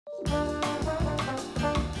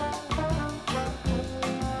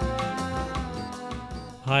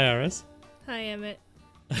Hi, Aris. Hi, Emmett.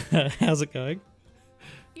 How's it going?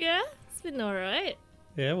 Yeah, it's been alright.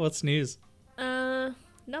 Yeah, what's news? Not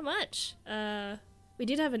much. We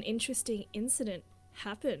did have an interesting incident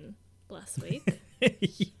happen last week.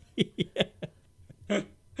 Yeah.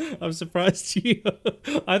 I'm surprised you.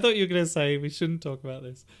 I thought you were going to say we shouldn't talk about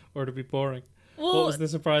this or it'd be boring. What Well, was the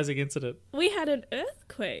surprising incident? we had an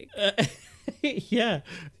earthquake. Yeah.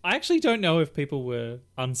 I actually don't know if people were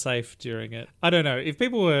unsafe during it. I don't know. If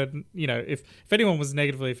people were, if anyone was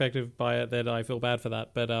negatively affected by it, then I feel bad for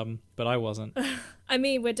that. But I wasn't. I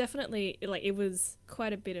mean, we're definitely, it was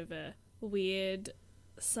quite a bit of a weird,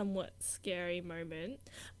 somewhat scary moment.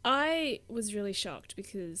 I was really shocked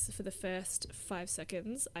because for the first 5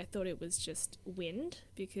 seconds, I thought it was just wind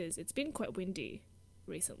because it's been quite windy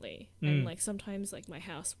recently. And sometimes my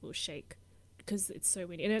house will shake because it's so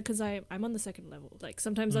windy. And because I'm on the second level.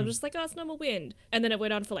 Sometimes I'm just it's normal wind. And then it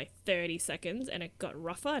went on for 30 seconds and it got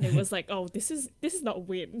rougher and it was oh, this is not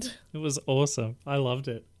wind. It was awesome. I loved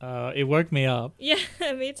it. It woke me up. Yeah,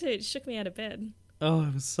 me too. It shook me out of bed. Oh,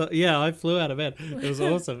 it was I flew out of bed. It was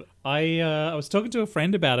awesome. I was talking to a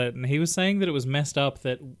friend about it, and he was saying that it was messed up,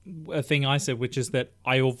 that a thing I said, which is that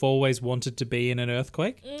I've always wanted to be in an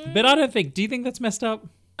earthquake. But I don't think... Do you think that's messed up?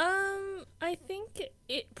 I think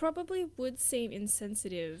it probably would seem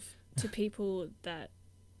insensitive to people that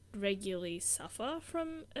regularly suffer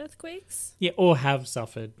from earthquakes. Yeah, or have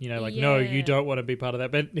suffered. No, you don't want to be part of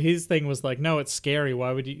that. But his thing was no, it's scary.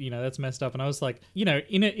 Why would you, that's messed up. And I was like,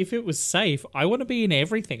 if it was safe, I want to be in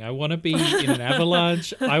everything. I want to be in an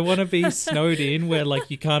avalanche. I want to be snowed in where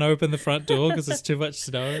you can't open the front door because there's too much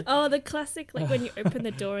snow. Oh, the classic, when you open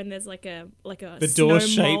the door and there's a the snow door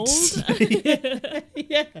mold. shaped.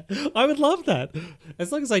 Yeah, I would love that.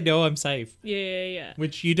 As long as I know I'm safe. Yeah.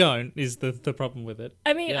 Which you don't is the problem with it.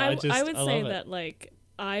 I mean, Yeah, I would say love that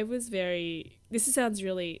I was very... This sounds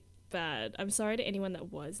really bad. I'm sorry to anyone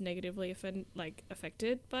that was negatively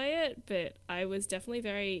affected by it, but I was definitely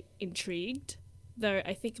very intrigued. Though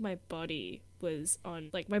I think my body was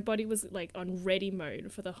on on ready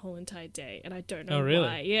mode for the whole entire day, and I don't know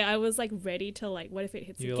why. Yeah, I was ready to what if it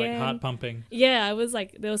hits you again? You're heart pumping. Yeah, I was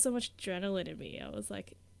there was so much adrenaline in me. I was a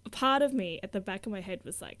part of me at the back of my head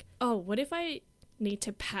was oh, what if I need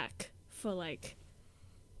to pack for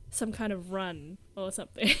some kind of run or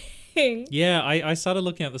something? Yeah, I started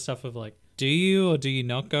looking at the stuff of do you or do you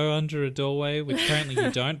not go under a doorway? Which apparently you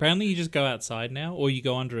don't. Apparently you just go outside now, or you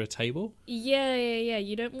go under a table. Yeah.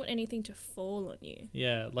 You don't want anything to fall on you.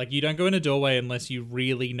 Yeah, you don't go in a doorway unless you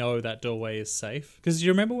really know that doorway is safe. Because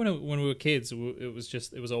you remember when we were kids,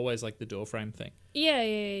 it was always the door frame thing.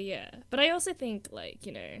 Yeah. But I also think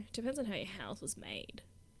depends on how your house was made.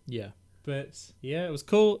 Yeah. But yeah, it was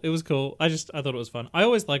cool. I thought it was fun. I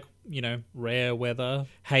always rare weather.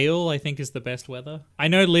 Hail, I think, is the best weather. I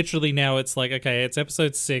know literally now it's okay, it's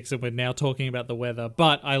episode 6 and we're now talking about the weather,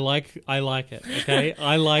 but I like it, okay?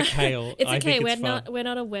 I like hail. It's I okay, think we're not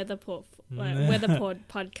a weatherpod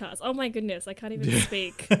podcast. Oh my goodness, I can't even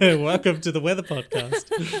speak. Welcome to the weather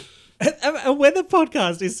podcast. A weather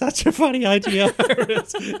podcast is such a funny idea.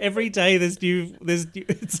 Every day there's new,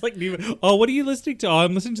 it's new. Oh, what are you listening to? Oh,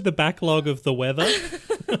 I'm listening to the backlog of the weather.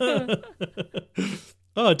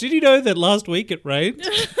 Oh, did you know that last week it rained?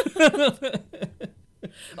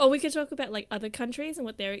 Or we could talk about other countries and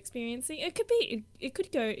what they're experiencing. It could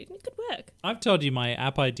work. I've told you my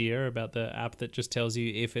app idea about the app that just tells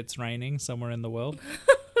you if it's raining somewhere in the world.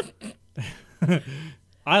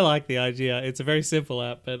 I like the idea. It's a very simple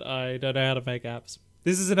app, but I don't know how to make apps.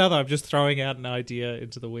 This is another. I'm just throwing out an idea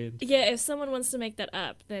into the wind. Yeah, if someone wants to make that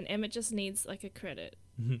app, then Emmett just needs a credit.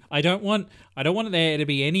 I don't want there to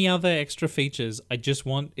be any other extra features. I just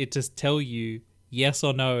want it to tell you yes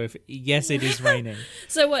or no if yes it is raining.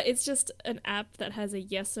 So what? It's just an app that has a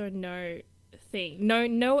yes or no thing.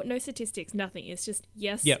 No statistics, nothing. It's just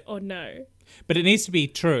yes or no. But it needs to be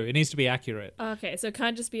true. It needs to be accurate. Okay, so it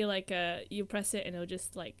can't just be you press it and it'll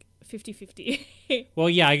just 50-50. Well,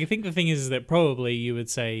 yeah, I think the thing is that probably you would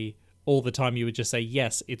say all the time, you would just say,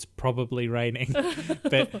 yes, it's probably raining.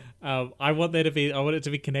 But I want it to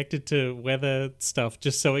be connected to weather stuff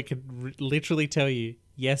just so it can literally tell you,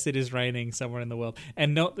 yes, it is raining somewhere in the world.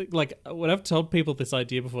 And not when I've told people this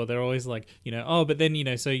idea before, they're always oh, but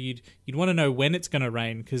then, so you'd want to know when it's going to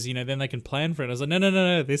rain because, then they can plan for it. I was like,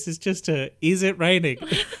 no, this is just is it raining?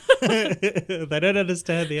 They don't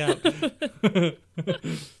understand the app.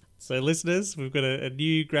 So listeners, we've got a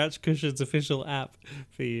new Grouch Cushions official app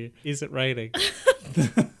for you. Is it raining?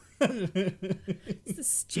 It's the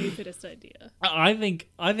stupidest idea. I think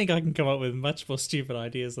I can come up with much more stupid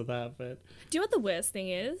ideas than that, but Do you know what the worst thing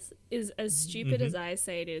is? Is as stupid as I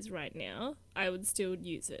say it is right now, I would still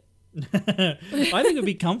use it. I think it would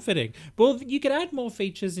be comforting. Well, you could add more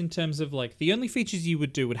features in terms of like the only features you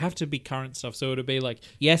would do would have to be current stuff. So it would be like,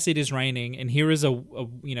 yes, it is raining, and here is a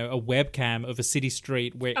webcam of a city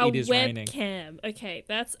street where it is raining. A webcam. Okay,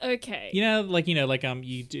 that's okay. You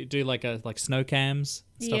you do like snow cams,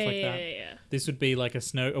 stuff like that. Yeah. This would be like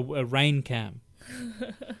a rain cam.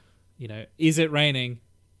 Is it raining?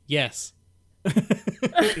 Yes.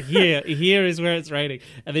 Here is where it's raining,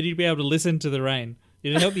 and then you'd be able to listen to the rain.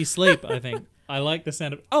 It'd help you sleep, I think. I like the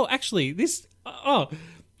sound of... Oh, actually, this... Oh,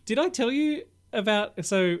 did I tell you about...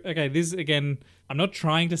 So, okay, this, again, I'm not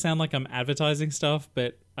trying to sound like I'm advertising stuff,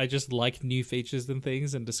 but I just like new features and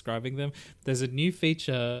things and describing them. There's a new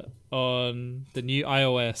feature on the new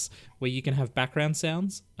iOS where you can have background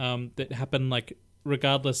sounds that happen, like,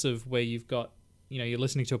 regardless of where you've got... you're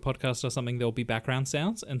listening to a podcast or something, there'll be background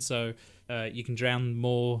sounds, and so you can drown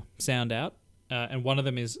more sound out. And one of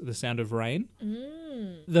them is the sound of rain.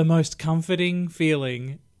 The most comforting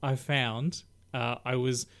feeling I found, I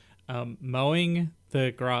was mowing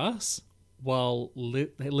the grass while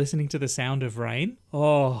listening to the sound of rain.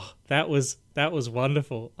 Oh, that was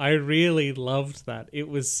wonderful. I really loved that. It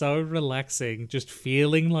was so relaxing, just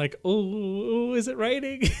feeling like, oh, is it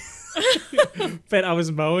raining? But I was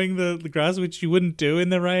mowing the grass, which you wouldn't do in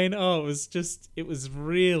the rain. Oh, it was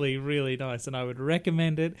really, really nice. And I would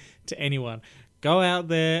recommend it to anyone. Go out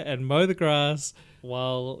there and mow the grass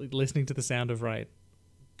while listening to the sound of rain.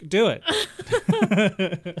 Do it.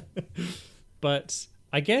 But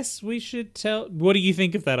I guess we should tell... What do you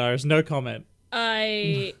think of that, Iris? No comment.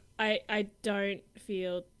 I don't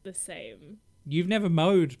feel the same. You've never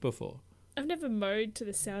mowed before. I've never mowed to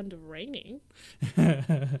the sound of raining.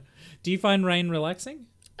 Do you find rain relaxing?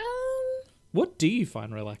 What do you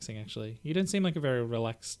find relaxing, actually? You don't seem like a very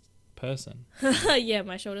relaxed person. Yeah,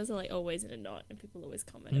 my shoulders are like always in a knot, and people always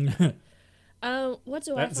comment. What do I find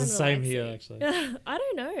relaxing? That's the same here, actually. I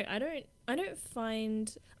don't know. I don't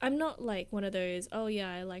find... I'm not like one of those, oh yeah,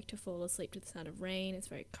 I like to fall asleep to the sound of rain. It's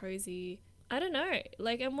very cozy. I don't know.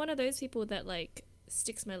 Like, I'm one of those people that like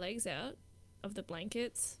sticks my legs out of the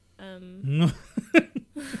blankets.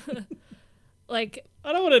 Like,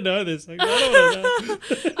 I don't want to know this. Like, I don't want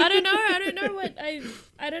to know. I don't know what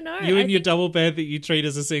I don't know. You and your double bed that you treat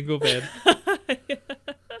as a single bed.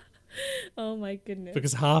 Oh my goodness.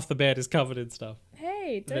 Because half the bed is covered in stuff.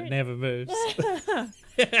 Hey, don't... That never moves.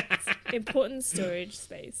 Important storage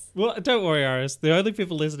space. Well, don't worry, Iris. The only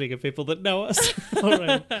people listening are people that know us. All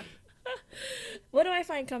right. What do I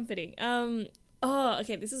find comforting? Oh,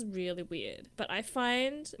 okay, this is really weird, but I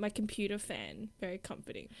find my computer fan very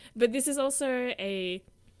comforting. But this is also a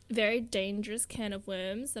very dangerous can of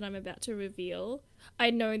worms that I'm about to reveal. I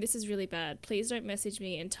know this is really bad. Please don't message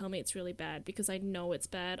me and tell me it's really bad, because I know it's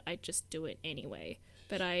bad. I just do it anyway.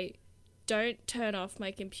 But I don't turn off my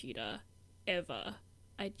computer ever.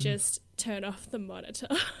 I just turn off the monitor.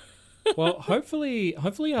 Well, hopefully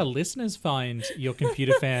our listeners find your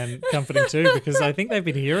computer fan comforting too, because I think they've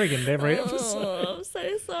been hearing it in every episode. Oh, I'm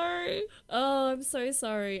so sorry. Oh, I'm so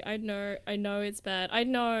sorry. I know it's bad. I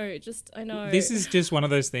know. This is just one of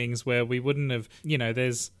those things where we wouldn't have,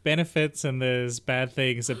 there's benefits and there's bad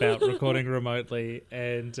things about recording remotely,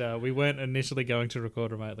 and we weren't initially going to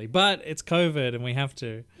record remotely, but it's COVID and we have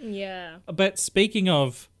to. Yeah. But speaking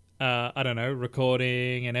of,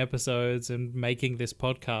 recording and episodes and making this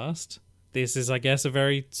podcast, this is, I guess, a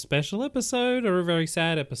very special episode or a very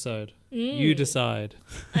sad episode. You decide.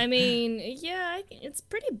 I mean, yeah, it's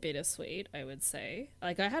pretty bittersweet, I would say.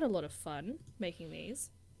 Like, I had a lot of fun making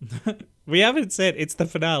these. We haven't said it's the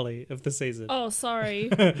finale of the season. Oh, sorry.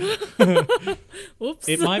 Whoops.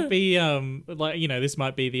 It might be, this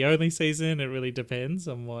might be the only season. It really depends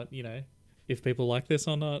on what, if people like this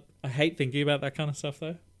or not. I hate thinking about that kind of stuff,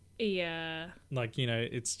 though. Yeah. Like,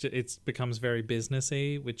 it becomes very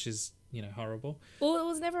businessy, which is, horrible. Well, it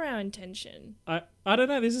was never our intention. I don't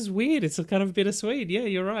know. This is weird. It's kind of bittersweet. Yeah,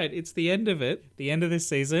 you're right. It's the end of it, the end of this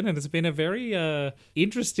season, and it's been a very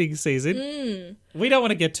interesting season. We don't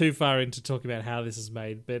want to get too far into talking about how this is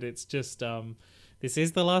made, but it's just this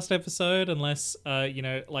is the last episode, unless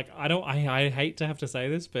like I hate to have to say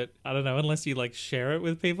this, but I don't know, unless you like share it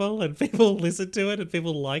with people and people listen to it and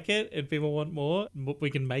people like it and people want more, we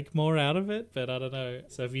can make more out of it. But I don't know.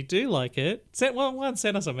 So if you do like it, send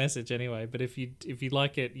us a message anyway. But if you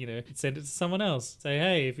like it, send it to someone else. Say,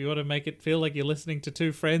 hey, if you want to make it feel like you're listening to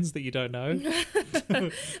two friends that you don't know.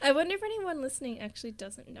 I wonder if anyone listening actually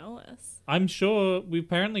doesn't know us. I'm sure we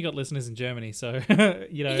apparently got listeners in Germany, so I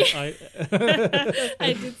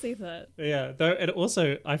I did see that. Yeah, though, and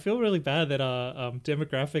also I feel really bad that our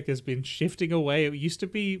demographic has been shifting away. It used to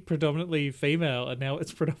be predominantly female, and now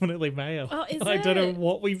it's predominantly male. Oh, is I don't know it?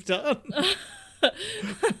 what we've done.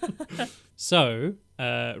 So,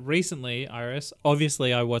 recently, Iris,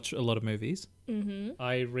 obviously I watch a lot of movies. Mm-hmm.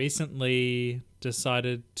 I recently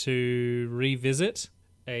decided to revisit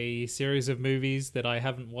a series of movies that I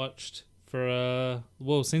haven't watched for,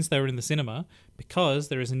 since they were in the cinema, because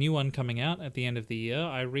there is a new one coming out at the end of the year.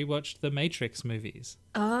 I rewatched the Matrix movies.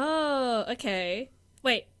 Oh, okay.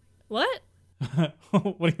 Wait, what?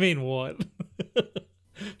 What do you mean, what?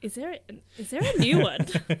 Is there a new one?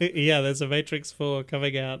 Yeah, there's a Matrix 4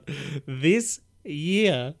 coming out this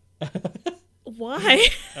year. Why?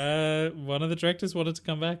 One of the directors wanted to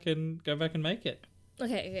come back and go back and make it.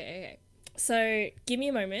 Okay. So give me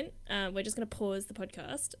a moment. We're just going to pause the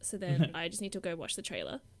podcast. So then I just need to go watch the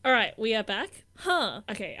trailer. All right, we are back. Huh.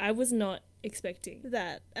 Okay, I was not expecting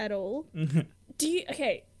that at all.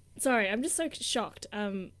 Okay, sorry, I'm just so shocked.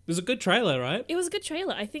 It was a good trailer, right? It was a good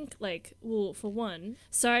trailer. I think, for one,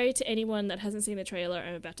 sorry to anyone that hasn't seen the trailer.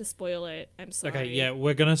 I'm about to spoil it. I'm sorry. Okay, yeah,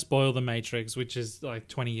 we're going to spoil The Matrix, which is like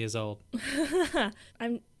 20 years old.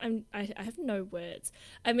 I have no words.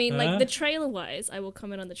 I mean, like, the trailer-wise, I will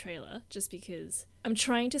comment on the trailer just because I'm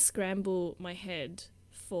trying to scramble my head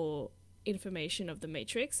for information of The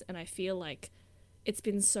Matrix, and I feel like it's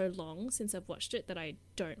been so long since I've watched it that I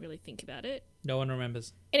don't really think about it. No one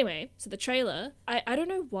remembers. Anyway, so the trailer, I don't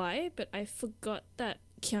know why, but I forgot that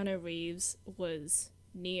Keanu Reeves was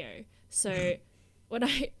Neo. So when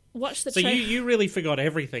I watched the trailer... So you really forgot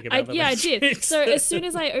everything about the Matrix. I did. So as soon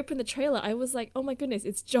as I opened the trailer, I was like, oh my goodness,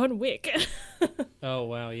 it's John Wick. Oh,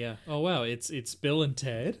 wow, yeah. Oh, wow, it's Bill and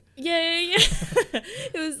Ted? Yeah.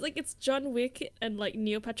 It was like, it's John Wick and like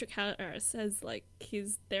Neil Patrick Harris has like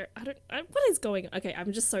his there. What is going on? Okay,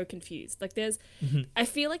 I'm just so confused. Like I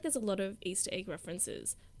feel like there's a lot of Easter egg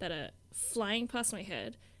references that are flying past my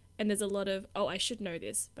head, and there's a lot of, oh, I should know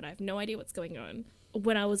this, but I have no idea what's going on.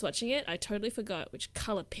 When I was watching it, I totally forgot which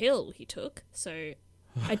color pill he took. So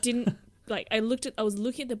I didn't I was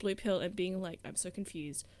looking at the blue pill and being like, I'm so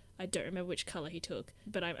confused. I don't remember which color he took,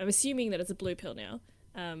 but I'm assuming that it's a blue pill now.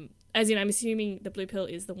 As in, I'm assuming the blue pill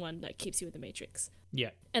is the one that keeps you in the Matrix.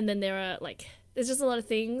 Yeah. And then there are there's just a lot of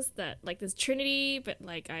things that there's Trinity, but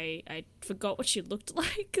I forgot what she looked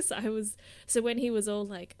like. So when he was all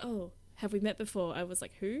like, oh, have we met before? I was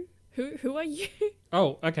like, who? Who are you?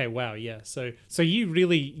 Oh, okay, wow, yeah. So you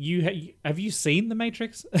really have you seen The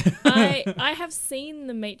Matrix? I have seen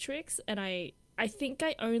The Matrix, and I think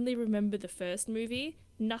I only remember the first movie,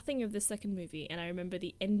 nothing of the second movie, and I remember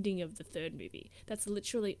the ending of the third movie. That's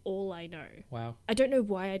literally all I know. Wow. I don't know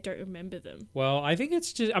why I don't remember them. Well, I think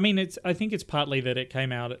it's just, I think it's partly that they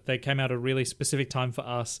came out at a really specific time for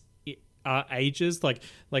us, our ages. Like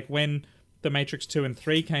when The Matrix 2 and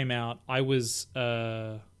 3 came out, I was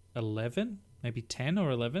 11, maybe 10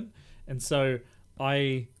 or 11. And so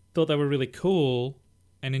I thought they were really cool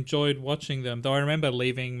and enjoyed watching them. Though I remember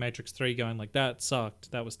leaving Matrix 3 going like, that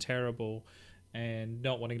sucked, that was terrible, and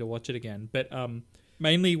not wanting to watch it again. But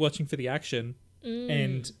mainly watching for the action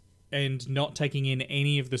and not taking in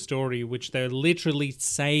any of the story, which they're literally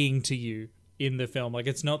saying to you in the film. Like,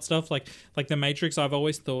 it's not stuff like The Matrix I've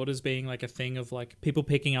always thought as being like a thing of like people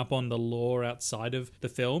picking up on the lore outside of the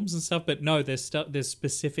films and stuff, but no, there's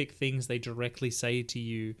specific things they directly say to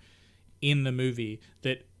you in the movie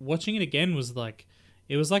that watching it again was like,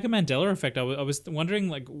 it was like a Mandela effect. I was wondering,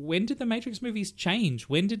 like, when did the Matrix movies change?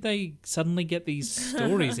 When did they suddenly get these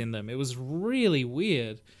stories in them? It was really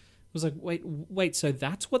weird. It was like, wait, so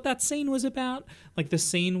that's what that scene was about? Like the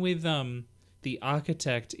scene with the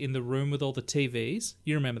architect in the room with all the TVs.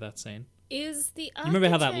 You remember that scene? Is the architect... You remember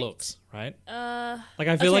how that looks, right? Like,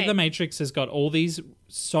 I feel like The Matrix has got all these,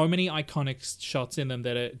 so many iconic shots in them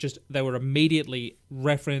that are just, they were immediately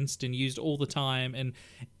referenced and used all the time,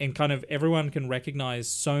 and kind of everyone can recognize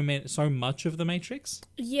so much of The Matrix.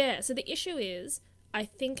 Yeah, so the issue is, I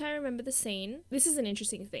think I remember the scene. This is an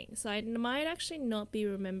interesting thing. So I might actually not be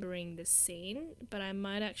remembering the scene, but I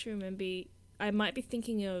might actually I might be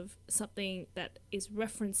thinking of something that is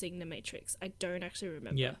referencing the Matrix. I don't actually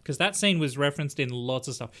remember. Yeah, because that scene was referenced in lots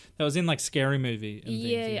of stuff. That was in like Scary Movie and things.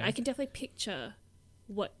 Yeah, you know? I can definitely picture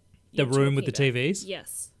what The you're room with the talking about. TVs?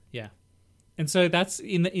 Yes. Yeah. And so it's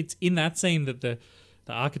in that scene that the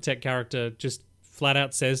architect character just flat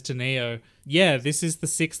out says to Neo, yeah, this is the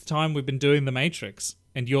 6th time we've been doing the Matrix,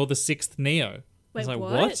 and you're the 6th Neo. I was Wait,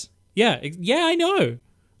 like, what? Yeah, I know.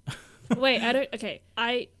 Wait, I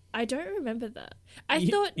don't remember that. I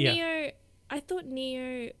thought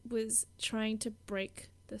Neo was trying to break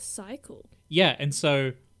the cycle. Yeah, and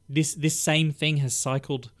so this same thing has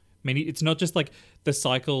cycled many. It's not just like the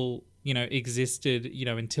cycle, existed,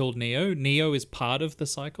 until Neo. Neo is part of the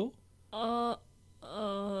cycle.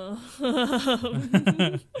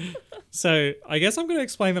 So I guess I'm going to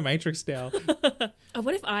explain the Matrix now.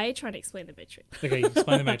 What if I try to explain the Matrix? Okay,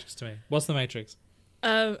 explain the Matrix to me. What's the Matrix?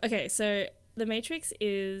 Okay, so the Matrix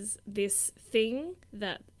is this thing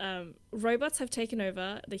that robots have taken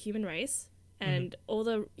over the human race, and all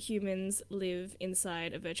the humans live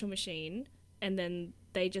inside a virtual machine, and then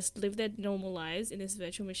they just live their normal lives in this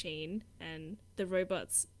virtual machine, and the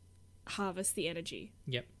robots harvest the energy.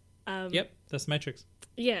 Yep. Yep, that's the Matrix.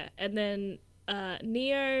 Yeah, and then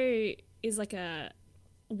Neo is like a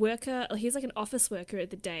worker. He's like an office worker at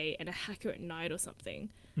the day and a hacker at night or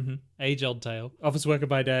something. Mm-hmm. Age-old tale. Office worker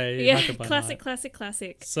by day, Yeah, hacker by night.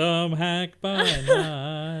 classic. Some hack by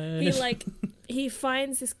night. He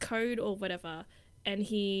finds this code or whatever, and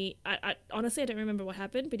I honestly I don't remember what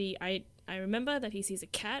happened, but I remember that he sees a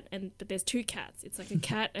cat, but there's 2 cats. It's like a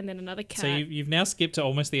cat and then another cat. So you've now skipped to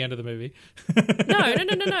almost the end of the movie. No.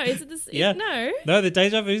 Is it this? Yeah. No, the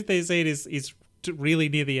deja vu scene is really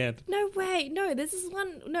near the end. No way. No, this is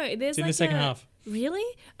one. No, there's It's in the second half. Really?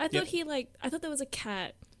 I thought Yep. I thought there was a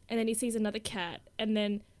cat, and then he sees another cat, and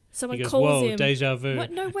then someone He goes, calls whoa, him. deja vu.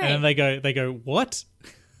 What? No way. And then they go, what?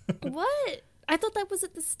 What? I thought that was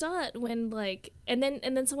at the start when and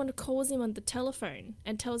then someone calls him on the telephone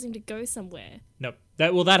and tells him to go somewhere. No,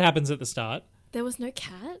 that happens at the start. There was no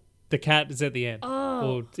cat? The cat is at the end.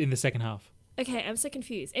 Oh. Or in the second half. Okay, I'm so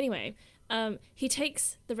confused. Anyway, he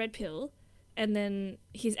takes the red pill, and then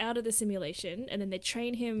he's out of the simulation, and then they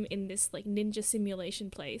train him in this ninja simulation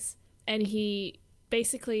place, and he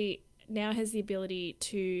basically now has the ability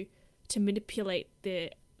to manipulate the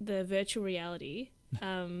virtual reality.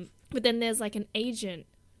 But then there's an agent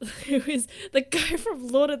who is the guy from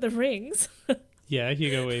Lord of the Rings. Yeah,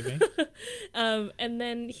 Hugo Weaving. And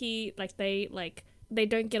then they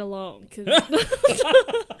don't get along because that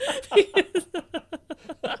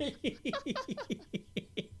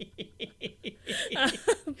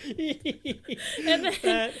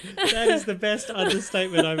is the best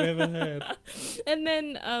understatement I've ever heard. And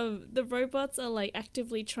then the robots are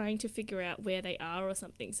actively trying to figure out where they are or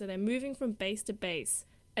something. So they're moving from base to base.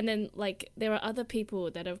 And then there are other people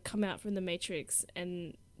that have come out from the Matrix,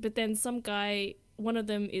 but then some guy, one of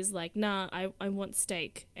them is nah, I want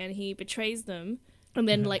steak, and he betrays them. And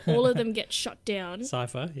then all of them get shot down.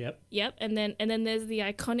 Cypher, yep. Yep, and then there's the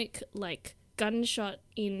iconic gunshot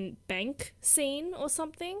in bank scene or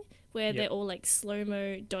something where they're all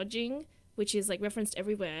slow-mo dodging, which is referenced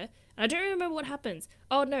everywhere. And I don't remember what happens.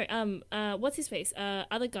 Oh no, what's his face?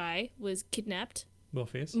 Other guy was kidnapped.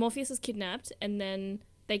 Morpheus was kidnapped, and then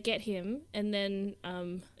they get him, and then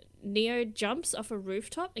Neo jumps off a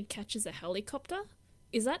rooftop and catches a helicopter.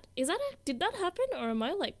 Did that happen, or am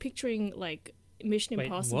I picturing Mission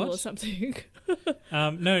Impossible or something?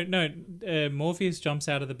 No. Morpheus jumps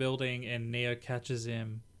out of the building and Neo catches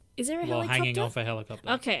him. Is there a while helicopter? hanging off a helicopter?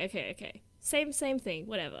 Okay. Same thing.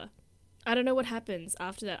 Whatever. I don't know what happens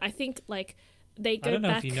after that. I think they go back. I don't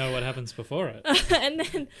know if you know what happens before it.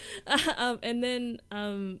 and then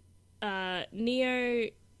Neo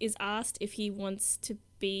is asked if he wants to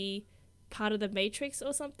be part of the Matrix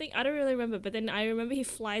or something. I don't really remember, but then I remember he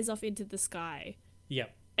flies off into the sky.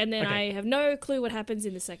 Yep. And then Okay. I have no clue what happens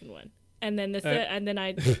in the second one. And then the third, and then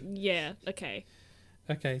yeah, okay.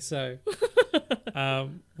 Okay, so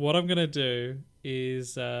what I'm going to do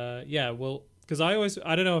is, because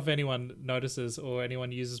I don't know if anyone notices or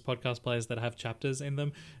anyone uses podcast players that have chapters in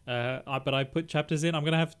them, but I put chapters in. I'm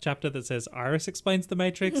going to have a chapter that says Iris explains the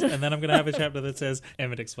Matrix, and then I'm going to have a chapter that says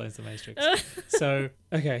Emmett explains the Matrix. So,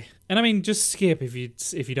 okay. And I mean, just skip if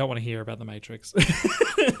you don't want to hear about the Matrix.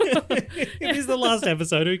 It is the last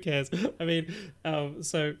episode, who cares? I mean,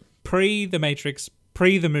 so pre the Matrix,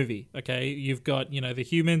 pre the movie, okay, you've got, the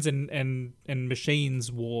humans and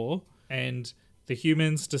machines war, and the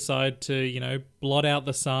humans decide to, blot out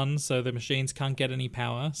the sun so the machines can't get any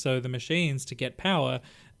power. So the machines, to get power,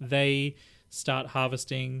 they start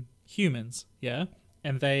harvesting humans, yeah?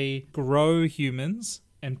 and they grow humans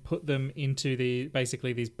and put them into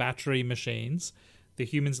basically these battery machines. The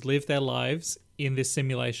humans live their lives in this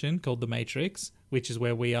simulation called the Matrix, which is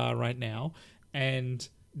where we are right now, and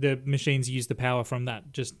the machines use the power from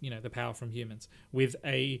that, just, the power from humans.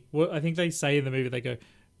 I think they say in the movie, they go,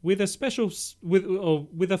 with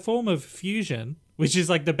a form of fusion, which is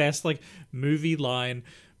like the best like movie line.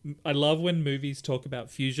 I love when movies talk about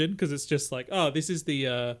fusion, because it's just like, oh, this is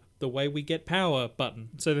the way we get power button.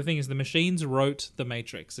 So the thing is, the machines wrote the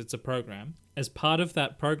Matrix. It's a program. As part of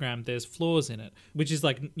that program, there's flaws in it, which is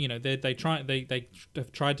like, they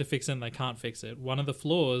have tried to fix it and they can't fix it. One of the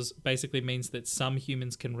flaws basically means that some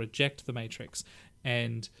humans can reject the Matrix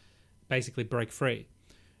and basically break free.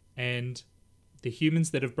 And the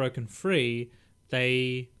humans that have broken free,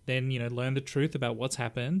 they then, learn the truth about what's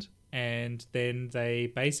happened, and then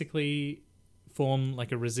they basically form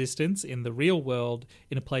like a resistance in the real world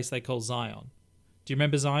in a place they call Zion. Do you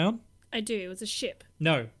remember Zion? I do. It was a ship.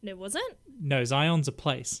 No. No, it wasn't? No, Zion's a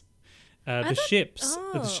place. The ship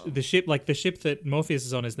that Morpheus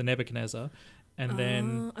is on is the Nebuchadnezzar, and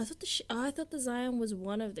then I thought the Zion was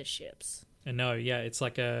one of the ships. No, yeah, it's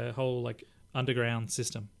like a whole like underground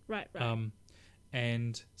system. Right.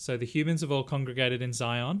 And so the humans have all congregated in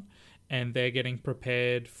Zion, and they're getting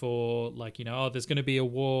prepared for there's going to be a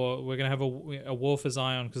war. We're going to have a war for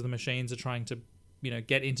Zion because the machines are trying to,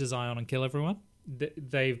 get into Zion and kill everyone.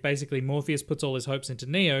 They've basically, Morpheus puts all his hopes into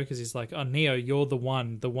Neo because he's like, oh, Neo, you're the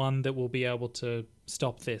one that will be able to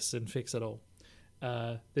stop this and fix it all.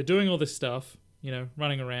 They're doing all this stuff,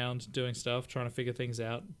 running around, doing stuff, trying to figure things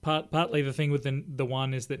out. Partly the thing with the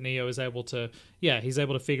one is that Neo is able to, he's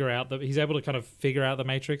able to figure out the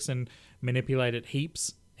Matrix and manipulate it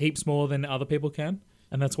heaps more than other people can,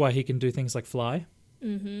 and that's why he can do things like fly.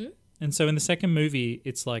 Mm-hmm. And so in the second movie,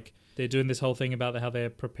 it's like they're doing this whole thing about how they're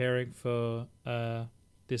preparing for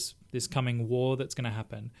this coming war that's going to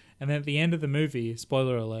happen. And then at the end of the movie,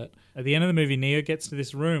 spoiler alert, at the end of the movie, Neo gets to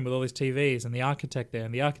this room with all these TVs and the architect there,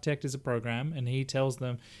 and the architect is a program, and he tells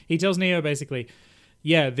Neo basically,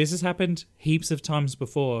 yeah, this has happened heaps of times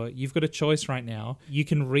before. You've got a choice right now. You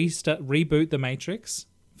can reboot the Matrix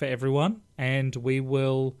for everyone, and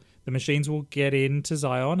the machines will get into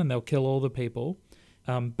Zion and they'll kill all the people.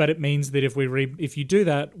 But it means that if you do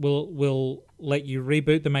that, we'll let you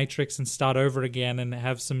reboot the Matrix and start over again and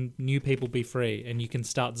have some new people be free, and you can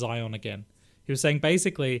start Zion again. He was saying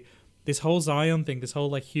basically this whole Zion thing, this whole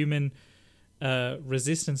like human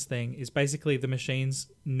resistance thing, is basically the machines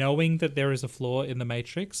knowing that there is a flaw in the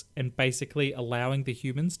Matrix and basically allowing the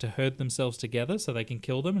humans to herd themselves together so they can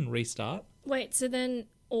kill them and restart. Wait, so then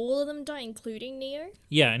all of them die, including Neo?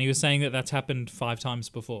 Yeah, and he was saying that that's happened 5 times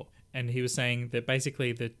before. And he was saying that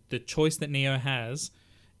basically the choice that Neo has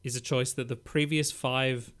is a choice that the previous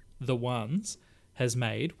 5 The Ones has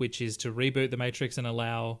made, which is to reboot the Matrix and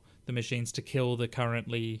allow the machines to kill the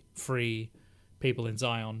currently free people in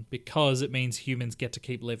Zion, because it means humans get to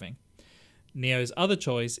keep living. Neo's other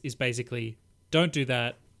choice is basically don't do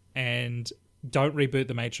that and don't reboot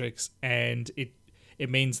the Matrix, and it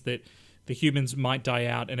means that the humans might die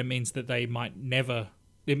out, and it means that they might never...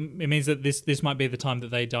 It means that this might be the time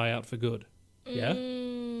that they die out for good. Yeah?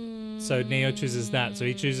 So Neo chooses that. So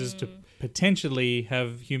he chooses to potentially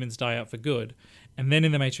have humans die out for good. And then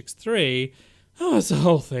in The Matrix 3, it's a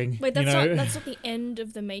whole thing. Wait, that's not the end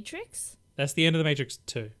of The Matrix? That's the end of The Matrix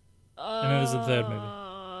 2. And then there's the third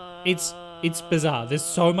movie. It's bizarre. There's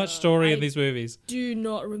so much story in these movies. Do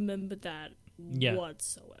not remember that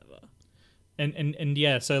whatsoever. And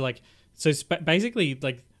yeah, so basically,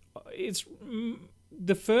 like, it's...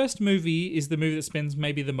 The first movie is the movie that spends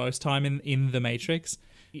maybe the most time in The Matrix,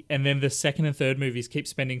 and then the second and third movies keep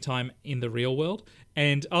spending time in the real world.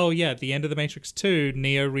 And at the end of The Matrix 2,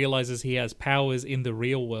 Neo realizes he has powers in the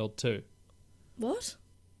real world too. What?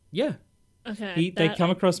 Yeah. Okay. They come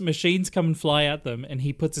across machines, come and fly at them, and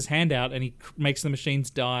he puts his hand out and he makes the machines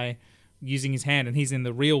die using his hand, and he's in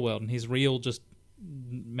the real world, and he's real just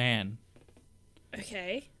man.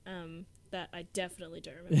 Okay. That I definitely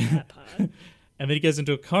don't remember that part. And then he goes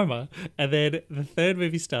into a coma, and then the third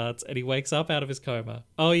movie starts, and he wakes up out of his coma.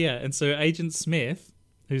 Oh, yeah, and so Agent Smith,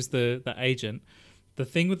 who's the agent, the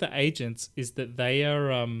thing with the agents is that they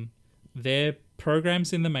are, they're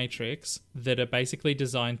programs in the Matrix that are basically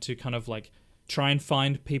designed to kind of, like, try and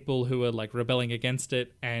find people who are, like, rebelling against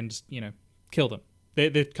it and, kill them.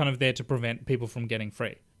 They're kind of there to prevent people from getting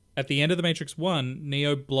free. At the end of The Matrix 1,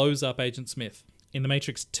 Neo blows up Agent Smith. In The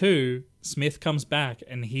Matrix 2, Smith comes back,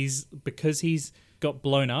 and because he's got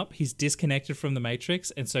blown up, he's disconnected from the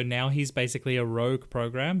Matrix, and so now he's basically a rogue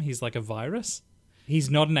program. He's like a virus. He's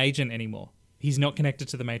not an agent anymore. he's not connected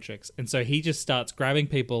to the Matrix. And so he just starts grabbing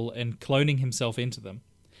people and cloning himself into them.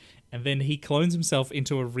 And then he clones himself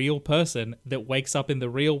into a real person that wakes up in the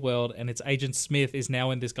real world, and it's Agent Smith is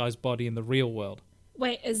now in this guy's body in the real world.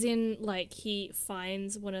 Wait, as in, like, he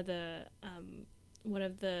finds one of the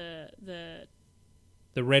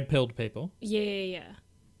red-pilled people. Yeah.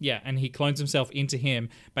 Yeah, and he clones himself into him,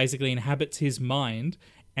 basically inhabits his mind,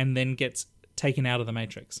 and then gets taken out of the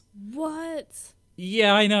Matrix. What?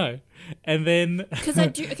 Yeah, I know. And then... Because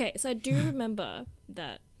I do remember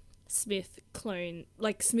that Smith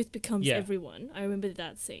becomes everyone. I remember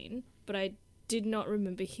that scene, but I did not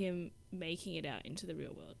remember him making it out into the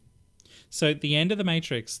real world. So the end of The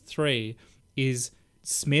Matrix 3 is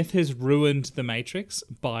Smith has ruined the Matrix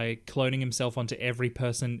by cloning himself onto every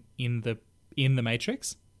person in the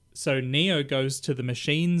Matrix. So Neo goes to the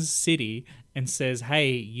Machines City and says,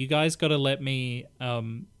 "Hey, you guys got to let me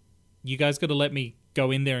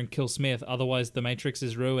go in there and kill Smith, otherwise the Matrix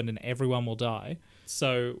is ruined and everyone will die.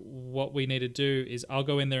 So what we need to do is I'll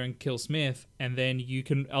go in there and kill Smith, and then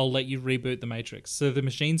I'll let you reboot the Matrix." So the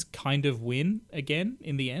machines kind of win again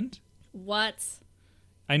in the end. What?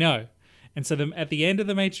 I know. And so at the end of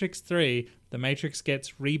The Matrix 3, the Matrix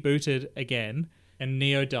gets rebooted again, and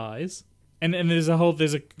Neo dies. And there's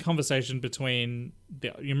a conversation between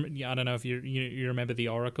I don't know if you remember the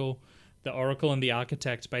Oracle. The Oracle and the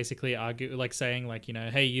Architect basically argue, like saying, like, you know,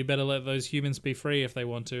 hey, you better let those humans be free if they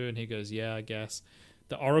want to. And he goes, yeah, I guess.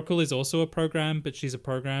 The Oracle is also a program, but she's a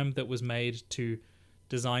program that was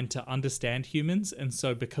designed to understand humans. And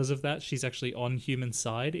so because of that, she's actually on human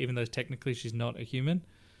side, even though technically she's not a human.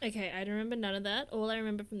 Okay, I don't remember none of that. All I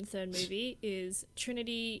remember from the third movie is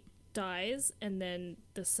Trinity dies and then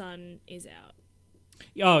the sun is out.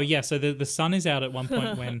 Oh, yeah. So the sun is out at one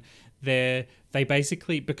point when they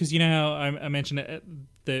basically, because you know how I mentioned it,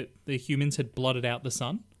 the humans had blotted out the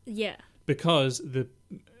sun? Yeah. Because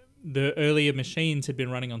the earlier machines had been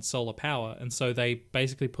running on solar power, and so they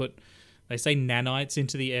basically they say nanites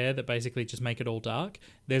into the air that basically just make it all dark.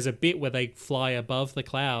 There's a bit where they fly above the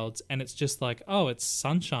clouds and it's just like, oh, it's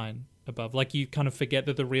sunshine above. Like you kind of forget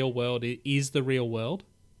that the real world is the real world.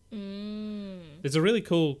 There's a really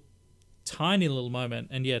cool tiny little moment,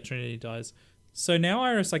 and yeah, Trinity dies. So now,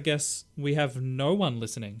 Iris, I guess we have no one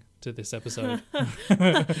listening to this episode.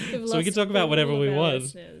 So we can talk about whatever we want.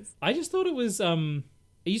 Listeners. I just thought it was... are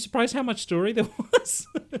you surprised how much story there was?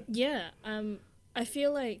 Yeah. I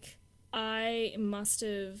feel like I must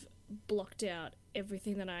have blocked out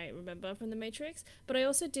everything that I remember from The Matrix, but I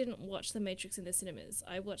also didn't watch The Matrix in the cinemas.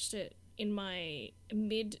 I watched it in my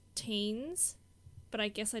mid-teens, but I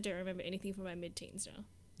guess I don't remember anything from my mid-teens now.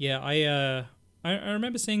 Yeah, I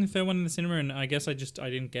remember seeing the third one in the cinema, and I guess I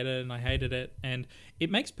didn't get it and I hated it. And it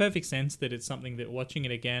makes perfect sense that it's something that watching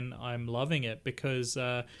it again, I'm loving it, because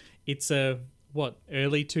it's a,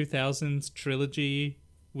 early 2000s trilogy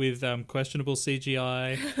with questionable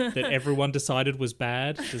CGI that everyone decided was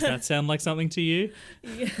bad. Does that sound like something to you?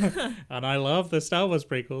 Yeah. And I love the Star Wars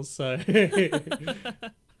prequels, so...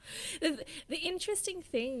 The interesting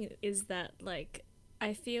thing is that, like,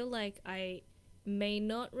 I feel like I may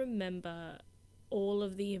not remember all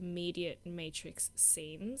of the immediate Matrix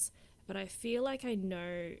scenes, but I feel like I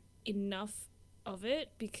know enough of it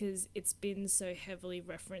because it's been so heavily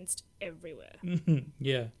referenced everywhere.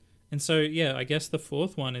 Yeah. And so, yeah, I guess the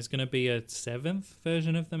fourth one is going to be a seventh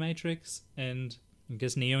version of The Matrix, and I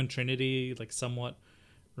guess Neo and Trinity, like, somewhat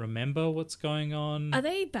remember what's going on. Are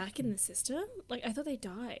they back in the system? Like, I thought they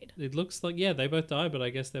died. It looks like, yeah, they both died, but I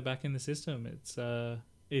guess they're back in the system. It's I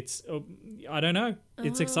don't know.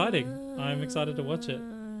 It's exciting. I'm excited to watch it.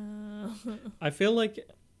 I feel like,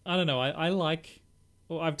 I don't know, I like,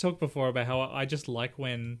 well, I've talked before about how I just like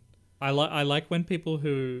when, I like when people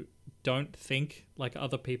who don't think like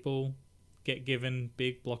other people get given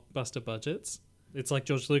big blockbuster budgets. It's like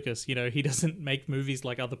George Lucas, you know, he doesn't make movies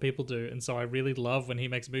like other people do, and so I really love when he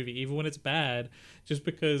makes a movie, even when it's bad, just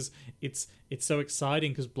because it's so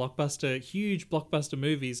exciting, because huge blockbuster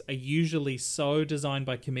movies are usually so designed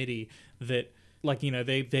by committee that, like, you know,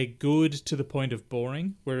 they're good to the point of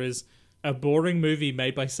boring, whereas a boring movie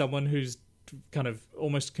made by someone who's kind of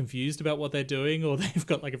almost confused about what they're doing, or they've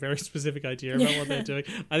got like a very specific idea about what they're doing.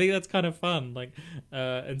 I think that's kind of fun. Like,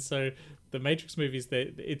 and so the Matrix movies,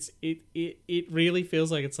 it really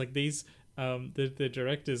feels like it's like these, the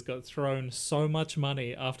directors got thrown so much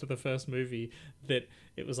money after the first movie that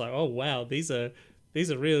it was like, oh wow, these are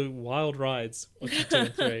really wild rides. Watching 2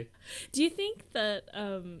 and 3. Do you think that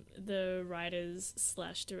the writers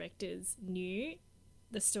 / directors knew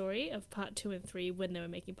the story of part 2 and 3 when they were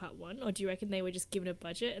making part 1, or do you reckon they were just given a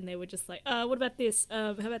budget and they were just like, what about this?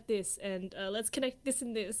 How about this? And let's connect this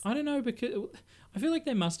and this. I don't know, because I feel like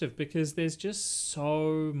they must have, because there's just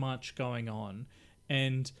so much going on,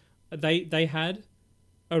 and they had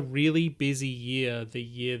a really busy year the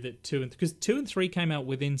year that because 2 and 3 came out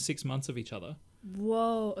within 6 months of each other.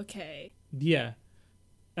 Whoa, okay. Yeah.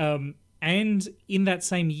 And in that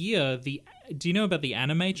same year, do you know about the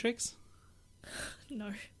Animatrix?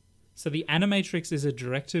 No. So the Animatrix is a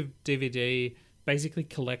direct-to-DVD, basically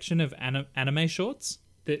collection of anime shorts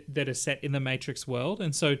that are set in the Matrix world.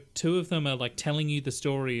 And so 2 of them are like telling you the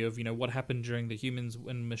story of, you know, what happened during the humans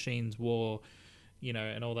and machines war, you know,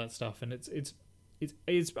 and all that stuff. And it's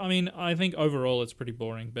I mean, I think overall it's pretty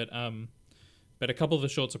boring, but a couple of the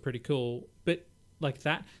shorts are pretty cool. But like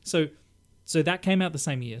that, so that came out the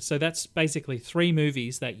same year. So that's basically 3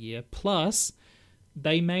 movies that year. Plus,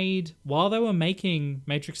 they made, while they were making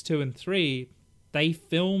Matrix 2 and 3, they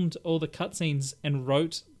filmed all the cutscenes and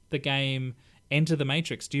wrote the game Enter the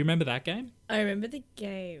Matrix. Do you remember that game? I remember the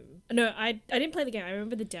game. No, I didn't play the game. I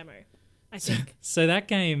remember the demo, I think. So that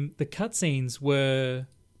game, the cutscenes were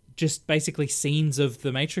just basically scenes of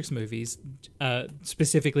the Matrix movies,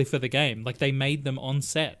 specifically for the game. Like, they made them on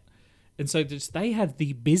set. And so they had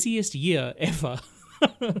the busiest year ever.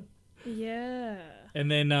 Yeah.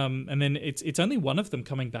 And then it's only one of them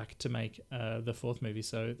coming back to make the 4th movie.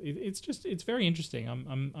 So it's very interesting.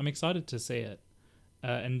 I'm excited to see it.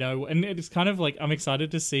 And it's kind of like, I'm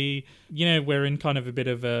excited to see, you know, we're in kind of a bit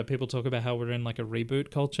of people talk about how we're in like a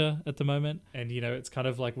reboot culture at the moment. And, you know, it's kind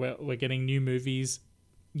of like we're getting new movies,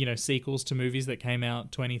 you know, sequels to movies that came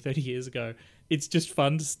out 20, 30 years ago. It's just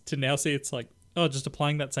fun to now see it's like, just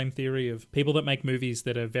applying that same theory of people that make movies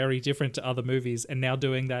that are very different to other movies and now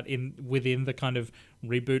doing that within the kind of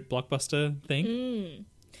reboot blockbuster thing.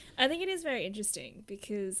 I think it is very interesting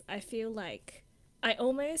because I feel like I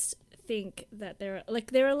almost think that there are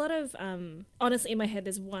a lot of honestly in my head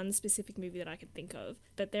there's one specific movie that I can think of,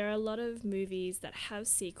 but there are a lot of movies that have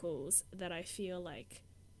sequels that I feel like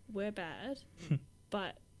were bad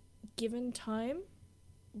but given time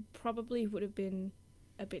probably would have been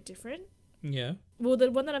a bit different. Yeah. Well, the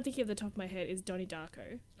one that I'm thinking of the top of my head is Donnie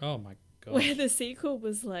Darko. Oh my god. Where the sequel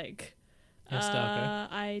was like, yes,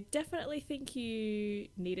 Darko. I definitely think you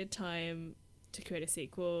needed time to create a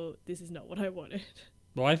sequel. This is not what I wanted.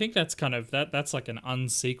 Well, I think that's kind of that's like an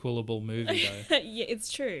unsequelable movie though. Yeah,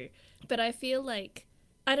 it's true. But I feel like,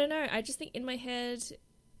 I don't know, I just think in my head,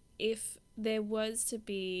 if there was to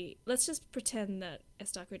be, let's just pretend that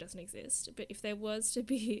S. Darko doesn't exist, but if there was to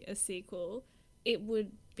be a sequel, it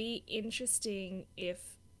would be interesting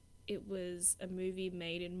if it was a movie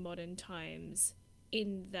made in modern times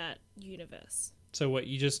in that universe. So what,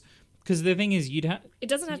 you just... Because the thing is, it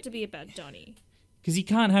doesn't have to be about Donnie. Because you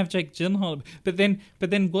can't have Jake Gyllenhaal. But then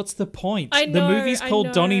what's the point? I know, the movie's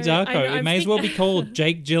called Donnie Darko. It may as well be called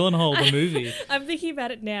Jake Gyllenhaal, the movie. I'm thinking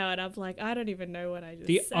about it now and I'm like, I don't even know what I just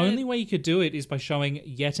said. The only way you could do it is by showing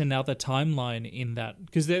yet another timeline in that.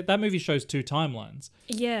 Because that movie shows 2 timelines.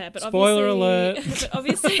 Yeah, but Spoiler alert.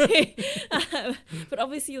 But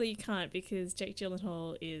obviously you can't because Jake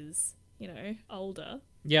Gyllenhaal is, you know, older.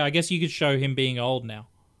 Yeah, I guess you could show him being old now.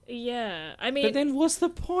 Yeah, I mean... But then what's the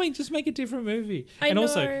point? Just make a different movie. I know.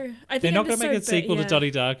 Also, they're not going to make a sequel to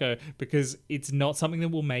Donnie Darko because it's not something that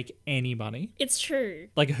will make any money. It's true.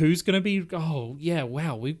 Like, who's going to be... Oh, yeah,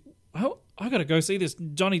 wow, I got to go see this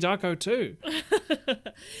Donnie Darko 2.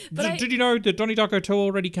 Did you know that Donnie Darko 2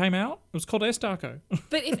 already came out? It was called S. Darko.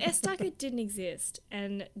 But if S. Darko didn't exist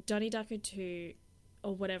and Donnie Darko 2,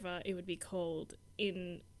 or whatever it would be called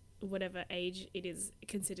in whatever age it is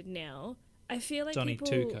considered now... I feel like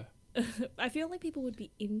I feel like people would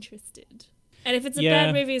be interested. And if it's a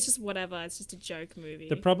bad movie, it's just whatever. It's just a joke movie.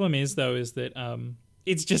 The problem is, though, is that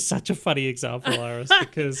it's just such a funny example, Iris,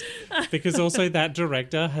 because also that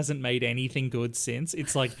director hasn't made anything good since.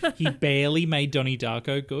 It's like he barely made Donnie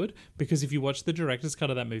Darko good because if you watch the director's cut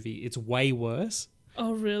of that movie, it's way worse.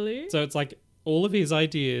 Oh, really? So it's like all of his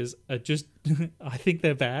ideas are just, I think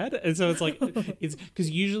they're bad. And so it's like, it's because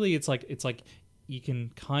usually it's like, you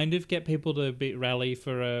can kind of get people to rally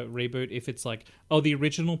for a reboot if it's like, oh, the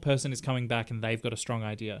original person is coming back and they've got a strong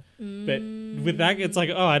idea. But with that, it's like,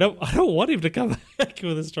 oh, I don't want him to come back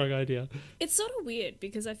with a strong idea. It's sort of weird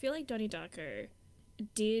because I feel like Donnie Darko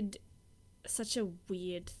did such a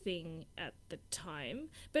weird thing at the time,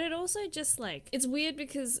 but it also just like, it's weird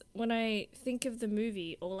because when I think of the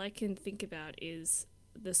movie, all I can think about is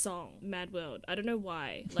the song Mad World. I don't know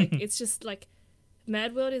why. Like, it's just like,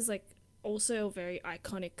 Mad World is like, also a very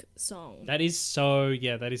iconic song. That is so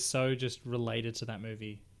just related to that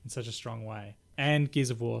movie in such a strong way. And Gears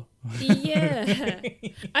of War. Yeah.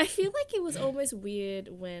 I feel like it was almost weird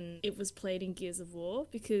when it was played in Gears of War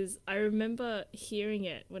because I remember hearing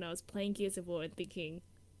it when I was playing Gears of War and thinking,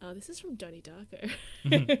 oh, this is from Donnie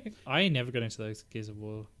Darko. I never got into those Gears of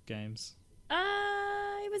War games.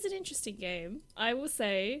 It was an interesting game. I will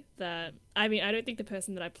say that, I mean, I don't think the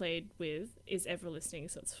person that I played with is ever listening,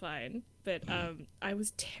 so it's fine. But I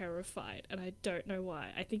was terrified, and I don't know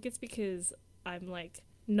why. I think it's because I'm, like,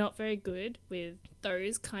 not very good with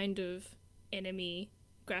those kind of enemy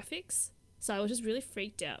graphics. So I was just really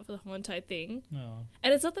freaked out for the whole entire thing. Oh.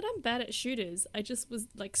 And it's not that I'm bad at shooters. I just was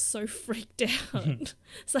like so freaked out.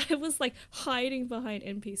 So I was like hiding behind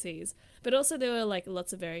NPCs. But also there were like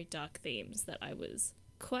lots of very dark themes that I was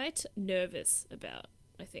quite nervous about,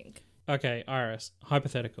 I think. Okay, Iris,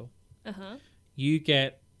 hypothetical. Uh-huh. You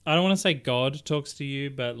get, I don't want to say God talks to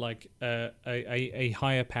you, but like a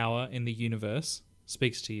higher power in the universe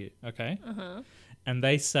speaks to you, okay? Uh-huh. And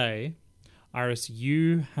they say, Iris,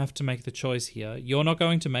 you have to make the choice here. You're not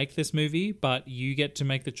going to make this movie, but you get to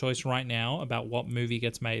make the choice right now about what movie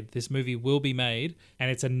gets made. This movie will be made,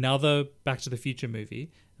 and it's another Back to the Future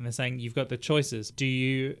movie. And they're saying you've got the choices. Do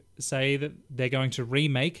you say that they're going to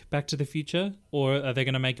remake Back to the Future, or are they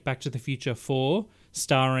going to make Back to the Future 4,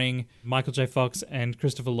 starring Michael J. Fox and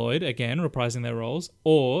Christopher Lloyd, again, reprising their roles,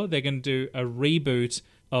 or they're going to do a reboot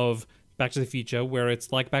of Back to the Future where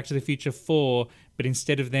it's like Back to the Future 4, but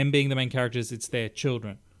instead of them being the main characters, it's their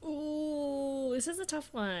children? Ooh, this is a tough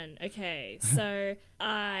one. Okay, so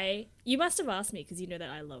you must have asked me because you know that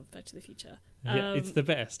I love Back to the Future. Yeah, it's the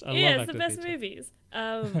best. I love it's Back the to best the Future. movies.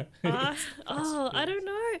 I don't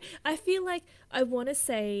know. I feel like I want to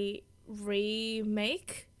say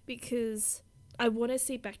remake because I want to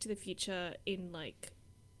see Back to the Future in like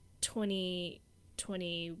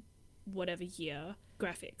 2020 whatever year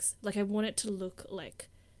graphics. Like I want it to look like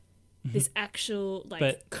this actual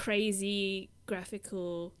like crazy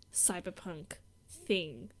graphical cyberpunk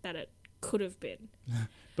thing that it could have been.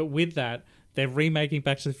 But with that, they're remaking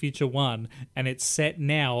Back to the Future 1, and it's set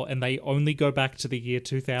now, and they only go back to the year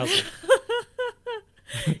 2000.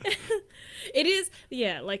 It is,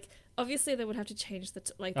 yeah, like, obviously they would have to change the,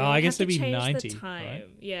 I guess it'd be 90, the time. right?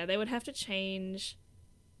 Yeah, they would have to change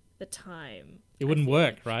the time. It wouldn't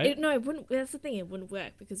work, right? No, it wouldn't, that's the thing, it wouldn't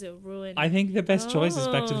work because it would ruin... I think the best choice is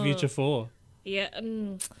Back to the Future 4. Yeah,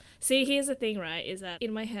 see, here's the thing, right, is that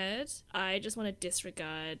in my head, I just want to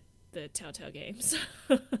disregard the Telltale games.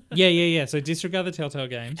 Yeah. So disregard the Telltale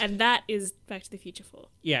games. And that is Back to the Future 4.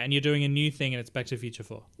 Yeah, and you're doing a new thing and it's Back to the Future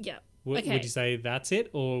 4. Yeah. Would Okay. you say that's it,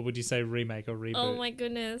 or would you say remake or reboot? Oh my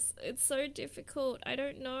goodness, it's so difficult. I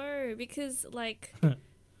don't know because like,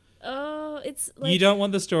 it's like you don't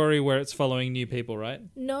want the story where it's following new people, right?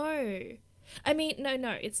 no. I mean,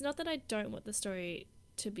 no. It's not that I don't want the story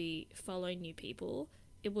to be following new people.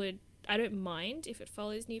 I don't mind if it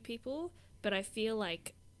follows new people, but I feel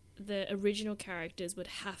like the original characters would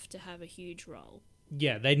have to have a huge role.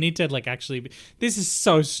 Yeah, they need to like actually. This is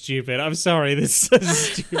so stupid. I'm sorry. This is so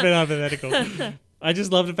stupid hypothetical. I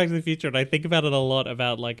just loved Back to the Future, and I think about it a lot.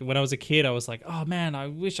 About like when I was a kid, I was like, "Oh man, I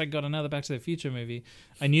wish I got another Back to the Future movie."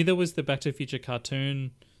 I knew there was the Back to the Future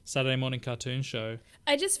cartoon, Saturday morning cartoon show.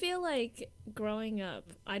 I just feel like growing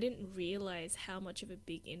up, I didn't realize how much of a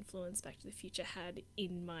big influence Back to the Future had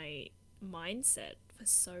in my mindset for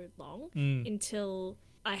so long until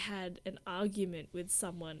I had an argument with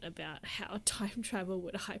someone about how time travel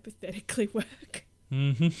would hypothetically work.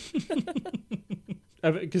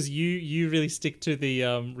 Because you really stick to the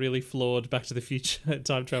really flawed Back to the Future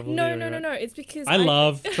time travel theory, right? No. It's because I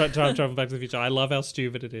love time travel Back to the Future. I love how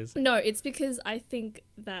stupid it is. No, it's because I think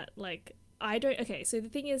that, like, I don't... Okay, so the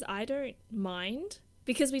thing is, I don't mind...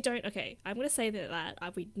 Because we don't... Okay, I'm going to say that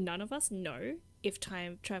none of us know if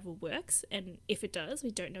time travel works, and if it does, we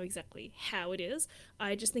don't know exactly how it is.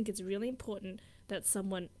 I just think it's really important that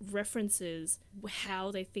someone references how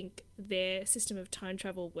they think their system of time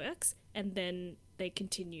travel works, and then they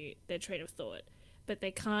continue their train of thought. But they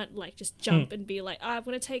can't, like, just jump and be like, I'm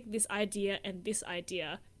going to take this idea and this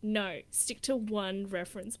idea. No, stick to one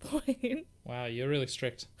reference point. Wow, you're really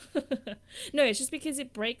strict. No, it's just because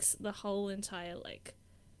it breaks the whole entire, like,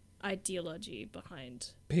 ideology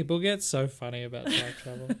behind. People get so funny about time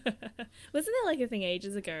travel. Wasn't there, like, a thing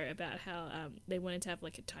ages ago about how they wanted to have,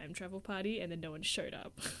 like, a time travel party and then no one showed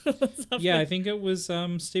up? Yeah, I think it was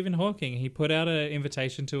Stephen Hawking. He put out an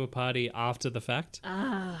invitation to a party after the fact.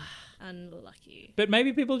 Ah, unlucky. But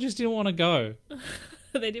maybe people just didn't want to go.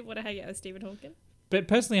 They didn't want to hang out with Stephen Hawking? But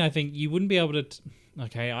personally, I think you wouldn't be able to...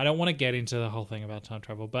 okay, I don't want to get into the whole thing about time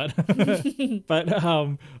travel, but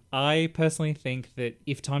I personally think that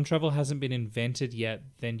if time travel hasn't been invented yet,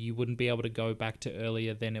 then you wouldn't be able to go back to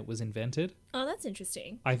earlier than it was invented. Oh, that's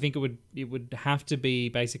interesting. I think it would have to be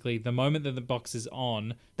basically the moment that the box is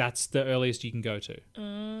on, that's the earliest you can go to.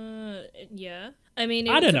 Yeah. I mean,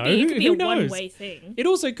 I don't know. It could be Who a knows? one-way thing. It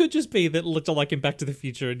also could just be that like in Back to the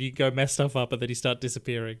Future and you go mess stuff up and then you start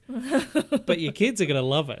disappearing. But your kids are going to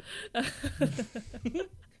love it.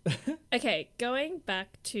 Okay, going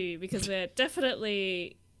back to, because we're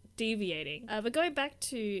definitely deviating, but going back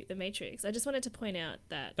to The Matrix, I just wanted to point out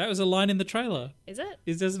that... That was a line in the trailer. Is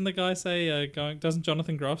it? Doesn't the guy say, doesn't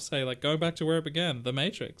Jonathan Groff say, like, going back to where it began, The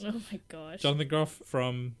Matrix? Oh my gosh. Jonathan Groff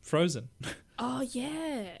from Frozen. Oh,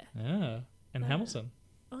 yeah. Yeah. And Hamilton.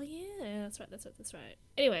 Oh, yeah. That's right.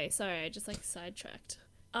 Anyway, sorry, I just, sidetracked.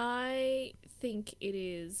 I think it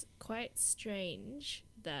is quite strange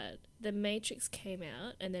that The Matrix came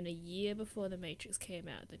out, and then a year before The Matrix came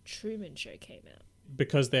out, The Truman Show came out.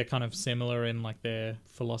 Because they're kind of similar in, like, their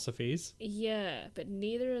philosophies. Yeah, but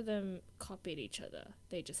neither of them copied each other.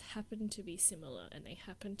 They just happened to be similar, and they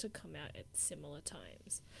happened to come out at similar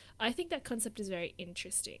times. I think that concept is very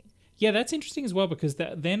interesting. Yeah, that's interesting as well, because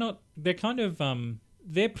they're kind of,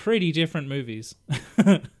 they're pretty different movies.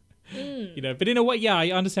 You know, but in a way, yeah,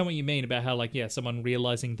 I understand what you mean about how, like, yeah, someone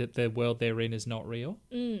realizing that the world they're in is not real.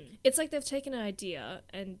 It's like they've taken an idea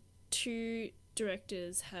and two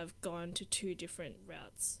directors have gone to two different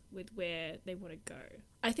routes with where they want to go.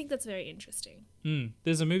 I think that's very interesting.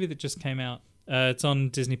 There's a movie that just came out. It's on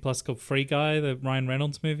Disney Plus called Free Guy, the Ryan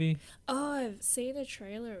Reynolds movie. Oh, I've seen a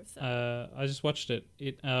trailer of that. I just watched it.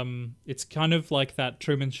 It's kind of like that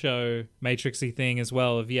Truman Show Matrixy thing as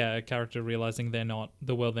well of, yeah, a character realizing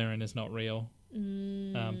the world they're in is not real.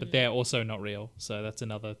 But they're also not real. So that's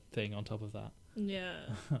another thing on top of that. Yeah.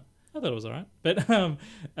 I thought it was all right. But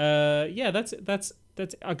yeah, that's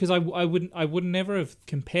because I would never have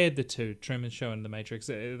compared the two, Truman Show and The Matrix.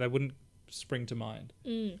 They wouldn't spring to mind.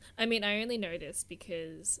 I mean, I only know this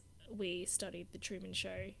because we studied The Truman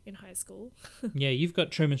Show in high school. Yeah, you've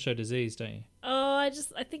got Truman Show disease, don't you? Oh,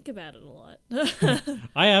 I think about it a lot.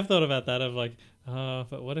 I have thought about that. Of like, oh,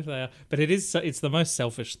 but what if they are? But it's the most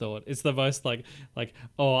selfish thought. It's the most like,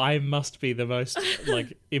 oh, I must be the most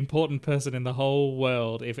like important person in the whole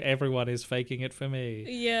world if everyone is faking it for me.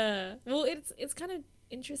 Yeah. Well, it's kind of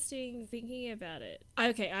interesting thinking about it.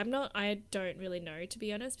 I don't really know, to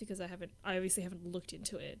be honest, because I obviously haven't looked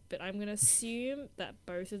into it, but I'm going to assume that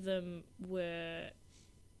both of them were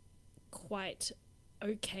quite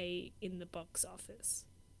okay in the box office.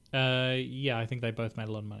 Yeah, I think they both made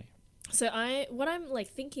a lot of money. So what I'm like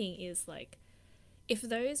thinking is like, if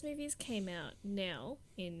those movies came out now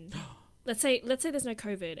in let's say there's no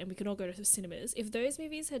COVID and we can all go to the cinemas, if those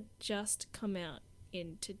movies had just come out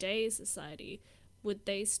in today's society, would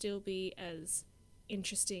they still be as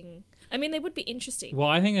interesting? I mean, they would be interesting. Well,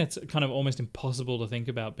 I think that's kind of almost impossible to think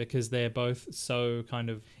about because they're both so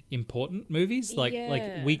kind of important movies.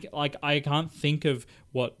 I can't think of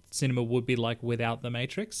what cinema would be like without The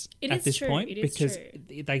Matrix at this point because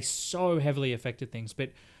they so heavily affected things.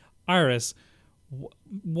 But Iris,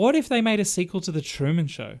 what if they made a sequel to The Truman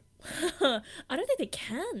Show? I don't think they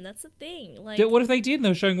can. That's the thing. Like, what if they did and they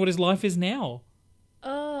were showing what his life is now?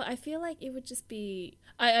 Oh, I feel like it would just be...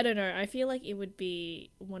 I don't know. I feel like it would be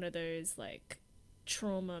one of those, like,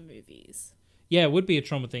 trauma movies. Yeah, it would be a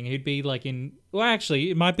trauma thing. He'd be like in... Well, actually,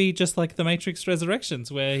 it might be just like The Matrix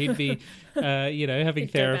Resurrections, where he'd be, having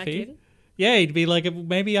therapy. Yeah, he'd be like,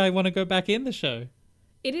 maybe I want to go back in the show.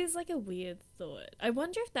 It is, like, a weird thought. I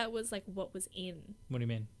wonder if that was, like, what was in. What do you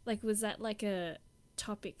mean? Like, was that, like, a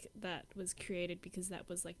topic that was created because that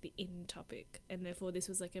was like the in topic and therefore this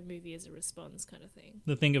was like a movie as a response kind of thing?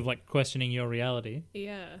 The thing of like questioning your reality.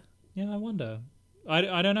 Yeah, I wonder.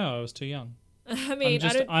 I don't know, I was too young. I mean,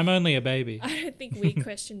 I'm only a baby. I don't think we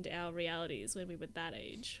questioned our realities when we were that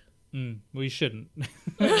age. We shouldn't.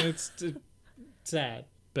 It's sad,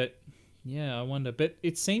 but yeah, I wonder. But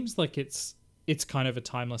it seems like it's kind of a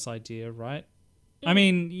timeless idea, right? I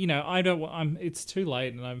mean, it's too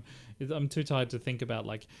late and I'm too tired to think about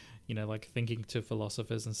like thinking to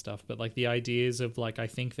philosophers and stuff, but like the ideas of like I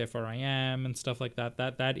think therefore I am and stuff like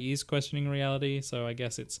that is questioning reality, so I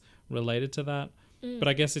guess it's related to that. But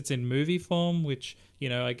I guess it's in movie form, which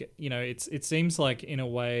it seems like in a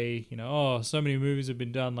way, so many movies have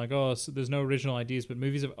been done, like so there's no original ideas, but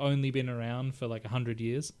movies have only been around for like 100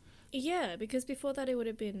 years. Yeah, because before that it would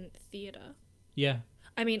have been theatre. Yeah.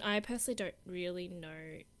 I mean, I personally don't really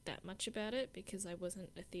know that much about it because I wasn't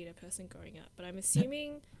a theatre person growing up, but I'm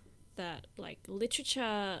assuming that like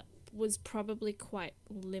literature was probably quite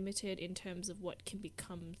limited in terms of what can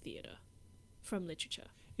become theatre from literature.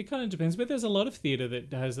 It kind of depends, but there's a lot of theatre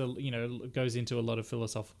that has goes into a lot of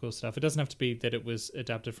philosophical stuff. It doesn't have to be that it was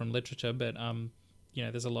adapted from literature, but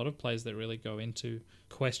there's a lot of plays that really go into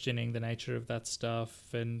questioning the nature of that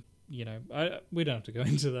stuff, and we don't have to go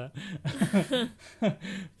into that.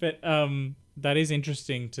 But that is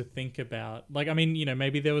interesting to think about. Like, I mean,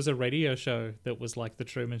 maybe there was a radio show that was like the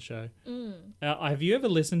Truman Show. Have you ever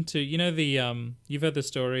listened to, you've heard the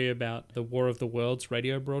story about the War of the Worlds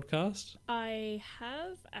radio broadcast? I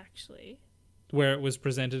have, actually. Where it was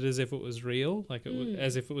presented as if it was real, like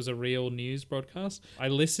as if it was a real news broadcast. I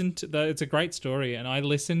listened to it's a great story, and I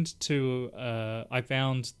listened to, I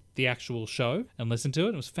found the actual show and listened to it.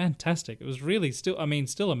 It was fantastic. It was really still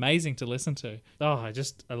amazing to listen to. I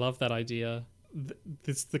love that idea.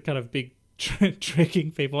 It's the kind of big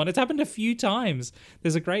tricking people, and it's happened a few times.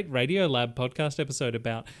 There's a great Radiolab podcast episode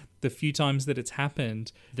about the few times that it's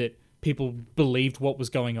happened that people believed what was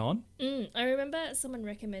going on. I remember someone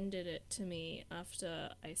recommended it to me after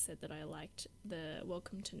I said that I liked the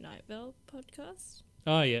Welcome to Night Vale podcast.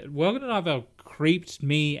 Oh yeah, Welcome to Night Vale creeped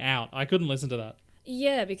me out. I couldn't listen to that.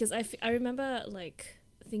 Yeah, because I remember like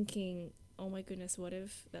thinking, oh my goodness, what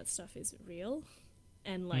if that stuff is real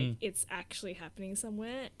and like it's actually happening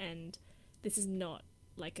somewhere, and this is not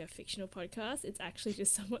like a fictional podcast, it's actually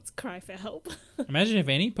just someone's cry for help. Imagine if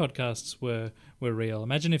any podcasts were real.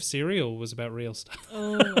 Imagine if Serial was about real stuff.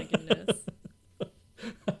 Oh my goodness.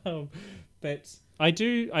 But I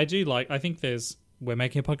think we're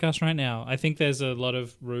making a podcast right now. I think there's a lot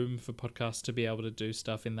of room for podcasts to be able to do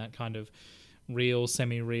stuff in that kind of real,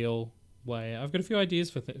 semi-real way. I've got a few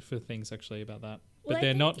ideas for things actually about that. But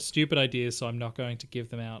they're not stupid ideas, so I'm not going to give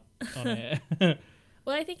them out on air.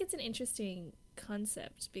 Well, I think it's an interesting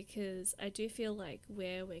concept because I do feel like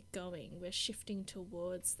where we're going, we're shifting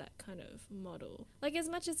towards that kind of model. Like, as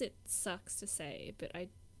much as it sucks to say, but I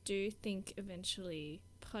do think eventually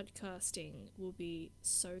podcasting will be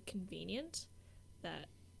so convenient that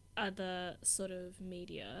other sort of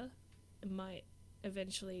media might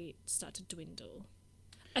eventually start to dwindle.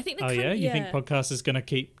 I think. You think podcast is going to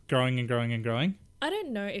keep growing and growing and growing? I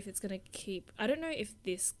don't know if it's going to keep. I don't know if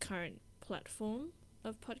this current platform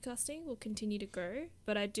of podcasting will continue to grow,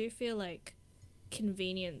 but I do feel like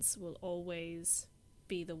convenience will always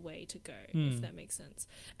be the way to go, if that makes sense.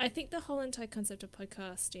 I think the whole entire concept of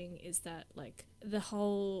podcasting is that like the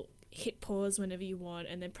whole hit pause whenever you want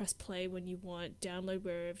and then press play when you want, download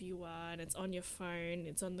wherever you are, and it's on your phone,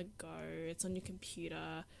 it's on the go, it's on your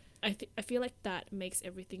computer. I feel like that makes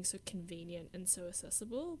everything so convenient and so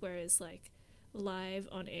accessible, whereas like live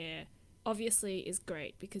on air obviously is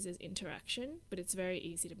great because there's interaction, but it's very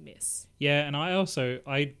easy to miss. Yeah, and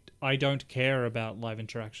I don't care about live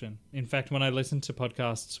interaction. In fact, when I listen to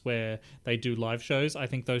podcasts where they do live shows, I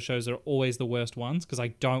think those shows are always the worst ones because I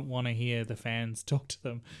don't want to hear the fans talk to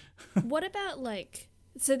them. What about like...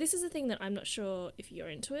 So this is a thing that I'm not sure if you're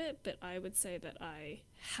into it, but I would say that I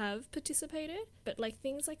have participated. But like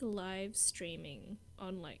things like live streaming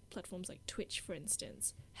on like platforms like Twitch, for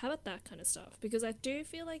instance. How about that kind of stuff? Because I do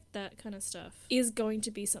feel like that kind of stuff is going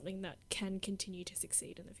to be something that can continue to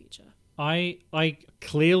succeed in the future. I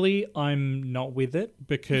clearly I'm not with it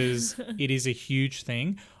because it is a huge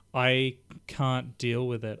thing. I can't deal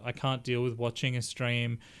with it. I can't deal with watching a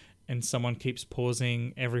stream and someone keeps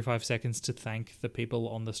pausing every 5 seconds to thank the people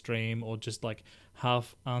on the stream or just like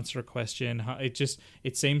half answer a question.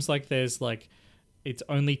 It seems like there's like, it's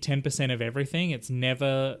only 10% of everything. It's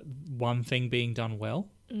never one thing being done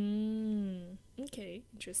well. Okay,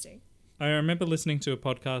 interesting. I remember listening to a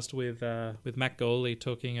podcast with Matt Gawley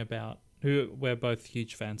talking about, who we're both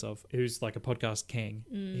huge fans of, who's like a podcast king.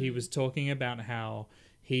 He was talking about how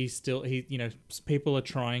people are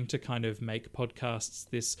trying to kind of make podcasts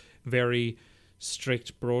this very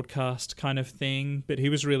strict broadcast kind of thing, but he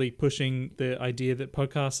was really pushing the idea that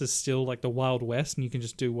podcasts is still like the Wild West and you can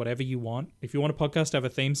just do whatever you want. If you want a podcast to have a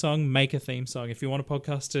theme song, make a theme song. If you want a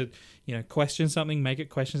podcast to, question something, make it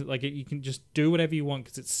question. Like you can just do whatever you want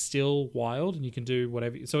because it's still wild and you can do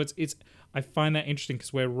whatever. So it's I find that interesting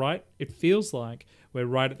because it feels like we're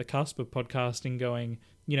right at the cusp of podcasting going,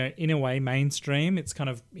 in a way mainstream. It's kind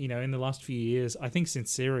of, in the last few years, I think since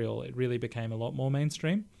Serial, it really became a lot more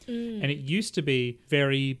mainstream. And it used to be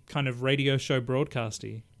very kind of radio show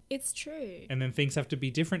broadcasty. It's true. And then things have to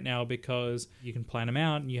be different now because you can plan them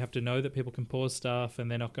out and you have to know that people can pause stuff and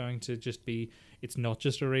they're not going to just be, it's not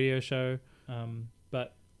just a radio show.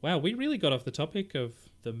 But wow, we really got off the topic of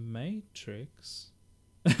The Matrix.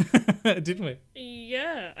 Didn't we?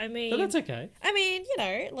 Yeah, I mean... But that's okay. I mean,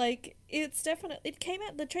 It's definitely,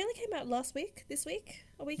 the trailer came out this week,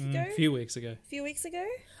 a week ago, A few weeks ago. a few weeks ago.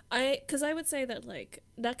 Because I would say that like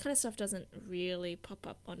that kind of stuff doesn't really pop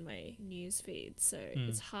up on my news feed, so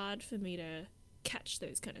it's hard for me to catch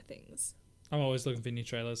those kind of things. I'm always looking for new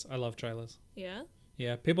trailers. I love trailers. Yeah?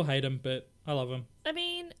 Yeah, people hate them, but I love them. I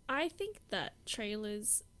mean, I think that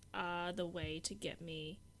trailers are the way to get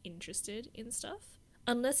me interested in stuff.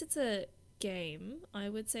 Unless it's a game, I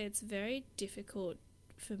would say it's very difficult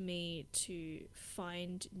for me to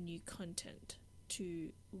find new content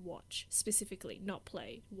to watch, specifically, not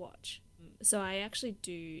play, watch. So I actually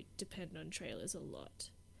do depend on trailers a lot.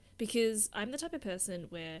 Because I'm the type of person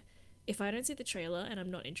where if I don't see the trailer and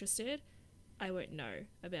I'm not interested, I won't know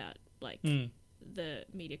about, like, the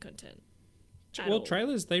media content. Well,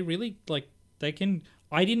 trailers, they really, like, they can...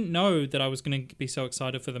 I didn't know that I was going to be so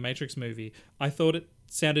excited for the Matrix movie. I thought it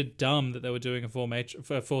sounded dumb that they were doing a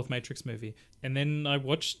fourth Matrix movie. And then I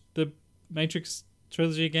watched the Matrix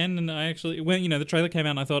trilogy again, and I actually... When, the trailer came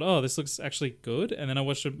out, and I thought, oh, this looks actually good. And then I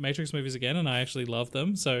watched the Matrix movies again, and I actually loved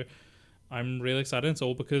them. So I'm really excited. It's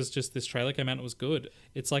all because just this trailer came out and it was good.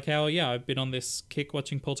 It's like how, I've been on this kick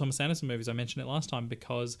watching Paul Thomas Anderson movies. I mentioned it last time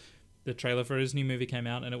because the trailer for his new movie came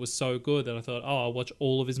out, and it was so good that I thought, oh, I'll watch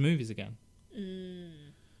all of his movies again.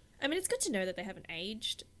 I mean, it's good to know that they haven't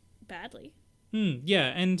aged badly.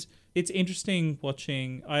 Yeah, and it's interesting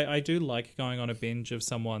watching... I do like going on a binge of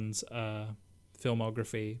someone's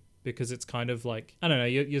filmography because it's kind of like... I don't know,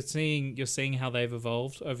 you're seeing how they've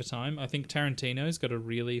evolved over time. I think Tarantino's got a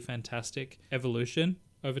really fantastic evolution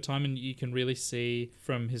over time, and you can really see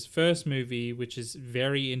from his first movie, which is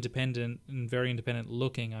very independent and very independent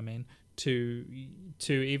looking, to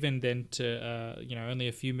even then to only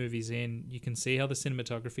a few movies in, you can see how the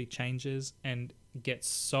cinematography changes and gets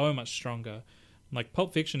so much stronger. Like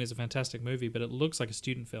Pulp Fiction is a fantastic movie, but it looks like a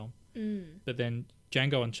student film. But then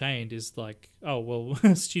Django Unchained is like, oh well,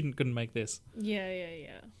 a student couldn't make this.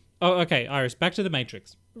 Yeah. Oh, okay, Iris, back to the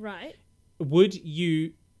Matrix. Right. Would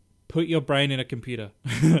you put your brain in a computer?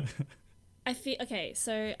 I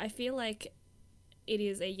feel like it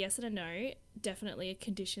is a yes and a no, definitely a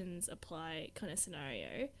conditions apply kind of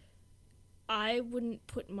scenario. I wouldn't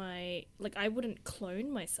I wouldn't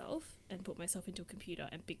clone myself and put myself into a computer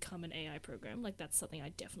and become an AI program. Like, that's something I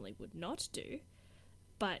definitely would not do.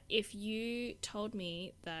 But if you told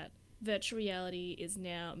me that virtual reality is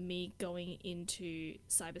now me going into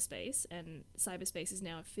cyberspace, and cyberspace is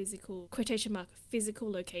now a physical, quotation mark,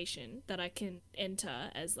 physical location that I can enter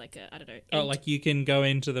as like a, I don't know. Oh, like you can go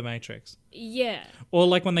into the Matrix. Yeah. Or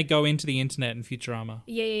like when they go into the internet in Futurama.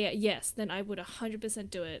 Yes, then I would 100%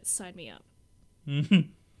 do it. Sign me up.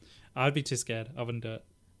 I'd be too scared. I wouldn't do it.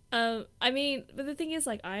 I mean, but the thing is,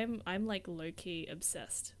 like, I'm like low-key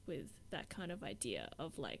obsessed with that kind of idea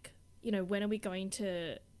of, like, when are we going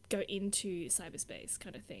to go into cyberspace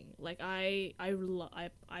kind of thing. Like,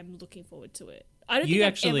 I'm looking forward to it. I don't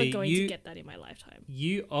think I'm ever going to get that in my lifetime.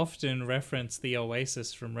 You often reference the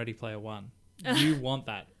Oasis from Ready Player One. You want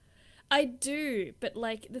that. I do, but,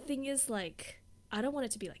 like, the thing is, like, I don't want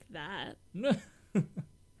it to be like that.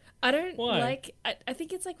 I don't... Why? Like, I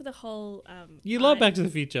think it's, like, with the whole... you love Back to the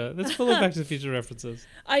Future. That's full of Back to the Future references.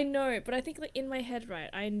 I know, but I think, like, in my head, right,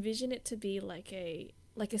 I envision it to be like a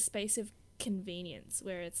space of convenience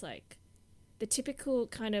where it's, like, the typical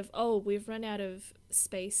kind of, oh, we've run out of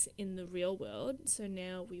space in the real world, so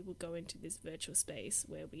now we will go into this virtual space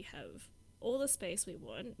where we have all the space we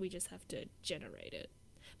want. We just have to generate it.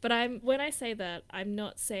 But when I say that, I'm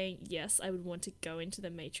not saying, yes, I would want to go into the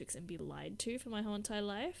Matrix and be lied to for my whole entire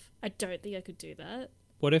life. I don't think I could do that.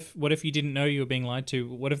 What if you didn't know you were being lied to?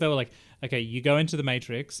 What if they were like, okay, you go into the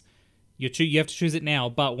Matrix, you have to choose it now,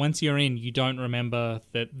 but once you're in, you don't remember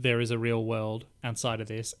that there is a real world outside of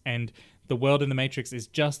this, and the world in the Matrix is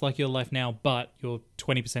just like your life now, but you're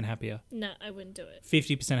 20% happier. No, I wouldn't do it.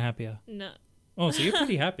 50% happier. No. Oh, so you're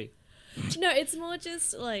pretty happy. No, it's more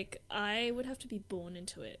just, like, I would have to be born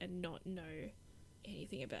into it and not know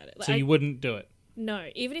anything about it. Like, so you wouldn't do it? No.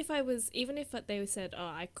 Even if they said,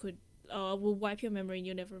 we'll wipe your memory and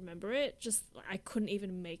you'll never remember it, just, I couldn't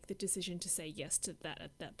even make the decision to say yes to that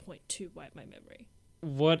at that point to wipe my memory.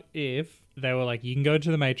 What if they were like, you can go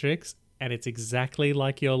to the Matrix and it's exactly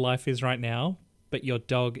like your life is right now, but your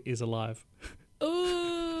dog is alive? Ooh.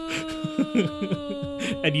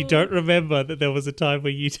 And you don't remember that there was a time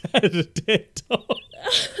where you had a dead dog.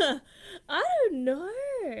 I don't know.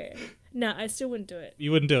 No, I still wouldn't do it.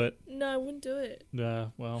 You wouldn't do it? No, I wouldn't do it.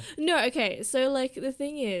 Well. No, okay. So, like, the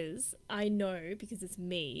thing is, I know, because it's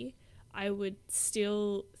me, I would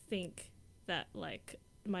still think that, like,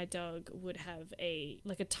 my dog would have a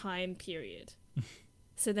time period.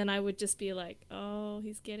 So then I would just be like, oh,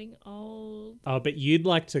 he's getting old. Oh, but you'd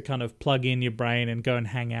like to kind of plug in your brain and go and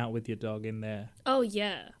hang out with your dog in there. Oh,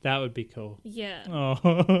 yeah. That would be cool. Yeah. Oh.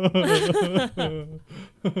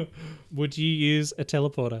 Would you use a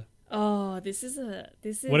teleporter? Oh, What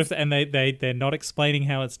if they're not explaining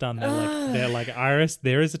how it's done? They're like, Iris,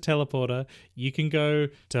 there is a teleporter. You can go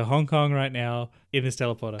to Hong Kong right now in this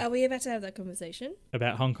teleporter. Are we about to have that conversation?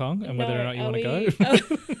 About Hong Kong and whether or not you want to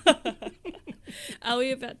go? Are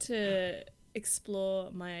we about to explore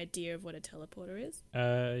my idea of what a teleporter is?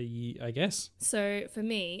 I guess. So for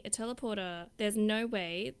me, a teleporter, there's no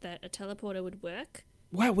way that a teleporter would work.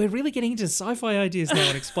 Wow, we're really getting into sci-fi ideas now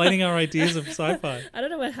and explaining our ideas of sci-fi. I don't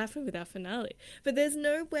know what happened with our finale, but there's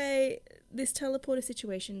no way this teleporter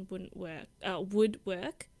situation would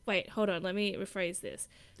work. Wait, hold on, let me rephrase this.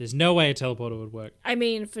 There's no way a teleporter would work. I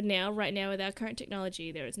mean, for now, right now, with our current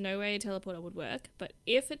technology, there is no way a teleporter would work. But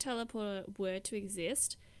if a teleporter were to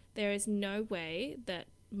exist, there is no way that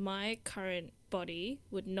my current body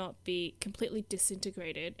would not be completely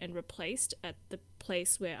disintegrated and replaced at the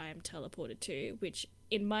place where I am teleported to, which,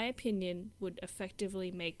 in my opinion, would effectively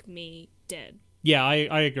make me dead. Yeah,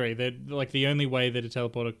 I agree. That like the only way that a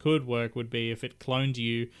teleporter could work would be if it cloned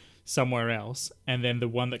you somewhere else, and then the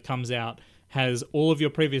one that comes out has all of your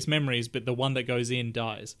previous memories, but the one that goes in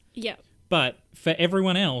dies. Yeah. But for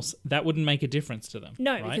everyone else, that wouldn't make a difference to them.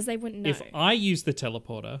 No, right? because they wouldn't know. If I use the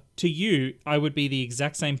teleporter, to you, I would be the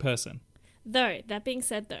exact same person. Though, that being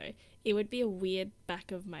said, though, it would be a weird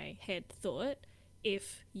back of my head thought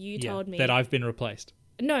if you told me that I've been replaced.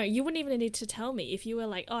 No, you wouldn't even need to tell me. If you were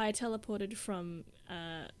like, oh, I teleported from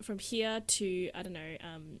here to, I don't know,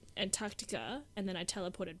 Antarctica, and then I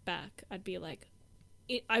teleported back, I'd be like,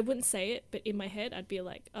 I wouldn't say it, but in my head, I'd be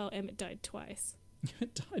like, oh, Emmett died twice.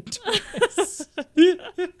 Emmett died twice.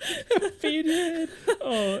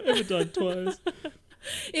 Oh, Emmett died twice.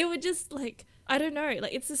 It would just, like, I don't know,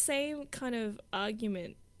 like, it's the same kind of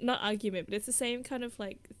argument. Not argument, but it's the same kind of,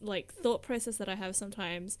 like thought process that I have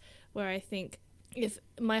sometimes where I think, if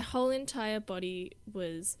my whole entire body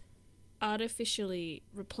was artificially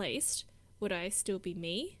replaced, would I still be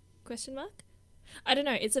me? ? I don't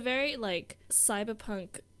know. It's a very, like,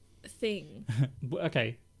 cyberpunk thing.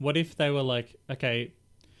 Okay, what if they were like, okay,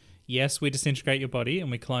 yes, we disintegrate your body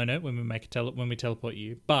and we clone it when we teleport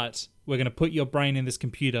you, but we're going to put your brain in this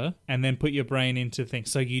computer and then put your brain into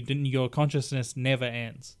things, so your consciousness never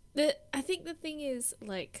ends. I think the thing is,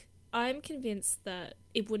 like, I'm convinced that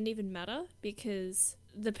it wouldn't even matter because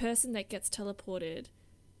the person that gets teleported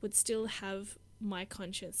would still have my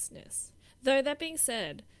consciousness. Though that being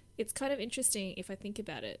said, it's kind of interesting if I think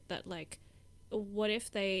about it that, like, what if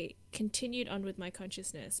they continued on with my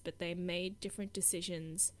consciousness but they made different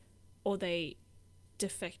decisions or they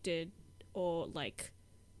defected or, like,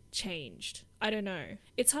 changed? I don't know.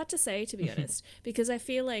 It's hard to say, to be honest, because I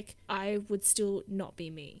feel like I would still not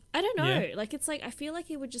be me. I don't know. Yeah. Like, it's like, I feel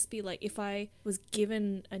like it would just be like, if I was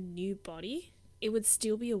given a new body, it would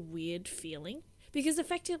still be a weird feeling. Because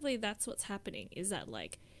effectively that's what's happening, is that,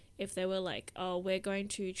 like, if they were like, oh, we're going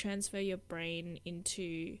to transfer your brain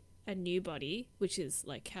into a new body, which is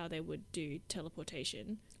like how they would do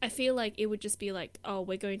teleportation, I feel like it would just be like, oh,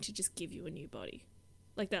 we're going to just give you a new body.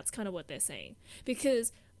 Like, that's kind of what they're saying.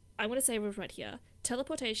 Because I want to say right here,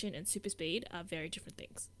 teleportation and super speed are very different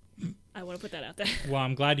things. I want to put that out there. Well,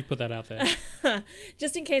 I'm glad you put that out there.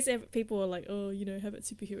 Just in case people are like, oh, you know, how about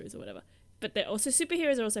superheroes or whatever. But they're also,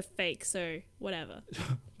 superheroes are also fake, so whatever.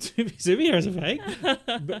 Superheroes are fake?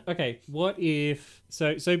 But, okay, what if...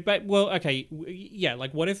 yeah,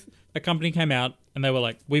 like, what if a company came out and they were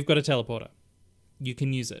like, we've got a teleporter. You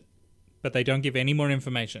can use it. But they don't give any more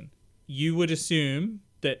information. You would assume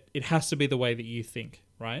that it has to be the way that you think,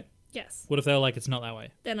 right? Yes. What if they were like, it's not that way?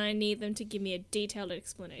 Then I need them to give me a detailed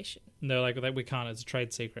explanation. They're like, we can't, it's a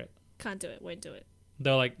trade secret. Can't do it, won't do it.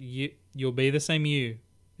 They're like, you'll be the same you.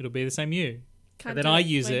 It'll be the same you. Can't and then I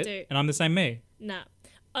use it, and I'm the same me. Nah.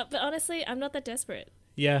 But honestly, I'm not that desperate.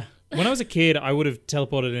 Yeah. When I was a kid, I would have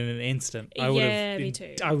teleported in an instant. Me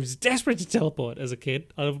too. I was desperate to teleport as a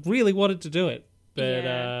kid. I really wanted to do it.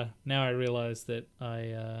 But now I realise that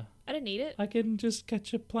I don't need it. I can just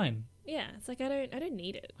catch a plane. Yeah, it's like I don't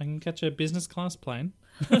need it. I can catch a business class plane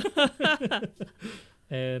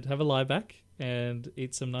and have a lie back and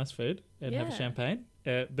eat some nice food and have a champagne.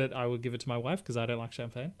 But I will give it to my wife because I don't like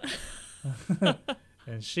champagne.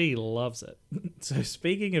 And she loves it. So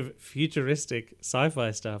speaking of futuristic sci-fi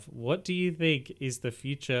stuff, what do you think is the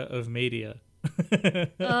future of media?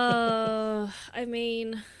 I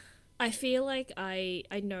mean, I feel like I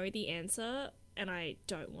know the answer, and I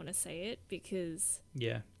don't want to say it because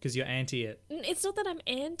Yeah, because you're anti it. it's not that I'm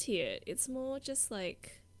anti it. It's more just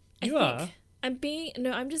like You are.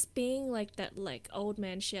 I'm just being like that like old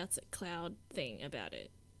man shouts at cloud thing about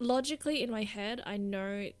it. Logically in my head, I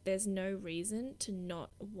know there's no reason to not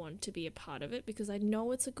want to be a part of it because I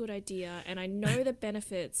know it's a good idea and I know the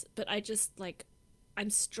benefits, but I just like I'm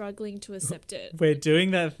struggling to accept it. We're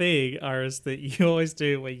doing that thing, Iris, that you always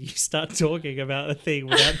do where you start talking about a thing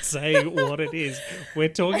without saying what it is. We're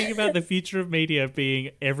talking about the future of media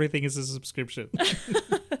being everything is a subscription.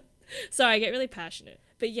 Sorry, I get really passionate.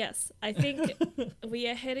 But yes, I think we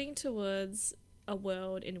are heading towards a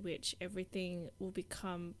world in which everything will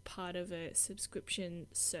become part of a subscription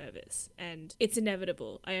service. And it's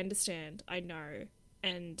inevitable. I understand. I know.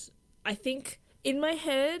 And I think in my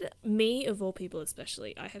head, me of all people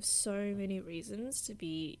especially, I have so many reasons to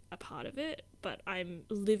be a part of it, but I'm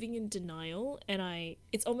living in denial and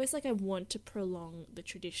it's almost like I want to prolong the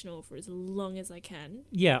traditional for as long as I can.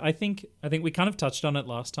 Yeah, I think we kind of touched on it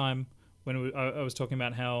last time when I was talking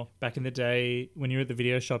about how back in the day when you were at the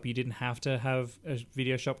video shop, you didn't have to have a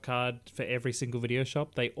video shop card for every single video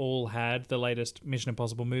shop. They all had the latest Mission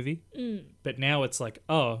Impossible movie. But now it's like,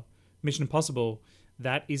 oh, Mission Impossible,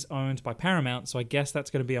 that is owned by Paramount, so I guess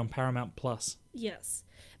that's going to be on Paramount Plus. Yes.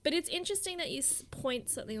 But it's interesting that you point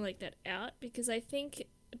something like that out because I think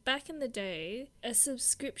back in the day, a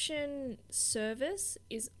subscription service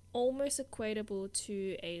is almost equatable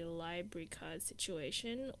to a library card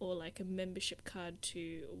situation or like a membership card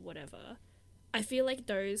to whatever. I feel like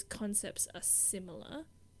those concepts are similar,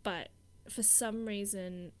 but for some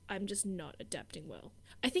reason I'm just not adapting well.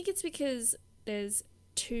 I think it's because there's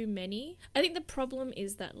too many. I think the problem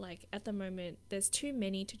is that like at the moment there's too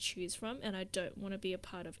many to choose from and I don't want to be a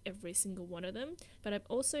part of every single one of them, but I'm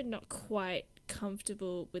also not quite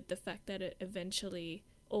comfortable with the fact that eventually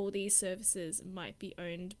all these services might be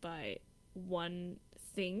owned by one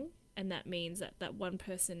thing and that means that one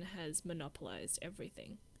person has monopolized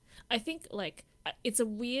everything. I think like it's a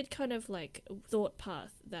weird kind of like thought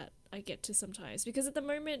path that I get to sometimes because at the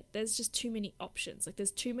moment there's just too many options. Like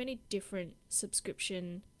there's too many different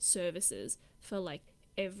subscription services for like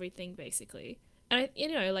everything basically. And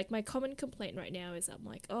like my common complaint right now is I'm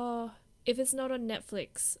like, oh, if it's not on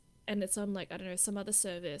Netflix and it's on like, I don't know, some other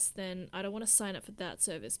service, then I don't want to sign up for that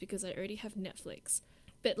service because I already have Netflix.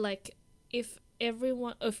 But like if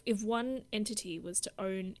one entity was to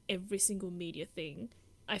own every single media thing,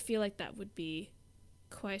 I feel like that would be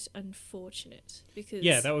quite unfortunate because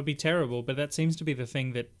that would be terrible, but that seems to be the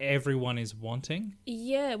thing that everyone is wanting.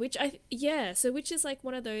 Which is like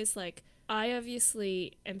one of those like I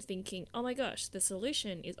obviously am thinking, oh my gosh, the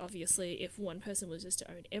solution is obviously if one person was just to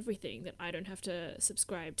own everything, then I don't have to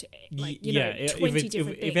subscribe to 20 different things.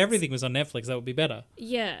 If everything was on Netflix, that would be better.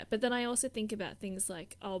 Yeah, but then I also think about things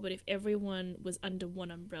like, oh, but if everyone was under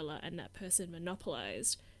one umbrella and that person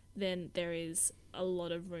monopolized, then there is a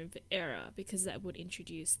lot of room for error because that would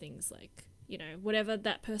introduce things like, whatever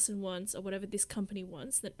that person wants or whatever this company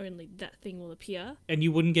wants, then only that thing will appear. And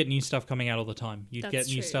you wouldn't get new stuff coming out all the time. You'd get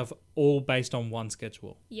new stuff all based on one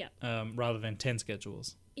schedule. Yeah. Rather than 10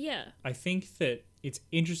 schedules. Yeah. I think that it's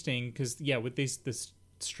interesting because, with this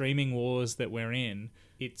streaming wars that we're in,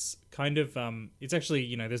 it's kind of, it's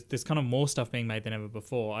actually, there's kind of more stuff being made than ever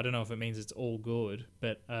before. I don't know if it means it's all good,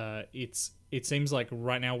 but it seems like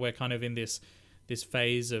right now we're kind of in this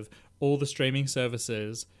phase of all the streaming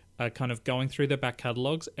services are kind of going through their back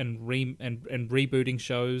catalogs and rebooting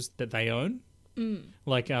shows that they own.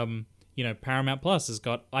 Like Paramount Plus has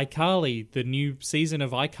got iCarly, the new season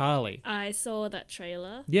of iCarly. I saw that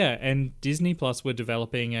trailer. Yeah, and Disney Plus were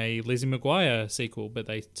developing a Lizzie McGuire sequel, but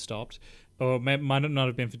they stopped. Or it might not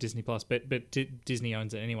have been for Disney Plus, but Disney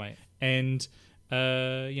owns it anyway. And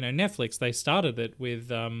Netflix, they started it with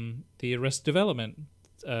the Arrested Development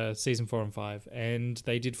season 4 and 5, and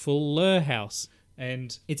they did Fuller House.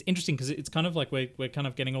 And it's interesting because it's kind of like we're kind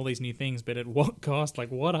of getting all these new things, but at what cost?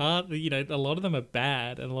 Like what are, a lot of them are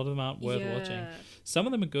bad and a lot of them aren't worth watching. Some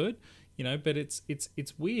of them are good, but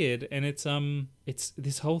it's weird. And it's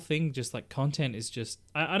this whole thing, just like content is just,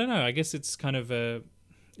 I don't know. I guess it's kind of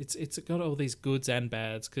it's got all these goods and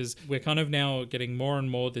bads because we're kind of now getting more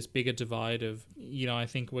and more this bigger divide of, I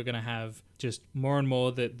think we're going to have just more and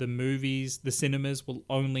more that the movies, the cinemas will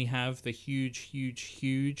only have the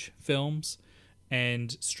huge films.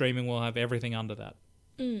 And streaming will have everything under that.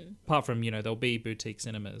 Apart from, there'll be boutique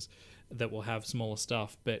cinemas that will have smaller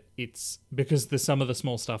stuff, but it's because some of the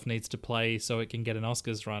small stuff needs to play so it can get an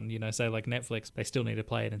Oscars run, say like Netflix, they still need to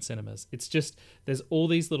play it in cinemas. It's just, there's all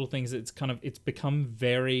these little things. It's become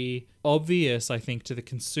very obvious, I think, to the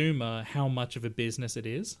consumer how much of a business it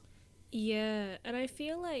is. Yeah, and I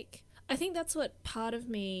think that's what part of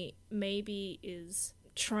me maybe is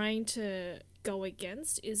trying to go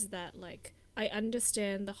against, is that like I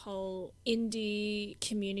understand the whole indie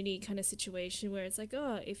community kind of situation where it's like,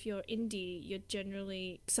 oh, if you're indie, you're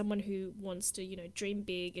generally someone who wants to, dream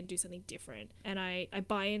big and do something different. And I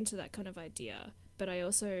buy into that kind of idea. But I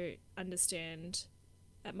also understand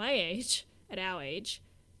at my age, at our age,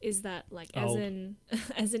 is that like as Old. an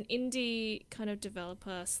as an indie kind of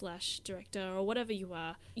developer slash director or whatever you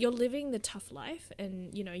are, you're living the tough life,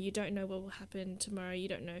 and you don't know what will happen tomorrow. You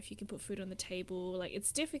don't know if you can put food on the table. Like,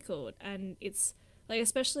 it's difficult, and it's like,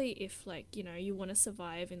 especially if like you want to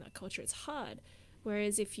survive in that culture, it's hard.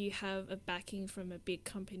 Whereas if you have a backing from a big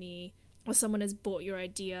company, or someone has bought your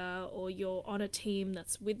idea, or you're on a team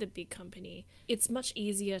that's with the big company, it's much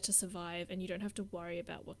easier to survive and you don't have to worry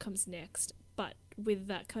about what comes next. But with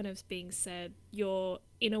that kind of being said, you're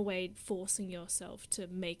in a way forcing yourself to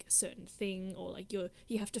make a certain thing, or like you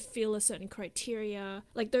have to fill a certain criteria,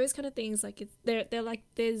 like those kind of things. Like they're like,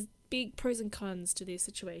 there's big pros and cons to this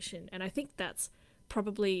situation, and I think that's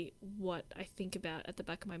probably what I think about at the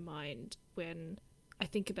back of my mind when I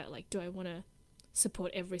think about like, do I want to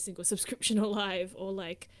support every single subscription alive, or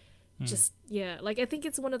like just like I think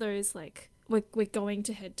it's one of those like we're going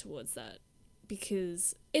to head towards that,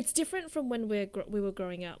 because it's different from when we were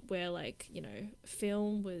growing up, where like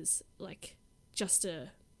film was like just a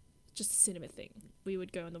cinema thing. We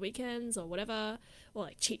would go on the weekends or whatever, or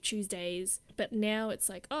like cheap Tuesdays. But now it's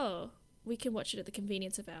like, oh, we can watch it at the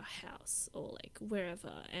convenience of our house or like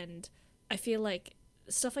wherever. And I feel like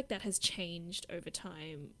stuff like that has changed over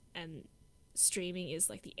time, and streaming is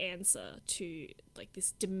like the answer to like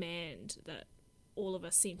this demand that all of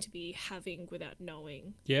us seem to be having without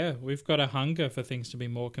knowing. Yeah, we've got a hunger for things to be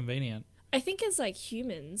more convenient. I think as like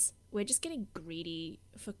humans, we're just getting greedy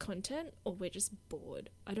for content, or we're just bored.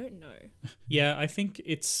 I don't know. Yeah, I think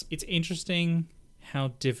it's interesting how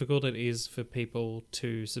difficult it is for people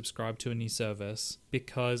to subscribe to a new service,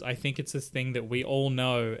 because I think it's this thing that we all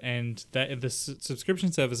know, and that the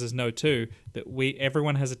subscription services know too, that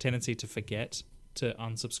everyone has a tendency to forget to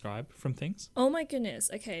unsubscribe from things. Oh my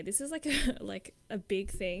goodness. Okay, this is like a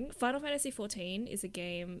big thing. Final Fantasy XIV is a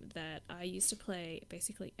game that I used to play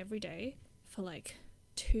basically every day for like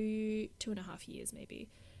 2.5 years maybe.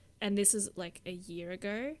 And this is like a year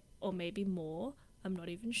ago, or maybe more. I'm not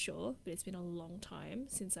even sure, but it's been a long time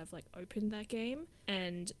since I've like opened that game.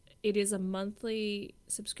 And it is a monthly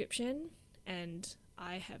subscription, and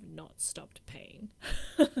I have not stopped paying.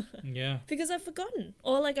 Yeah. Because I've forgotten.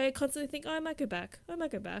 Or like I constantly think, oh, I might go back.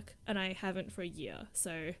 And I haven't for a year.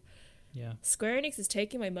 So yeah, Square Enix is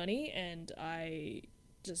taking my money, and I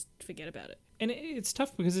just forget about it. And it's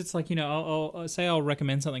tough because it's like, I'll say I'll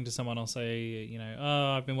recommend something to someone. I'll say,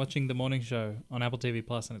 oh, I've been watching The Morning Show on Apple TV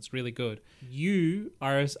Plus and it's really good. You,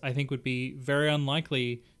 Iris, I think would be very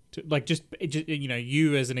unlikely to, like, just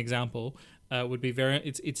you as an example, would be very,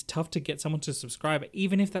 it's tough to get someone to subscribe,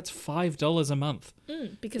 even if that's $5 a month.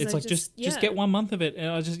 Because it's just get 1 month of it,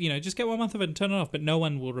 and I'll just get 1 month of it and turn it off. But no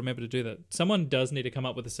one will remember to do that. Someone does need to come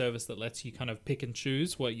up with a service that lets you kind of pick and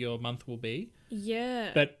choose what your month will be.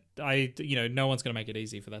 Yeah. But no one's going to make it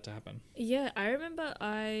easy for that to happen. Yeah, I remember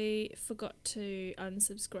I forgot to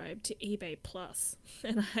unsubscribe to eBay Plus,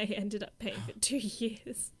 and I ended up paying for 2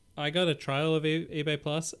 years. I got a trial of eBay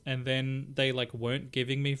Plus, and then they like weren't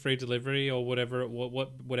giving me free delivery or whatever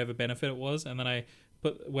whatever benefit it was, and then I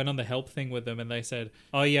went on the help thing with them, and they said,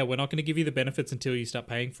 oh yeah, we're not going to give you the benefits until you start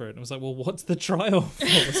paying for it. And I was like, well, what's the trial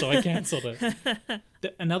for? So I cancelled it.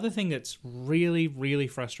 Another thing that's really, really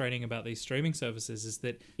frustrating about these streaming services is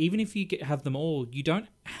that even if you have them all, you don't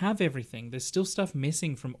have everything. There's still stuff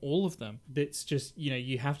missing from all of them. That's just,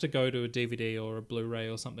 you have to go to a DVD or a Blu-ray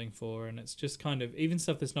or something for, and it's just kind of, even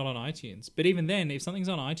stuff that's not on iTunes. But even then, if something's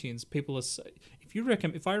on iTunes, people are...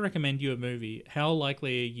 If I recommend you a movie, how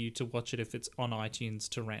likely are you to watch it if it's on iTunes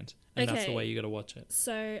to rent? And that's the way you got to watch it.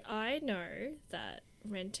 So I know that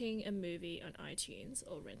renting a movie on iTunes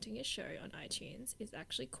or renting a show on iTunes is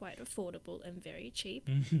actually quite affordable and very cheap,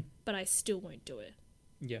 but I still won't do it.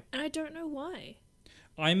 Yeah. And I don't know why.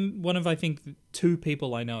 I'm one of, I think, 2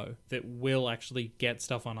 people I know that will actually get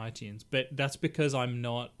stuff on iTunes, but that's because I'm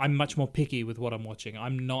much more picky with what I'm watching.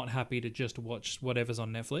 I'm not happy to just watch whatever's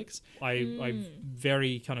on Netflix. I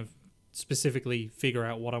very kind of specifically figure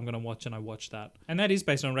out what I'm going to watch, and I watch that. And that is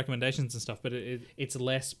based on recommendations and stuff, but it's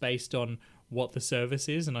less based on what the service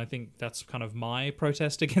is, and I think that's kind of my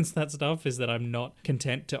protest against that stuff, is that I'm not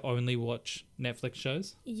content to only watch Netflix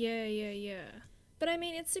shows. Yeah. But I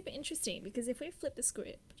mean, it's super interesting, because if we flip the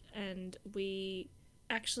script and we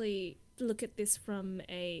actually look at this from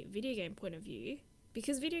a video game point of view,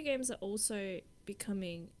 because video games are also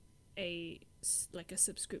becoming like a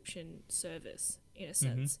subscription service in a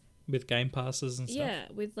sense. With Game Passes and stuff. Yeah,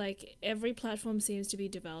 with like every platform seems to be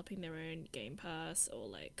developing their own Game Pass or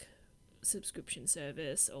like subscription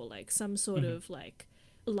service or like some sort of like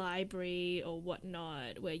library or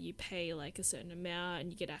whatnot where you pay like a certain amount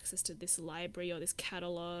and you get access to this library or this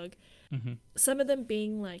catalog. Some of them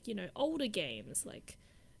being like, you know, older games like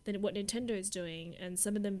than what Nintendo is doing, and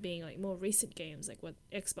some of them being like more recent games like what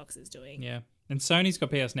Xbox is doing. Yeah. And Sony's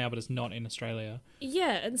got PS Now, but it's not in Australia.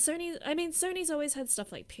 Yeah, and Sony's always had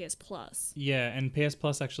stuff like PS Plus. Yeah, and PS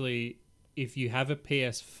Plus actually, if you have a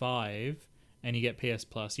PS5 and you get PS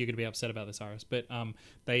Plus, you're going to be upset about this, Iris, but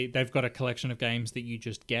they've got a collection of games that you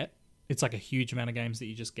just get. It's like a huge amount of games that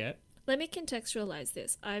you just get. Let me contextualize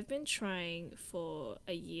this. I've been trying for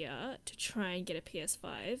a year to try and get a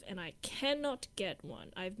PS5, and I cannot get one.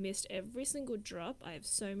 I've missed every single drop. I have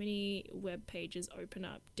so many web pages open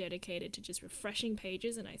up dedicated to just refreshing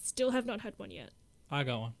pages, and I still have not had one yet. I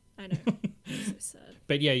got one. I know. It's so sad.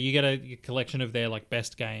 But yeah, you get a collection of their like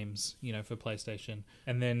best games, you know, for PlayStation,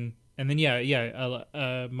 and then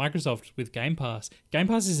Microsoft with Game Pass. Game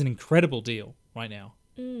Pass is an incredible deal right now.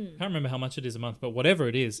 I can't remember how much it is a month, but whatever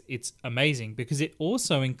it is, it's amazing because it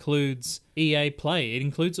also includes EA Play. It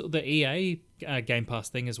includes the EA Game Pass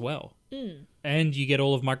thing as well. And you get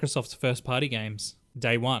all of Microsoft's first-party games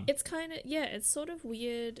day one. It's kind of, yeah, it's sort of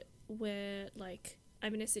weird where, like,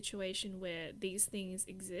 I'm in a situation where these things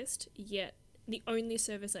exist, yet the only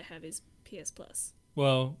service I have is PS Plus.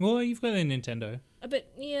 Well, you've got a Nintendo.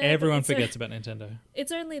 But yeah, everyone forgets about Nintendo.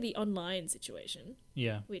 It's only the online situation.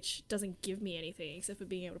 Yeah. Which doesn't give me anything except for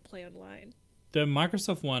being able to play online. The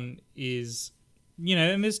Microsoft one is, you know,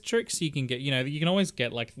 and there's tricks you can get. You know, you can always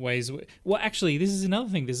get like ways. Well, actually, this is another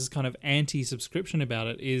thing. This is kind of anti-subscription about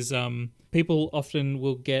it. Is people often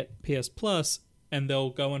will get PS Plus. And they'll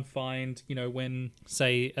go and find, you know, when,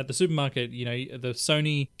 say, at the supermarket, you know, the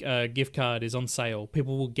Sony gift card is on sale.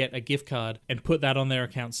 People will get a gift card and put that on their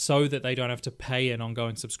account so that they don't have to pay an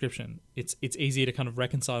ongoing subscription. It's easier to kind of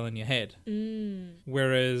reconcile in your head.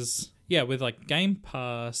 Whereas, yeah, with like Game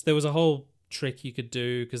Pass, there was a whole trick you could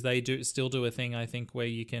do because they still do a thing, I think, where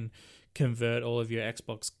you can convert all of your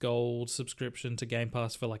Xbox Gold subscription to Game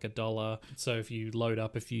Pass for like $1. So if you load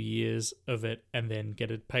up a few years of it and then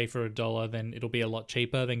pay for $1, then it'll be a lot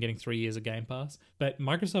cheaper than getting 3 years of Game Pass. But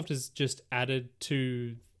Microsoft has just added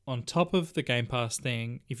on top of the Game Pass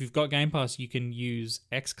thing, if you've got Game Pass, you can use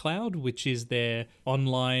xCloud, which is their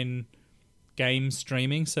online game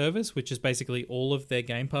streaming service, which is basically all of their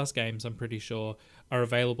Game Pass games, I'm pretty sure, are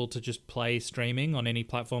available to just play streaming on any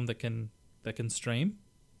platform that can stream.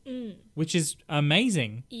 Which is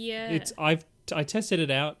amazing. Yeah. I tested it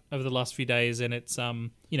out over the last few days, and it's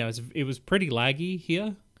you know, it was pretty laggy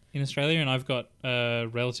here in Australia, and I've got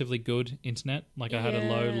relatively good internet. Like I had a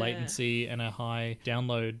low latency and a high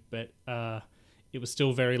download, but it was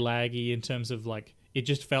still very laggy in terms of like it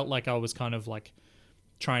just felt like I was kind of like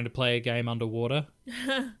trying to play a game underwater.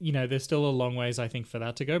 You know, there's still a long ways I think for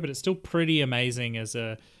that to go, but it's still pretty amazing as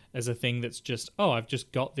a thing that's just, I've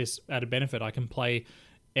just got this added benefit. I can play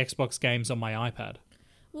Xbox games on my iPad.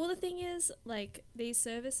 Well, the thing is, like, these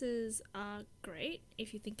services are great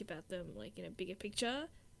if you think about them, like, in a bigger picture,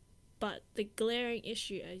 but the glaring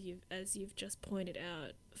issue, as you've just pointed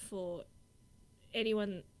out, for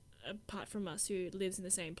anyone apart from us who lives in the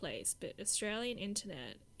same place, but Australian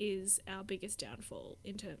internet is our biggest downfall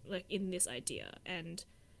in this idea, and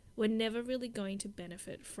we're never really going to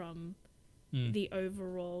benefit from the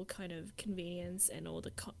overall kind of convenience and all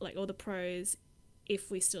the pros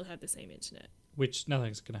if we still have the same internet. Which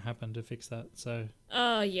nothing's going to happen to fix that, so...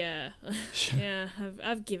 Oh, yeah. Yeah,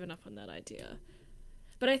 I've given up on that idea.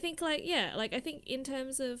 But I think, I think in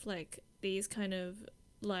terms of, like, these kind of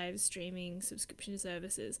live streaming subscription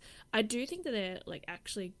services, I do think that they're, like,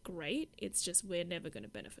 actually great. It's just we're never going to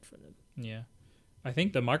benefit from them. Yeah. I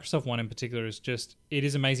think the Microsoft one in particular is just, it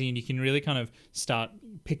is amazing, and you can really kind of start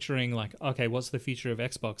picturing like, okay, what's the future of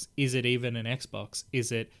Xbox? Is it even an Xbox?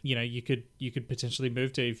 Is it, you know, you could potentially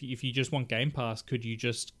move to, if you just want Game Pass, could you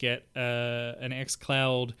just get an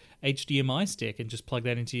xCloud HDMI stick and just plug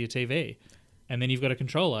that into your TV? And then you've got a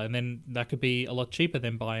controller, and then that could be a lot cheaper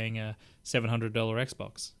than buying a $700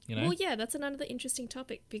 Xbox, you know? Well, yeah, that's another interesting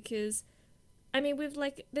topic because... I mean,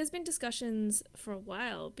 there's been discussions for a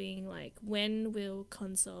while being like, when will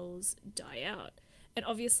consoles die out? And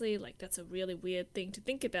obviously, like, that's a really weird thing to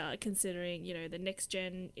think about considering, you know, the next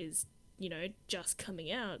gen is, you know, just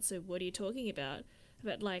coming out. So what are you talking about?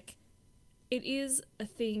 But, like, it is a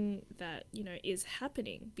thing that, you know, is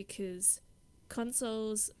happening because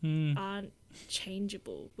consoles aren't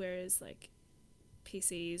changeable. Whereas, like,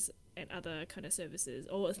 PCs and other kind of services,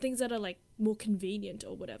 or things that are like more convenient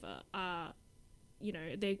or whatever, are, you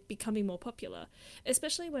know, they're becoming more popular,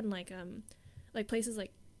 especially when like places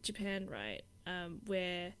like Japan, right,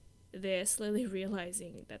 where they're slowly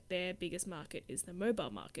realizing that their biggest market is the mobile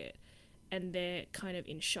market, and they're kind of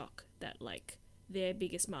in shock that like their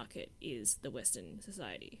biggest market is the Western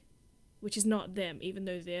society, which is not them, even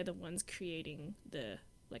though they're the ones creating the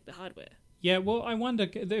hardware. Yeah, well, I wonder.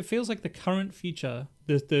 It feels like the current future,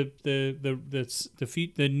 the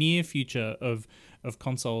near future of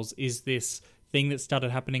consoles is this thing that started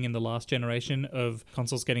happening in the last generation of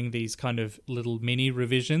consoles getting these kind of little mini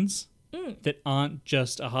revisions that aren't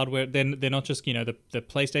just a hardware. They're not just, you know, the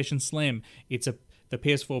PlayStation Slim. It's the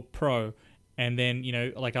PS4 Pro, and then, you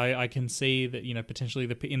know, like I can see that, you know, potentially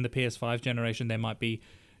in the PS5 generation there might be,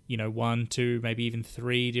 you know, 1, 2, maybe even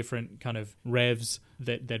 3 different kind of revs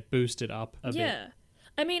that boost it up a bit. Yeah.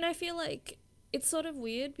 I mean, I feel like it's sort of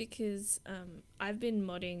weird because I've been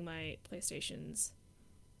modding my PlayStations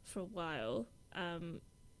for a while,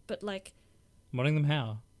 but like... Modding them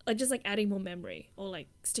how? Just like adding more memory or like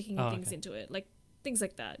sticking things into it, like things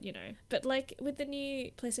like that, you know. But like with the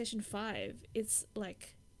new PlayStation 5, it's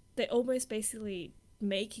like they're almost basically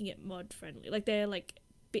making it mod friendly. Like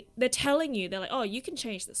they're telling you, they're like, oh, you can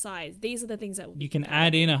change the size. These are the things that you can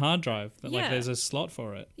add in a hard drive. Yeah. Like there's a slot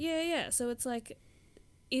for it. Yeah. So it's like,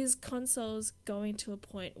 is consoles going to a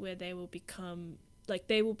point where they will become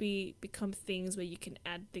become things where you can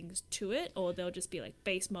add things to it, or they'll just be like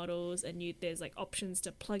base models and there's like options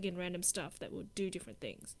to plug in random stuff that will do different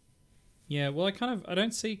things? Yeah, well, I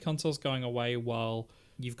don't see consoles going away while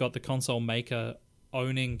you've got the console maker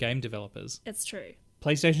owning game developers. It's true.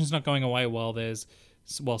 PlayStation's not going away while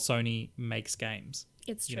Sony makes games.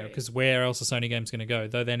 It's true. You know, because where else are Sony games going to go?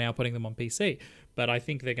 Though they're now putting them on PC. But I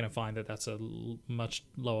think they're going to find that that's a much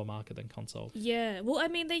lower market than console. Yeah. Well, I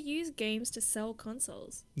mean, they use games to sell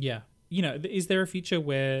consoles. Yeah. You know, is there a future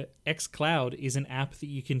where xCloud is an app that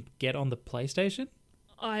you can get on the PlayStation?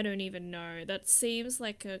 I don't even know. That seems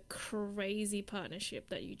like a crazy partnership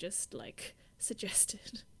that you just, like,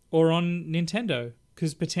 suggested. Or on Nintendo?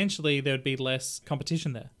 Because potentially there would be less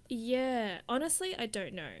competition there. Yeah. Honestly, I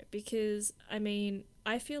don't know. Because, I mean,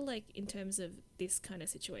 I feel like in terms of this kind of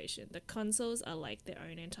situation, the consoles are like their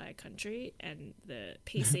own entire country, and the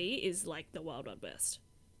PC is like the Wild Wild West.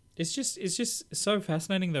 It's just so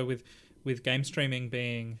fascinating though with game streaming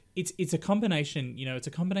being it's a combination, you know, it's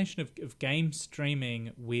a combination of game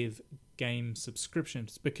streaming with game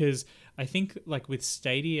subscriptions, because I think like with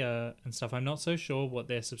Stadia and stuff, I'm not so sure what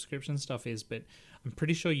their subscription stuff is, but I'm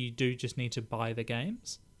pretty sure you do just need to buy the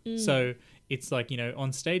games. So it's like, you know,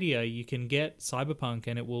 on Stadia you can get Cyberpunk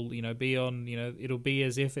and it will, you know, be on, you know, it'll be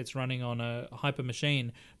as if it's running on a hyper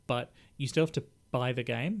machine, but you still have to buy the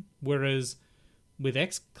game. Whereas with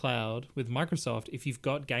xCloud, with Microsoft, if you've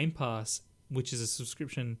got Game Pass, which is a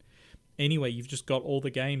subscription anyway, you've just got all the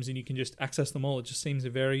games and you can just access them all. It just seems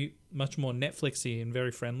very much more Netflixy and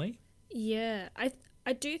very friendly. Yeah,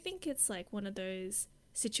 I do think it's like one of those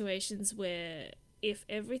situations where if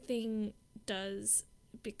everything does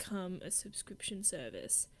become a subscription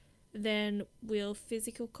service, then will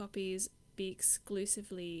physical copies be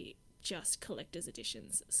exclusively just collector's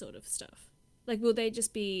editions sort of stuff? Like, will they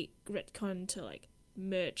just be retconned to like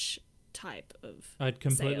merch type of I'd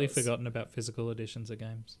completely sales? forgotten about physical editions of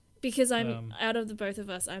games. Because I'm out of the both of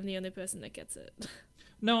us, I'm the only person that gets it.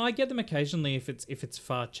 No, I get them occasionally if it's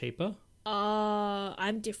far cheaper.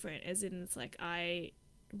 I'm different, as in it's like I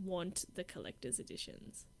want the collector's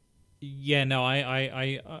editions. Yeah, no,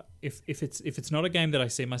 if it's not a game that I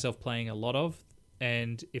see myself playing a lot of,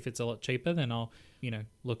 and if it's a lot cheaper, then I'll, you know,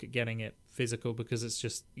 look at getting it physical, because it's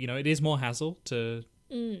just, you know, it is more hassle to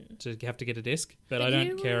have to get a disc, but I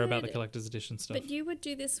don't care about the collector's edition stuff. But you would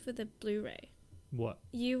do this for the Blu-ray. What?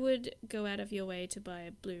 You would go out of your way to buy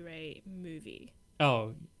a Blu-ray movie.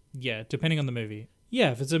 Oh, yeah, depending on the movie.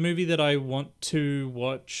 Yeah, if it's a movie that I want to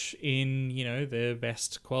watch in, you know, the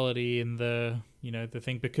best quality and the, you know, the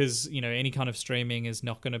thing, because, you know, any kind of streaming is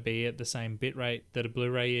not going to be at the same bit rate that a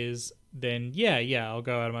Blu-ray is, then yeah, I'll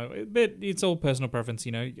go out of my way. But it's all personal preference,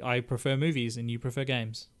 you know. I prefer movies and you prefer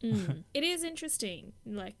games. It is interesting,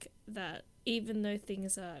 like, that even though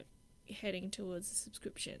things are heading towards a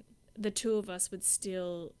subscription, the two of us would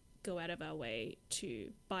still go out of our way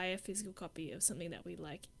to buy a physical copy of something that we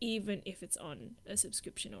like, even if it's on a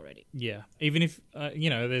subscription already. Yeah, even if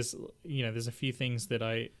there's a few things that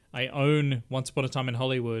I own Once Upon a Time in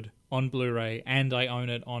Hollywood on Blu-ray, and I own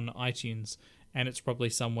it on iTunes, and it's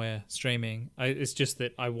probably somewhere streaming. It's just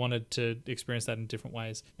that I wanted to experience that in different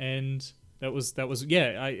ways, and that was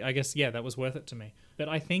yeah, I guess yeah, that was worth it to me. But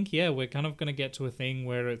I think yeah, we're kind of going to get to a thing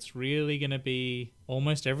where it's really going to be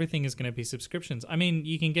almost everything is going to be subscriptions. I mean,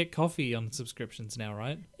 you can get coffee on subscriptions now,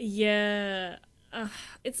 right? Yeah.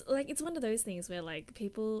 It's like it's one of those things where like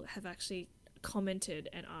people have actually commented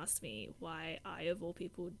and asked me why I of all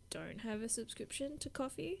people don't have a subscription to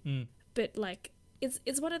coffee. But like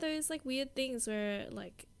it's one of those like weird things where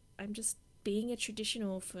like I'm just being a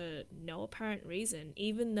traditional for no apparent reason,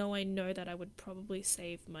 even though I know that I would probably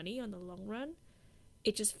save money on the long run.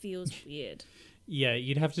 It just feels weird. Yeah,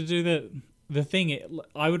 you'd have to do the thing.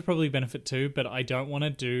 I would probably benefit too, but I don't want to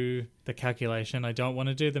do the calculation. I don't want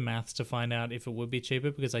to do the maths to find out if it would be cheaper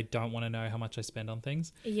because I don't want to know how much I spend on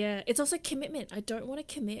things. Yeah, it's also commitment. I don't want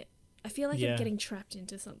to commit. I feel like Yeah. I'm getting trapped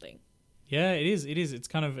into something. Yeah, it is. It is. It's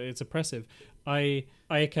kind of it's oppressive. I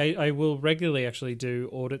will regularly actually do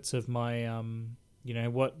audits of my you know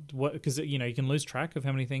what because you know you can lose track of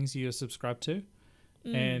how many things you're subscribed to.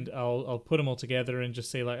 And I'll put them all together and just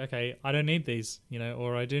see like, okay, I don't need these, you know,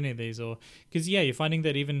 or I do need these, or because yeah, you're finding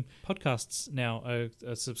that even podcasts now are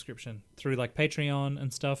a subscription through like Patreon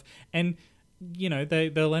and stuff, and you know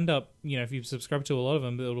they'll end up, you know, if you subscribe to a lot of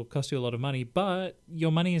them, it'll cost you a lot of money, but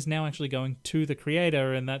your money is now actually going to the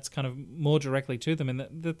creator, and that's kind of more directly to them, and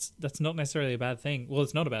that's not necessarily a bad thing. Well,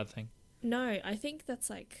 it's not a bad thing. No, I think that's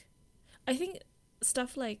like, I think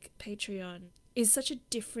stuff like Patreon is such a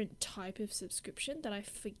different type of subscription that I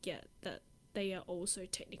forget that they are also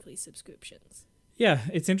technically subscriptions. Yeah,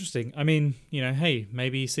 it's interesting. I mean, you know, hey,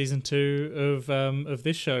 maybe season 2 of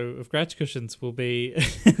this show of Scratch Cushions will be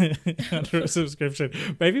under a subscription.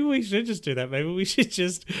 Maybe we should just do that. Maybe we should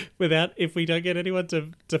just, without, if we don't get anyone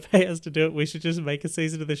to pay us to do it, we should just make a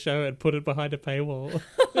season of the show and put it behind a paywall.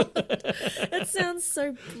 That sounds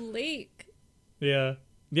so bleak. Yeah.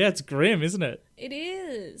 Yeah, it's grim, isn't it? It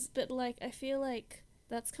is, but like I feel like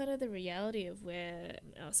that's kind of the reality of where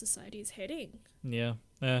our society is heading. Yeah.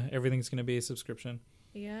 Everything's going to be a subscription.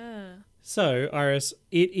 Yeah. So, Iris,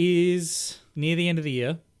 it is near the end of the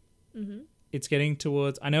year. Mm-hmm. It's getting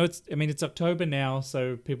towards, it's October now,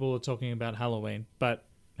 so people are talking about Halloween, but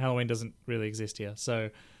Halloween doesn't really exist here. So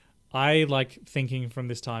I like thinking from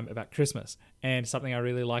this time about Christmas, and something I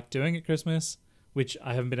really like doing at Christmas, which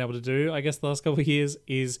I haven't been able to do, I guess, the last couple of years,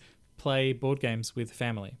 is play board games with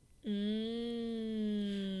family. I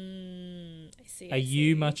see. Are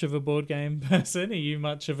you much of a board game person? Are you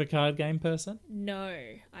much of a card game person? No,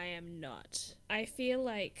 I am not. I feel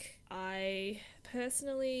like I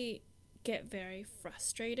personally get very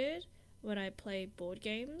frustrated when I play board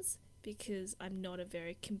games because I'm not a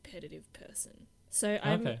very competitive person. So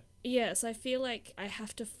so I feel like I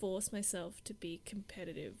have to force myself to be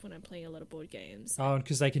competitive when I'm playing a lot of board games. Oh,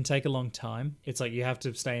 because they can take a long time. It's like you have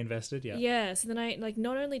to stay invested, yeah. Yeah, so then I, like,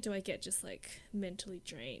 not only do I get just, like, mentally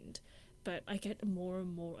drained, but I get more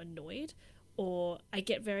and more annoyed, or I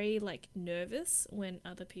get very, like, nervous when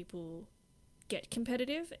other people get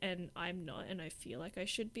competitive and I'm not, and I feel like I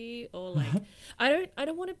should be, or, like, I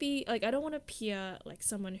don't want to be, like, I don't want to appear like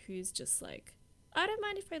someone who's just, like, I don't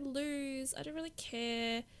mind if I lose, I don't really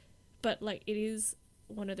care. But, like, it is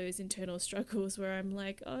one of those internal struggles where I'm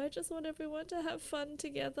like, oh, I just want everyone to have fun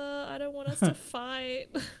together. I don't want us to fight.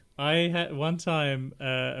 I had one time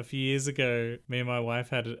a few years ago, me and my wife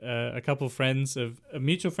had a couple of friends of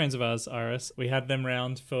mutual friends of ours, Iris. We had them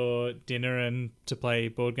round for dinner and to play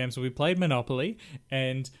board games. So we played Monopoly,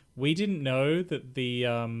 and we didn't know that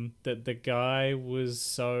the guy was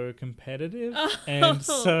so competitive, and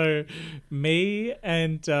so me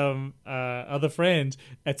and other friend,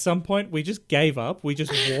 at some point we just gave up. We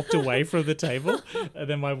just walked away from the table, and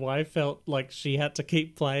then my wife felt like she had to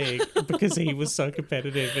keep playing because he was so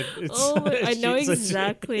competitive. I know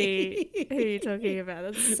exactly who you're talking about.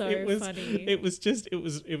 That's so funny. It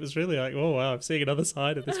was really like, oh wow, I'm seeing another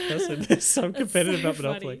side of this person. They're so competitive about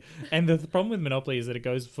Monopoly, and the problem with Monopoly is that it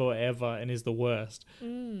goes forever and is the worst.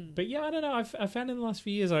 But yeah, I don't know. I found in the last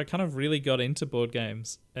few years I kind of really got into board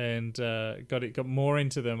games and got more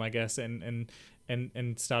into them, I guess, and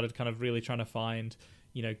started kind of really trying to find,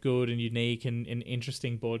 you know, good and unique and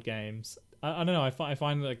interesting board games. I don't know. I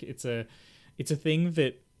find like it's a thing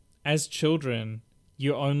that as children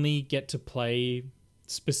you only get to play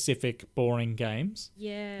specific boring games.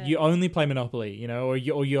 Yeah. You only play Monopoly, you know, or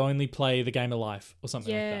you only play the Game of Life or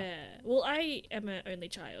something like that. Yeah. Well, I am an only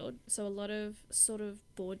child, so a lot of sort of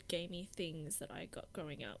board gamey things that I got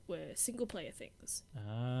growing up were single player things.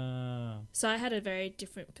 Ah. So I had a very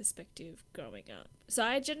different perspective growing up. So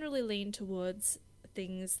I generally lean towards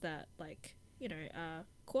things that, like, you know, are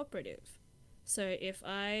cooperative. So if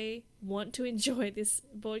I want to enjoy this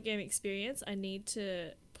board game experience, I need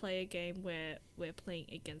to play a game where we're playing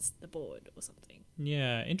against the board or something.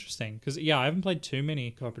 Yeah, interesting. Because, yeah, I haven't played too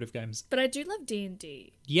many cooperative games. But I do love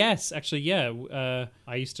D&D. Yes, actually, yeah.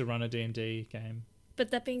 I used to run a D&D game.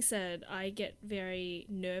 But that being said, I get very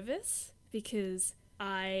nervous because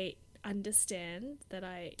I understand that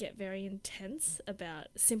I get very intense about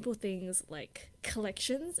simple things like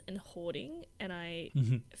collections and hoarding, and I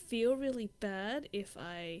feel really bad if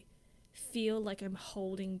I feel like I'm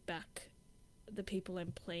holding back the people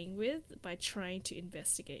I'm playing with by trying to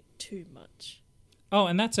investigate too much. Oh,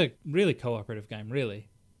 and that's a really cooperative game, really.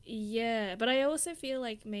 Yeah, but I also feel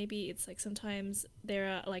like maybe it's like sometimes there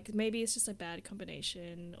are like maybe it's just a bad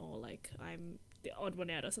combination, or like I'm the odd one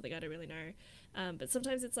out or something, I don't really know. But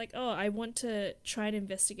sometimes it's like, oh, I want to try and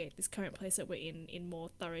investigate this current place that we're in more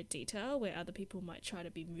thorough detail where other people might try to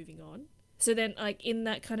be moving on. So then, like, in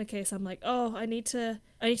that kind of case, I'm like, oh, I need to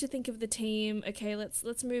think of the team. Okay,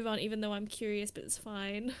 let's move on, even though I'm curious, but it's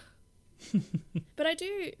fine. But I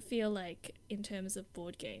do feel like in terms of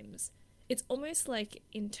board games, it's almost like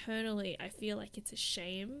internally I feel like it's a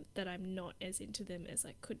shame that I'm not as into them as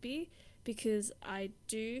I could be, because I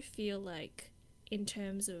do feel like in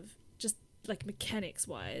terms of just like mechanics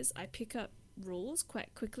wise, I pick up rules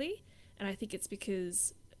quite quickly, and I think it's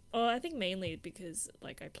because, I think mainly because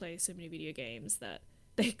like I play so many video games that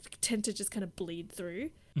they tend to just kind of bleed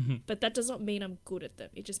through. But that does not mean I'm good at them.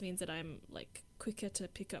 It just means that I'm like quicker to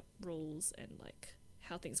pick up rules and like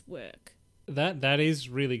how things work. That is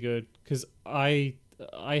really good, because I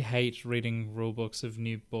hate reading rule books of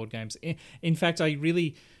new board games. In fact, I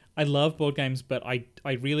love board games, but I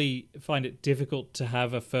really find it difficult to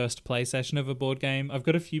have a first play session of a board game. I've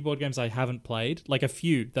got a few board games I haven't played, like a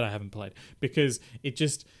few that I haven't played, because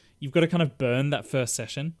you've got to kind of burn that first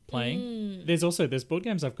session playing. There's board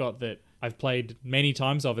games I've got that I've played many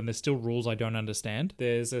times of, and there's still rules I don't understand.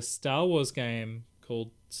 There's a Star Wars game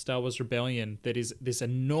called Star Wars Rebellion that is this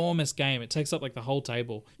enormous game. It takes up like the whole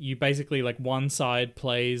table. You basically, like, one side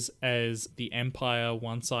plays as the Empire,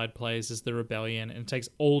 one side plays as the Rebellion, and it takes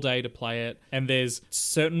all day to play it. And there's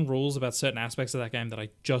certain rules about certain aspects of that game that I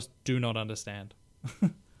just do not understand.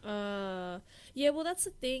 Yeah, well, that's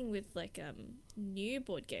the thing with like new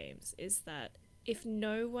board games, is that if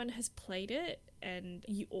no one has played it and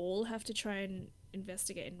you all have to try and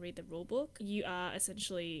investigate and read the rule book, you are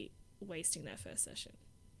essentially wasting that first session.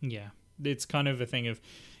 Yeah, it's kind of a thing of,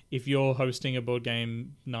 if you're hosting a board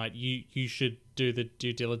game night, you should do the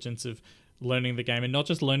due diligence of learning the game, and not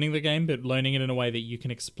just learning the game, but learning it in a way that you can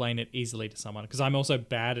explain it easily to someone, because I'm also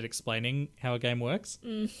bad at explaining how a game works.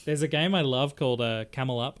 There's a game I love called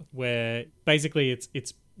Camel Up, where basically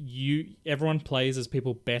everyone plays as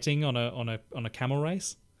people betting on a camel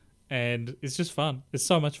race, and it's just fun. It's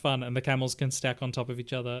so much fun, and the camels can stack on top of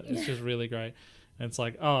each other. It's just really great. And it's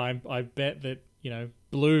like, oh, I bet that,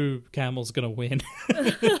 blue camel's gonna win.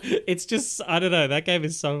 It's just, I don't know, that game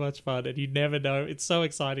is so much fun, and you never know. It's so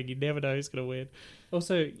exciting, you never know who's gonna win.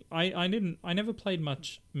 Also, I never played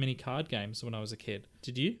many card games when I was a kid.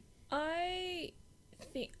 Did you? I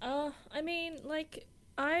think I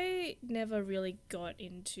never really got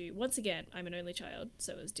into, once again, I'm an only child,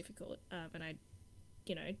 so it was difficult, and I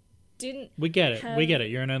didn't we get it,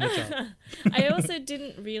 you're an only child. I also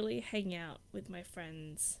didn't really hang out with my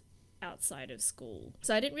friends outside of school,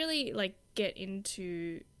 so I didn't really like get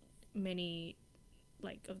into many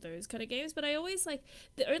like of those kind of games. But I always the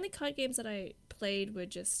only card games that I played were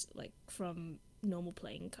just like from normal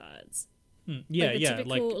playing cards. Yeah, like the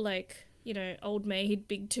typical Old Maid,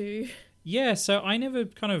 Big Two. Yeah, so I never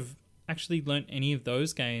kind of actually learnt any of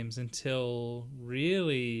those games until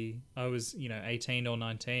really I was 18 or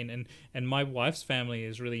 19, and my wife's family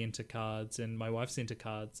is really into cards, and my wife's into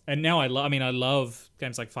cards, and now I love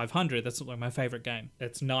games like 500. That's like my favorite game.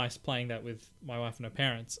 It's nice playing that with my wife and her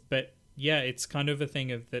parents, but yeah, it's kind of a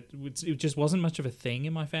thing of that it just wasn't much of a thing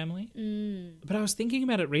in my family. But I was thinking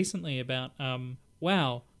about it recently about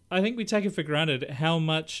wow, I think we take it for granted how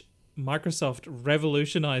much Microsoft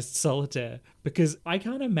revolutionized Solitaire, because I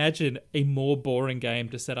can't imagine a more boring game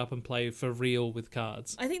to set up and play for real with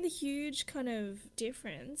cards. I think the huge kind of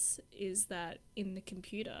difference is that in the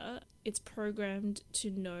computer, it's programmed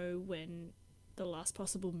to know when the last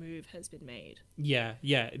possible move has been made. Yeah.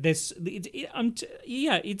 It's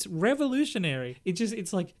revolutionary.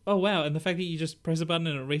 It's like, oh wow, and the fact that you just press a button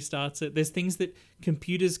and it restarts it. There's things that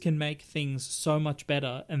computers can make things so much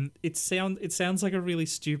better, and it sounds like a really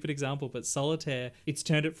stupid example, but Solitaire, it's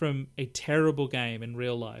turned it from a terrible game in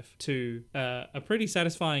real life to a pretty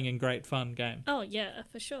satisfying and great fun game. Oh yeah,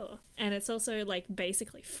 for sure. And it's also like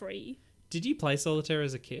basically free. Did you play Solitaire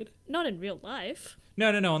as a kid? Not in real life.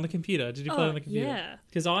 No, on the computer. Did you play on the computer? Yeah.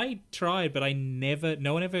 Because I tried, but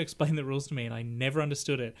no one ever explained the rules to me, and I never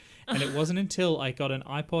understood it. And it wasn't until I got an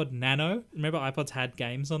iPod Nano. Remember, iPods had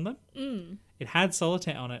games on them. It had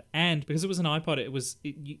Solitaire on it, and because it was an iPod,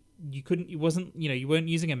 you weren't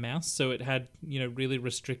using a mouse, so it had really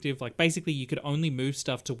restrictive. Like basically, you could only move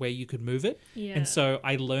stuff to where you could move it. Yeah. And so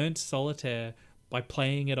I learned Solitaire by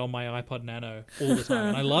playing it on my iPod Nano all the time.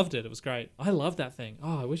 And I loved it. It was great. I love that thing.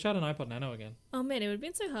 Oh, I wish I had an iPod Nano again. Oh man, it would have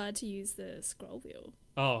been so hard to use the scroll wheel.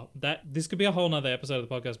 Oh, this could be a whole nother episode of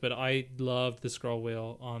the podcast, but I loved the scroll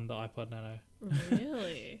wheel on the iPod Nano.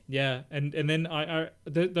 Really? Yeah, and then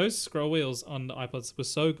those scroll wheels on the iPods were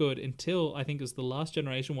so good until I think it was the last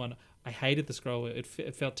generation one. I hated the scroll wheel.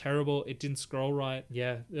 It felt terrible. It didn't scroll right.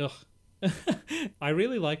 Yeah, ugh. I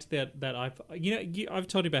really liked that iPod. I've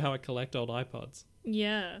told you about how I collect old iPods.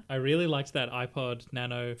 Yeah. I really liked that iPod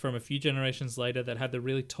Nano from a few generations later that had the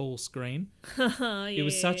really tall screen. It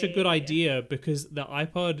was such a good idea because the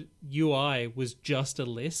iPod UI was just a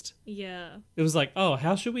list. Yeah. It was like, oh,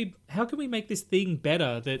 how can we make this thing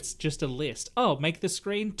better that's just a list? Oh, make the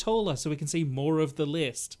screen taller so we can see more of the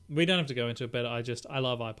list. We don't have to go into it, but I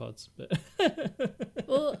love iPods. But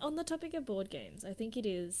Well, on the topic of board games, I think it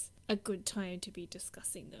is a good time to be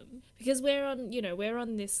discussing them because we're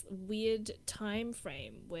on this weird time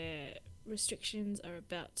frame where restrictions are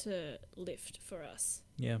about to lift for us.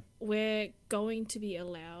 yeah. We're going to be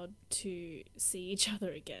allowed to see each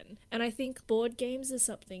other again. And I think board games is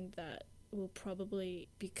something that will probably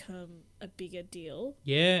become a bigger deal.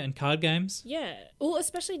 Yeah, and card games. Yeah. Well,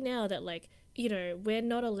 especially now that we're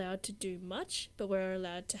not allowed to do much, but we're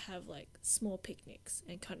allowed to have small picnics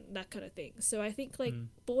and that kind of thing. So I think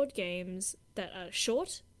board games that are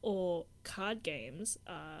short or card games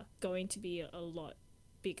are going to be a lot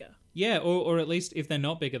bigger. Yeah, or at least if they're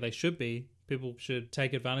not bigger, they should be. People should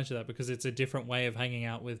take advantage of that because it's a different way of hanging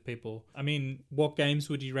out with people. I mean, what games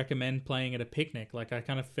would you recommend playing at a picnic? I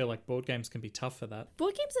kind of feel like board games can be tough for that.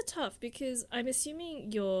 Board games are tough because I'm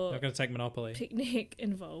assuming your Not going to take Monopoly. picnic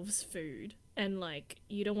involves food. And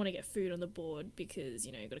you don't want to get food on the board because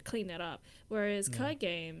you've got to clean that up. Whereas card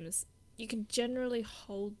games, you can generally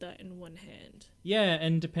hold that in one hand. Yeah,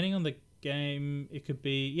 and depending on the game, it could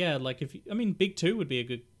be Big Two would be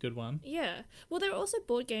a good one. Yeah. Well, there are also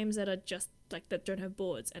board games that are just that don't have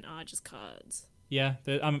boards and are just cards. Yeah,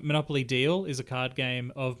 the Monopoly Deal is a card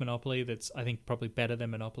game of Monopoly that's I think probably better than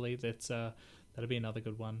Monopoly. That'd be another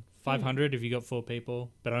good one. 500 if you got 4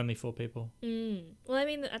 people, but only 4 people. Well, I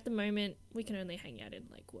mean, at the moment, we can only hang out in,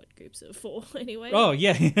 groups of 4 anyway. Oh,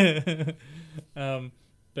 yeah.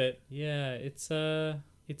 But, yeah,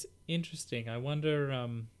 it's interesting. I wonder,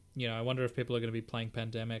 I wonder if people are going to be playing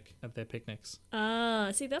Pandemic at their picnics.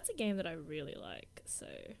 See, that's a game that I really like, so...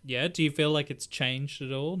 Yeah, do you feel like it's changed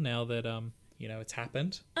at all now that, it's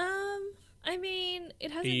happened? I mean, it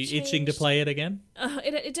hasn't Are you changed... itching to play it again?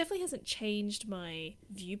 It definitely hasn't changed my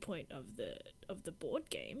viewpoint of the board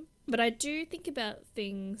game. But I do think about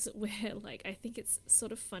things where, I think it's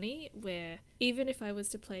sort of funny where even if I was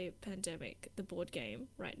to play Pandemic, the board game,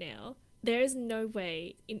 right now, there is no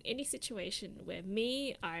way in any situation where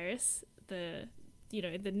me, Iris, the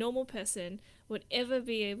normal person, would ever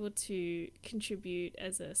be able to contribute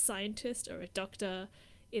as a scientist or a doctor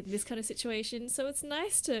in this kind of situation. So it's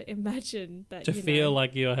nice to imagine that To feel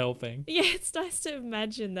like you're helping. Yeah, it's nice to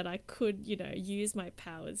imagine that I could, use my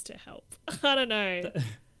powers to help. I don't know.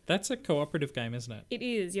 That's a cooperative game, isn't it? It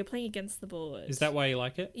is. You're playing against the board. Is that why you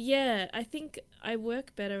like it? Yeah, I think I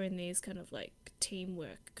work better in these kind of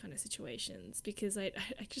teamwork kind of situations because I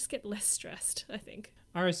just get less stressed, I think.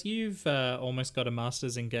 Iris, you've almost got a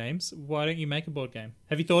master's in games. Why don't you make a board game?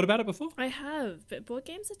 Have you thought about it before? I have, but board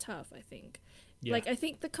games are tough, I think. Yeah. I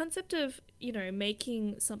think the concept of,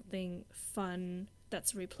 making something fun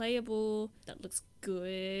that's replayable, that looks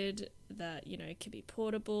good, that, can be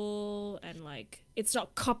portable, and, it's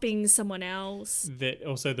not copying someone else. That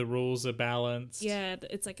also the rules are balanced. Yeah,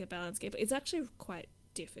 it's a balance game, but it's actually quite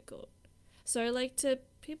difficult. So, to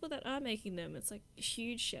people that are making them, it's, a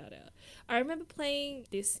huge shout-out. I remember playing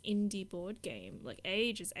this indie board game,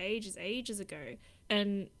 ages ago,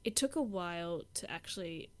 and it took a while to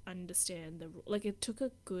actually understand it took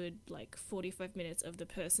a good 45 minutes of the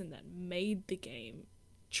person that made the game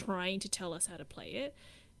trying to tell us how to play it.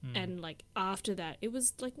 And after that it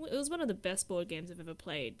was one of the best board games I've ever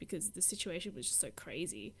played because the situation was just so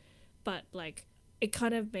crazy. But it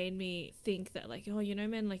kind of made me think that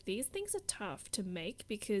man, these things are tough to make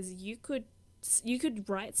because you could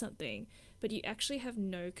write something but you actually have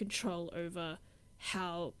no control over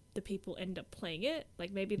how the people end up playing it.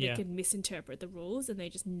 Like maybe they Yeah. can misinterpret the rules and they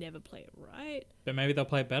just never play it right. But maybe they'll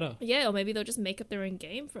play it better. Yeah, or maybe they'll just make up their own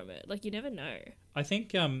game from it. Like, you never know. I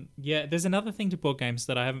think, there's another thing to board games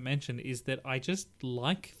that I haven't mentioned is that I just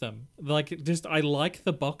like them. Like, just, I like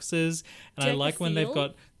the boxes, and Do you I like like the when they've feel?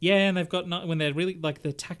 got, and they've got, when they're really, like,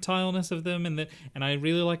 the tactileness of them, and I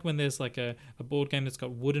really like when there's, like, a board game that's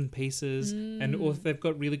got wooden pieces, and or if they've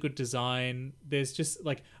got really good design. There's just,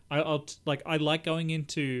 like, I like going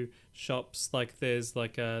into shops, like there's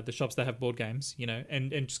like the shops that have board games, you know,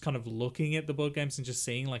 and just kind of looking at the board games and just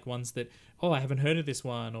seeing like ones that, I haven't heard of this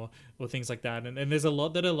one, or things like that, and there's a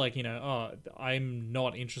lot that are like, you know, I'm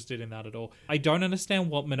not interested in that at all. I don't understand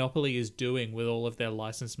what Monopoly is doing with all of their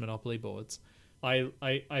licensed Monopoly boards.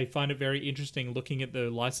 I find it very interesting looking at the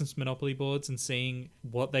licensed Monopoly boards and seeing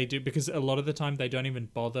what they do, because a lot of the time they don't even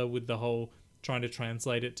bother with the whole trying to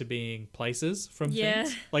translate it to being places from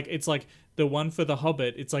things. Like, it's like the one for The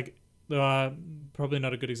Hobbit, it's like, probably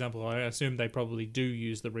not a good example. I assume they probably do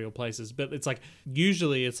use the real places, but it's like,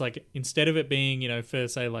 usually it's like, instead of it being, you know, for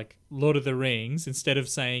say like Lord of the Rings, instead of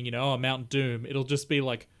saying, you know, Mount Doom, it'll just be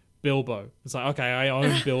like Bilbo. It's like, okay, I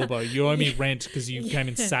own Bilbo. You owe me rent because you came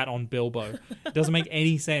and sat on Bilbo. It doesn't make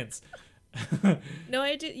any sense. No,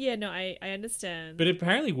 I did. Yeah, no, I understand. But it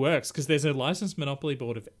apparently works because there's a licensed Monopoly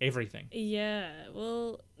board of everything. Yeah,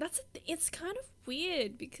 well, it's kind of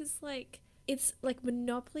weird because, like, it's like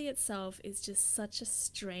Monopoly itself is just such a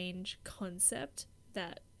strange concept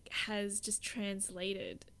that has just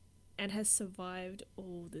translated and has survived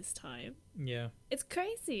all this time. Yeah. It's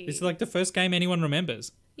crazy. It's like the first game anyone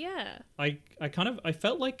remembers. Yeah. I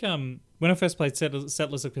felt like when I first played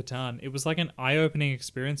Settlers of Catan, it was like an eye-opening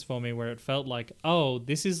experience for me where it felt like, oh,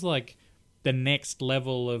 this is like the next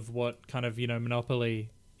level of what kind of, you know, Monopoly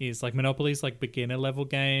is. Like, Monopoly's like beginner level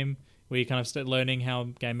game where you kind of start learning how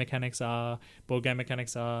game mechanics are, board game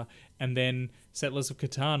mechanics are, and then Settlers of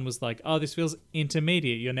Catan was like, oh, this feels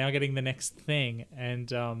intermediate. You're now getting the next thing,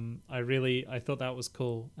 and I thought that was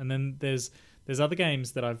cool. And then there's other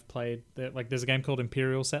games that I've played that, like, there's a game called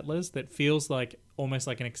Imperial Settlers that feels like almost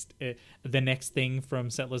like the next thing from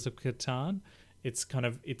Settlers of Catan.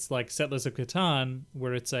 It's like Settlers of Catan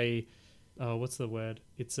where it's what's the word?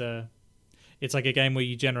 It's like a game where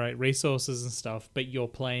you generate resources and stuff, but you're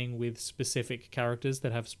playing with specific characters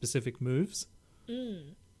that have specific moves.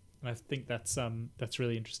 And I think that's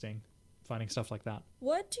really interesting, finding stuff like that.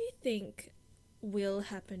 What do you think will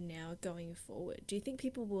happen now going forward? Do you think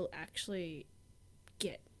people will actually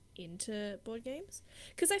get into board games?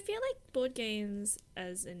 Because I feel like board games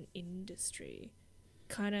as an industry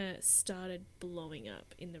kind of started blowing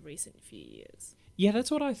up in the recent few years. Yeah,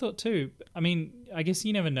 that's what I thought too. I mean, I guess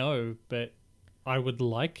you never know, but I would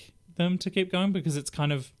like them to keep going because it's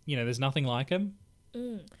kind of, you know, there's nothing like them.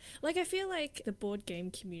 Like, I feel like the board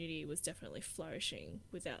game community was definitely flourishing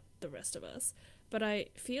without the rest of us, but I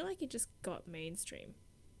feel like it just got mainstream.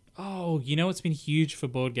 Oh, you know what's been huge for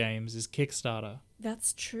board games is Kickstarter.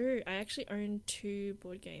 That's true. I actually own 2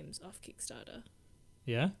 board games off Kickstarter.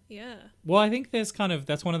 Yeah? Yeah. Well, I think that's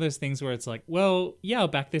one of those things where it's like, well, yeah, I'll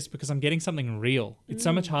back this because I'm getting something real. It's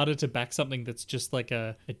so much harder to back something that's just like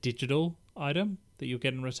a digital item that you'll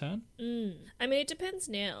get in return. I mean, it depends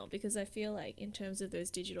now because I feel like in terms of those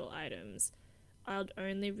digital items, I'd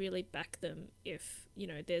only really back them if, you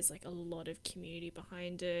know, there's like a lot of community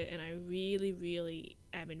behind it and I really, really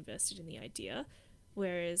am invested in the idea.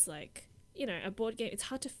 Whereas, like, you know, a board game, it's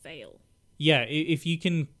hard to fail. Yeah, if you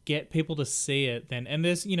can get people to see it, then, and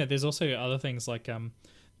there's also other things like there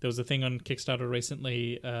was a thing on Kickstarter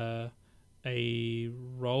recently, a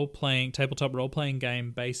tabletop role playing game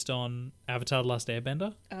based on Avatar: The Last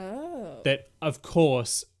Airbender. Oh. That, of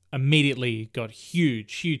course, immediately got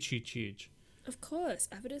huge. Of course,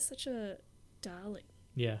 Avatar's such a darling.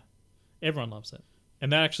 Yeah, everyone loves it,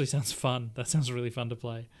 and that actually sounds fun. That sounds really fun to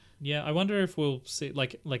play. Yeah, I wonder if we'll see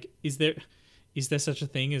like is there such a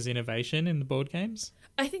thing as innovation in the board games?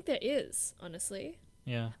 I think there is, honestly.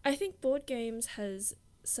 Yeah. I think board games has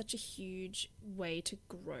such a huge way to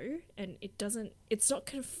grow and it's not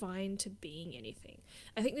confined to being anything.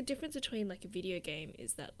 I think the difference between like a video game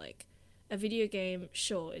is that like a video game,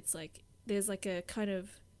 sure, it's like there's like a kind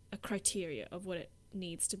of a criteria of what it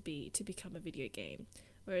needs to be to become a video game.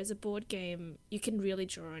 Whereas a board game, you can really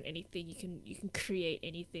draw on anything, you can create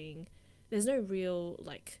anything. There's no real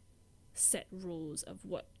like set rules of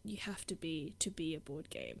what you have to be a board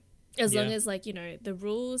game. As long as, like, you know, the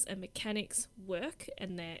rules and mechanics work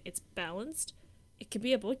and it's balanced, it can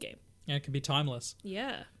be a board game. Yeah, it can be timeless.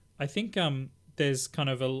 Yeah. I think there's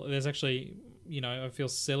actually, you know, I feel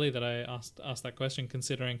silly that I asked that question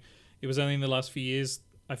considering it was only in the last few years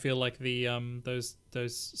I feel like the those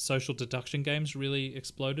social deduction games really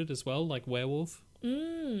exploded as well, like Werewolf.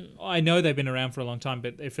 I know they've been around for a long time,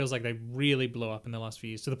 but it feels like they really blew up in the last few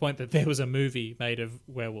years to the point that there was a movie made of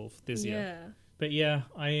Werewolf this year. But yeah,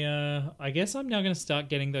 I guess I'm now going to start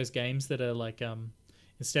getting those games that are like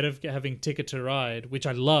instead of having Ticket to Ride, which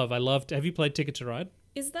I love. Have you played Ticket to Ride?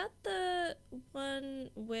 Is that the one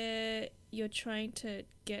where you're trying to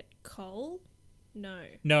get coal? No.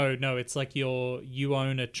 No, it's like you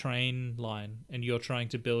own a train line and you're trying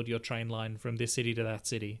to build your train line from this city to that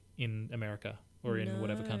city in America or in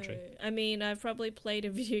whatever country. I mean, I've probably played a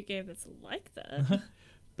video game that's like that.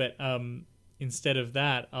 But instead of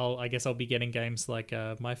that, I guess I'll be getting games like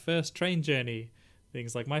My First Train Journey,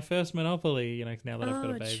 things like My First Monopoly, now that I've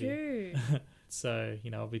got a baby. True. So,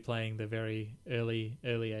 I'll be playing the very early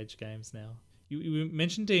age games now. You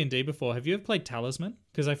mentioned D&D before. Have you ever played Talisman?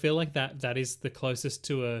 Because I feel like that is the closest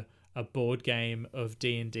to a board game of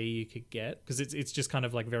D&D you could get, because it's just kind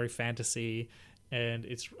of like very fantasy, and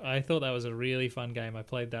I thought that was a really fun game. I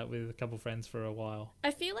played that with a couple friends for a while.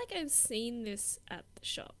 I feel like I've seen this at the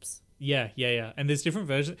shops. Yeah. And there's different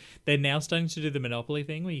versions. They're now starting to do the Monopoly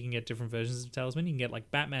thing where you can get different versions of Talisman. You can get like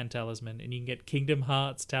Batman Talisman and you can get Kingdom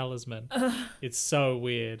Hearts Talisman. It's so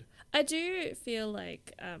weird. I do feel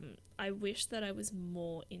like I wish that I was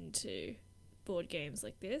more into board games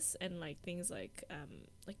like this and like things like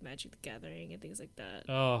Magic the Gathering and things like that.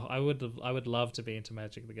 Oh, I would love to be into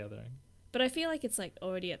Magic the Gathering. But I feel like it's like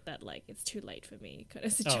already at that like it's too late for me kind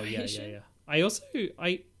of situation. Oh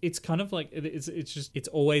yeah. It's kind of like it's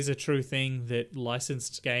always a true thing that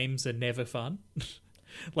licensed games are never fun.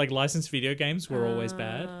 Like licensed video games were always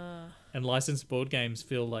bad, and licensed board games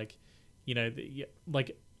feel like,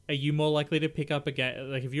 like, are you more likely to pick up a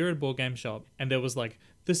game, like if you're at a board game shop and there was like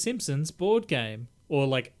the Simpsons board game or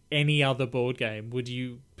like any other board game, would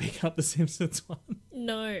you pick up the Simpsons one?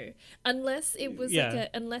 No, unless it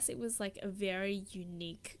was like a very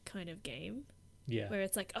unique kind of game. Yeah. Where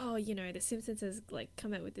it's like, oh, the Simpsons has like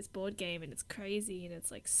come out with this board game and it's crazy and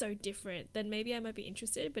it's like so different, then maybe I might be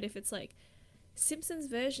interested. But if it's like Simpsons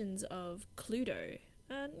versions of Cluedo,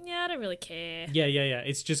 I don't really care. Yeah.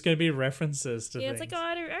 It's just going to be references to things. Yeah, it's like, oh,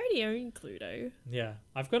 I already own Cluedo. Yeah.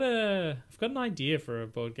 I've got an idea for a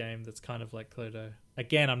board game that's kind of like Cluedo.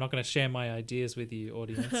 Again, I'm not going to share my ideas with you,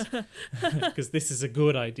 audience, because this is a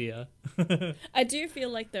good idea. I do feel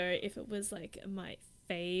like, though, if it was like my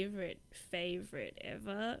favorite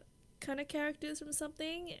ever kind of characters from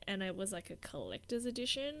something and it was like a collector's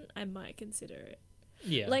edition, I might consider it.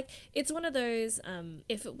 Yeah. Like, it's one of those,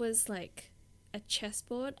 if it was like a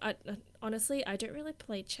chessboard, honestly, I don't really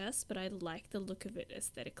play chess, but I like the look of it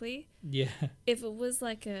aesthetically. Yeah. If it was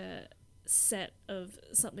like a set of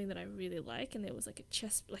something that I really like and there was like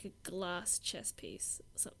a glass chess piece,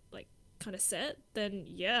 like kind of set, then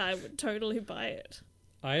yeah, I would totally buy it.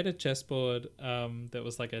 I had a chessboard that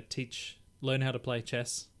was like a learn how to play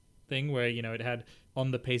chess thing where, it had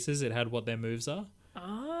on the pieces, it had what their moves are.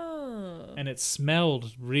 Oh. And it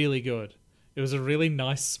smelled really good. It was a really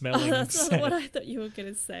nice smelling that's set. not what I thought you were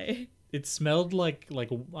going to say. It smelled like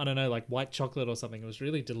I don't know, like white chocolate or something. It was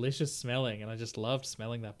really delicious smelling and I just loved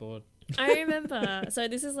smelling that board. I remember, so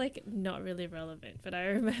this is like not really relevant, but I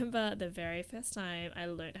remember the very first time I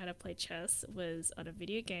learned how to play chess was on a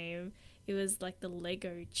video game. It was like the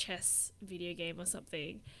Lego chess video game or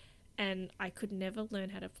something. And I could never learn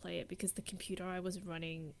how to play it because the computer I was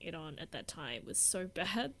running it on at that time was so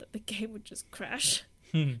bad that the game would just crash.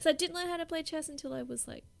 So I didn't learn how to play chess until I was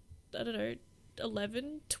like, I don't know,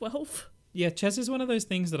 11, 12. Yeah, chess is one of those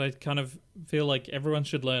things that I kind of feel like everyone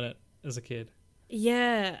should learn it as a kid.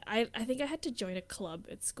 Yeah, I think I had to join a club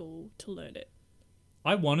at school to learn it.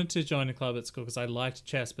 I wanted to join a club at school because I liked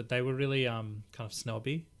chess, but they were really kind of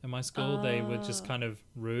snobby at my school. They were just kind of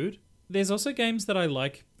rude. There's also games that I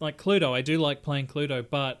like Cluedo. I do like playing Cluedo,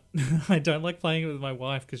 but I don't like playing it with my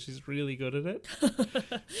wife because she's really good at it.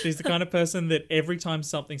 She's the kind of person that every time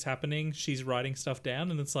something's happening, she's writing stuff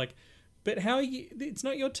down, and it's like, but how are you? It's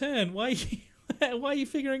not your turn. Why are you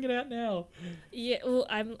figuring it out now? Yeah, well,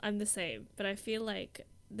 I'm the same, but I feel like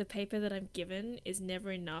the paper that I'm given is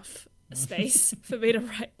never enough space for me to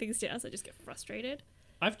write things down, so I just get frustrated.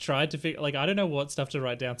 I've tried to figure, I don't know what stuff to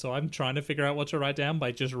write down, so I'm trying to figure out what to write down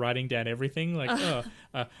by just writing down everything.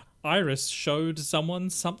 Iris showed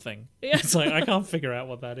someone something. Yeah. It's like, I can't figure out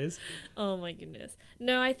what that is. Oh my goodness.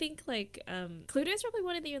 No, I think Cluedo is probably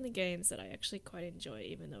one of the only games that I actually quite enjoy,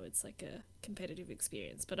 even though it's like a competitive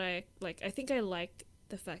experience. But I think I like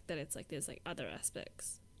the fact that it's like there's like other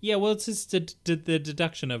aspects. Yeah, well, it's just the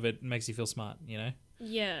deduction of it makes you feel smart,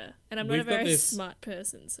 Yeah, and I'm not a very smart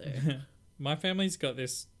person, so... My family's got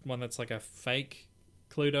this one that's like a fake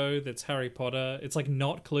Cluedo that's Harry Potter. It's like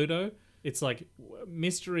not Cluedo. It's like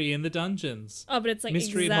mystery in the dungeons. Oh, but it's like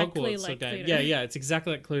Mystery exactly in Hogwarts like game. Cluedo. Yeah, it's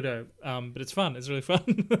exactly like Cluedo. But it's fun. It's really fun.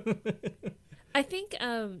 I think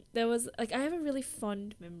there was like I have a really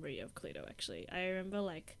fond memory of Cluedo actually. I remember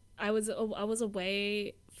like I was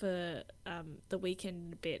away for the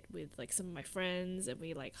weekend a bit with like some of my friends, and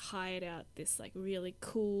we like hired out this like really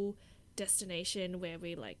cool destination where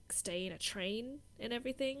we like stay in a train and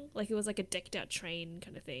everything. Like it was like a decked out train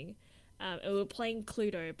kind of thing. And we were playing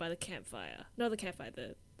Cluedo by the campfire. Not the campfire,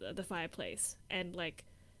 the fireplace. And like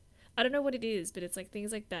I don't know what it is, but it's like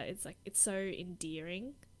things like that. It's like it's so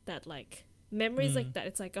endearing that like memories like that.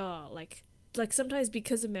 It's like like sometimes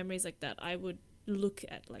because of memories like that, I would look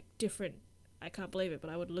at like different. I can't believe it,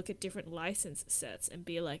 but I would look at different license sets and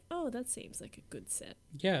be like, oh, that seems like a good set.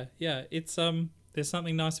 Yeah. It's there's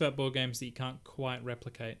something nice about board games that you can't quite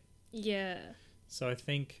replicate. Yeah. So I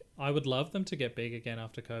think I would love them to get big again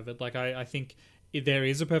after COVID. Like I think there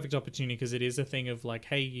is a perfect opportunity because it is a thing of like,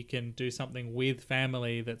 hey, you can do something with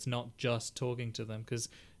family that's not just talking to them because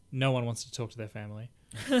no one wants to talk to their family.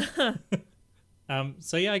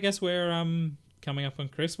 So yeah, I guess we're coming up on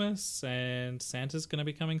Christmas and Santa's going to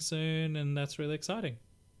be coming soon, and that's really exciting.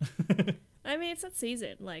 I mean, it's that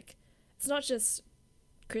season. Like, it's not just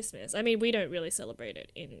Christmas. I mean, we don't really celebrate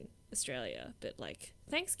it in Australia, but like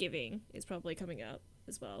Thanksgiving is probably coming up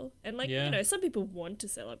as well. And like, Yeah. you know, some people want to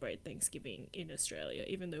celebrate Thanksgiving in Australia,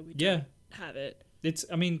 even though we don't have it.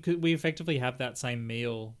 I mean, we effectively have that same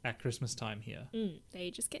meal at Christmas time here.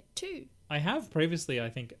 They just get two. I have previously, I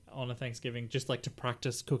think, on a Thanksgiving, just like to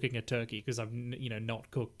practice cooking a turkey because I've,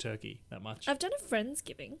 not cooked turkey that much. I've done a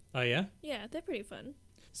Friendsgiving. Oh, yeah? Yeah, they're pretty fun.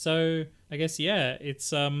 So I guess, yeah,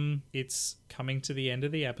 it's coming to the end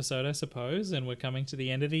of the episode, I suppose, and we're coming to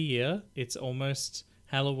the end of the year. It's almost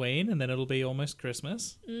Halloween, and then it'll be almost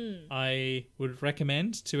Christmas. I would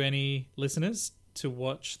recommend to any listeners to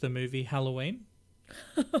watch the movie Halloween.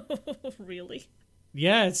 Really?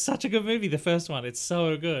 Yeah, it's such a good movie, the first one. It's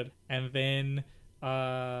so good. And then,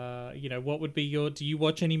 what would be do you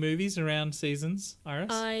watch any movies around seasons, Iris?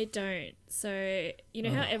 I don't. So, you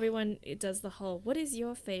know how everyone does the whole, what is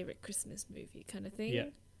your favorite Christmas movie kind of thing? Yeah.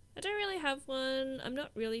 I don't really have one. I'm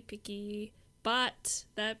not really picky. But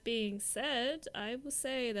that being said, I will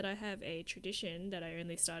say that I have a tradition that I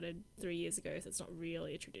only started 3 years ago, so it's not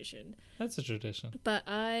really a tradition. That's a tradition. But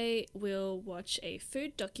I will watch a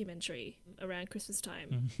food documentary around Christmas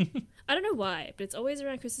time. I don't know why, but it's always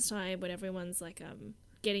around Christmas time when everyone's like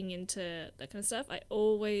getting into that kind of stuff. I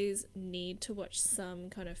always need to watch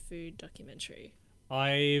some kind of food documentary.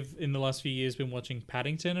 I've, in the last few years, been watching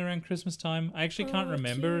Paddington around Christmas time. I actually can't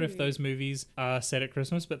remember if those movies are set at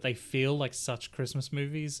Christmas, but they feel like such Christmas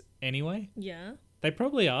movies anyway. Yeah. They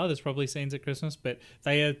probably are. There's probably scenes at Christmas, but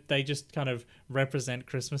they just kind of represent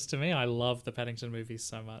Christmas to me. I love the Paddington movies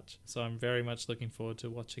so much. So I'm very much looking forward to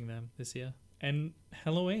watching them this year. And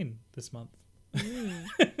Halloween this month.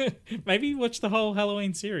 Maybe watch the whole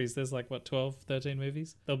Halloween series. There's like 12, 13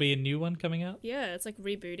 movies. There'll be a new one coming out. Yeah, it's like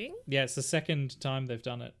rebooting. Yeah, it's the second time they've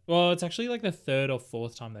done it. Well, it's actually like the third or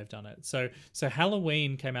fourth time they've done it. So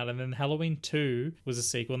Halloween came out, and then Halloween 2 was a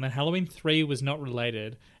sequel, and then Halloween 3 was not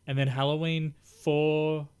related, and then Halloween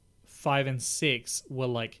 4, 5, and 6 were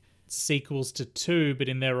like sequels to 2 but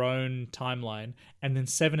in their own timeline, and then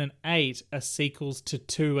 7 and 8 are sequels to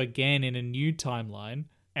 2 again in a new timeline.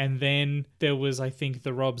 And then there was, I think,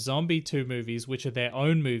 the Rob Zombie 2 movies, which are their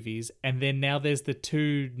own movies. And then now there's the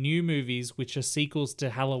 2 new movies, which are sequels to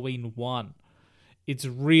Halloween 1. It's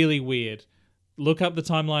really weird. Look up the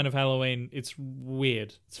timeline of Halloween. It's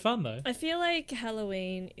weird. It's fun, though. I feel like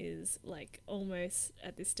Halloween is like almost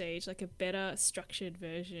at this stage like a better structured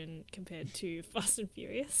version compared to Fast and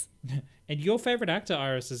Furious. And your favourite actor,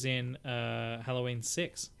 Iris, is in Halloween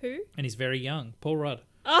 6. Who? And he's very young. Paul Rudd.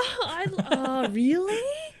 Oh, really?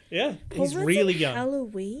 Yeah, Paul he's Rudd's really in young.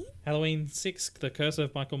 Halloween? Halloween 6, The Curse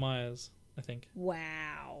of Michael Myers, I think.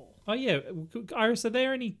 Wow. Oh, yeah. Iris, are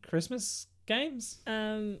there any Christmas games?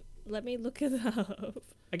 Let me look it up.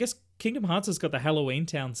 I guess Kingdom Hearts has got the Halloween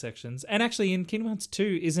Town sections. And actually in Kingdom Hearts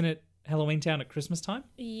 2, isn't it Halloween Town at Christmas time?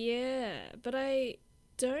 Yeah, but I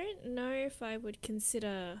don't know if I would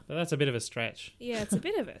consider... But that's a bit of a stretch. Yeah, it's a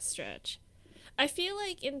bit of a stretch. I feel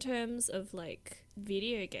like in terms of like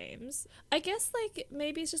video games, I guess like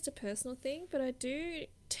maybe it's just a personal thing, but I do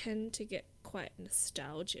tend to get quite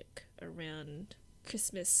nostalgic around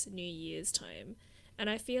Christmas, New Year's time. And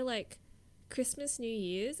I feel like Christmas, New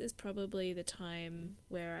Year's is probably the time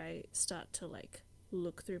where I start to like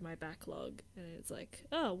look through my backlog and it's like,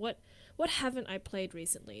 oh, what haven't I played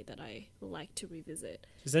recently that I like to revisit?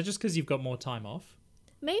 Is that just because you've got more time off?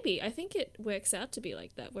 Maybe. I think it works out to be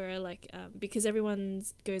like that, where like, because everyone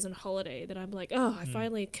goes on holiday, that I'm like, oh, I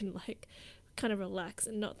finally can like kind of relax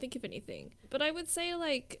and not think of anything. But I would say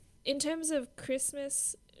like, in terms of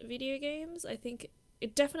Christmas video games, I think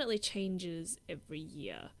it definitely changes every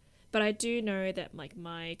year. But I do know that like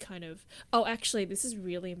my kind of, oh, actually this is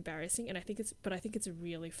really embarrassing, and I think it's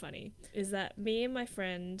really funny, is that me and my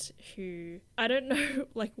friend, who I don't know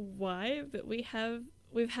like why, but we've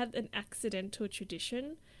had an accidental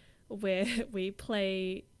tradition where we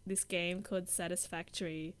play this game called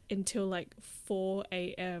Satisfactory until like 4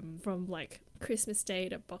 a.m. from like Christmas Day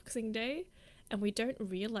to Boxing Day. And we don't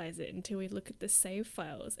realize it until we look at the save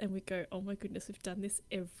files and we go, oh my goodness, we've done this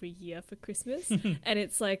every year for Christmas. And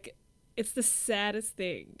it's like, it's the saddest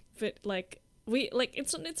thing. But like, we like,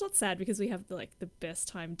 it's not sad because we have the best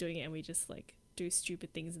time doing it and we just like do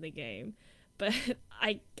stupid things in the game. But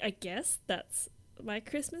I guess that's my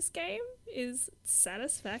Christmas game, is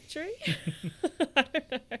Satisfactory. I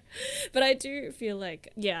don't know. But I do feel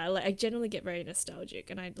like, yeah, like I generally get very nostalgic,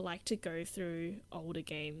 and I'd like to go through older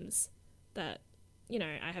games that, you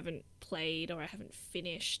know, I haven't played or I haven't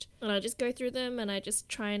finished, and I just go through them and I just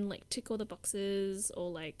try and like tick all the boxes,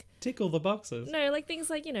 or like tickle the boxes. No, like things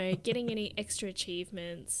like, you know, getting any extra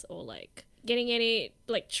achievements, or like getting any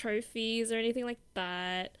like trophies or anything like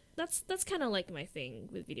that. That's kind of like my thing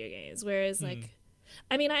with video games. Whereas like,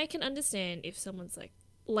 I mean, I can understand if someone's like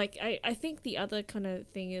I think the other kind of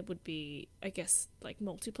thing it would be, I guess, like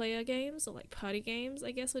multiplayer games or like party games,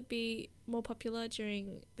 I guess, would be more popular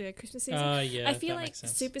during the Christmas season. Yeah, I feel that like makes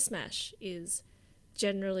sense. Super Smash is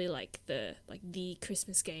generally like the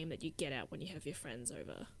Christmas game that you get out when you have your friends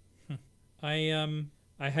over.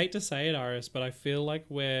 I hate to say it, Iris, but I feel like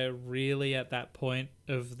we're really at that point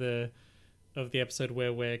of the episode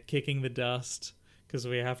where we're kicking the dust because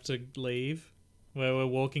we have to leave. Where we're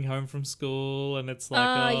walking home from school and it's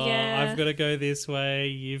like, yeah. I've got to go this way,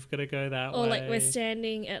 you've got to go that way. Or like we're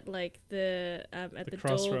standing at like the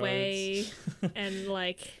doorway and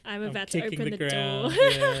like I'm about to open the door.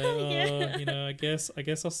 Yeah. You know, I guess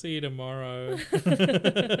I'll see you tomorrow.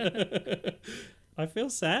 I feel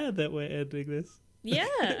sad that we're ending this. Yeah,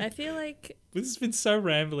 I feel like this has been so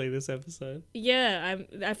rambly, this episode. Yeah,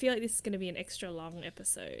 I feel like this is going to be an extra long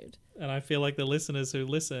episode. And I feel like the listeners who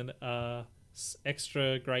listen are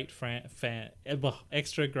extra great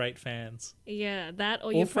extra great fans. Yeah, that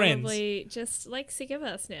or you're friends. Probably just like sick of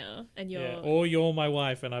us now, and or you're my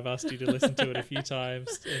wife and I've asked you to listen to it a few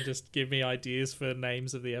times and just give me ideas for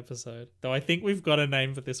names of the episode. Though I think we've got a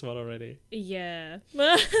name for this one already. Yeah.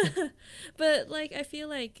 But like I feel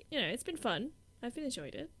like, you know, it's been fun. I've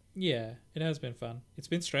enjoyed it. Yeah, it has been fun. It's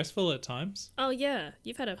been stressful at times. Oh yeah,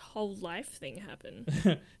 you've had a whole life thing happen.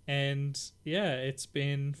 And yeah, it's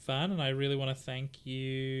been fun, and I really want to thank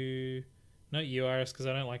you, not you, Iris, because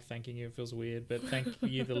I don't like thanking you, it feels weird, but thank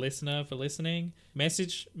you, the listener, for listening.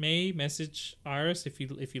 Message Iris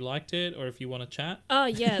if you liked it or if you want to chat. Oh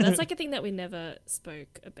yeah, that's like a thing that we never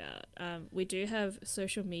spoke about. We do have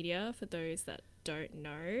social media for those that don't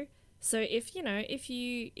know. So if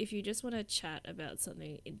you just want to chat about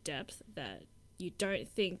something in depth that you don't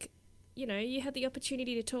think, you know, you had the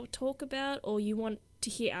opportunity to talk about, or you want to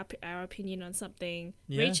hear our opinion on something,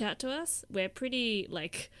 reach out to us. We're pretty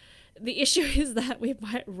like, the issue is that we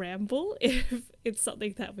might ramble if it's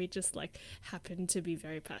something that we just like happen to be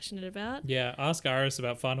very passionate about. Yeah, ask Iris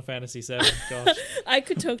about Final Fantasy VII. Gosh, I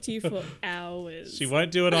could talk to you for hours. She won't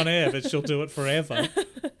do it on air, but she'll do it forever.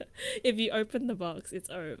 If you open the box,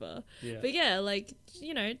 it's over. Yeah. But yeah, like,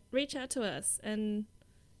 you know, reach out to us and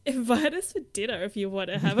invite us for dinner if you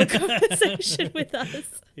want to have a conversation with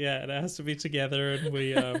us. Yeah, and it has to be together, and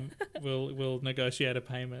we'll negotiate a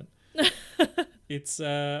payment. It's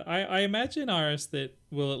I imagine, Iris, that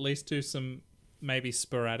we'll at least do some maybe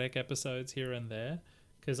sporadic episodes here and there,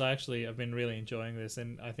 because I've been really enjoying this,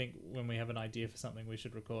 and I think when we have an idea for something we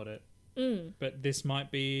should record it. But this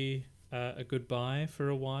might be a goodbye for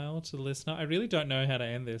a while to the listener. I really don't know how to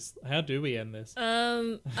end this. How do we end this?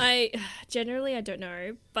 I don't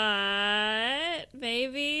know, but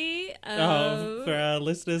maybe for our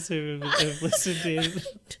listeners who have listened in.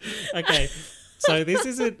 Okay. So this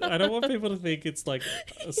isn't, I don't want people to think it's like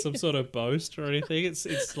some sort of boast or anything.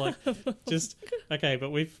 It's like just, okay, but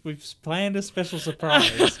we've planned a special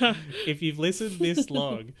surprise. If you've listened this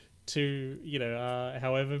long to, you know,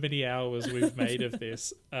 however many hours we've made of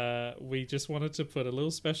this, we just wanted to put a little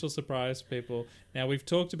special surprise for people. Now we've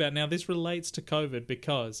talked about, now this relates to COVID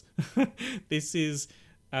because this is,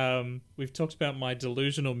 we've talked about my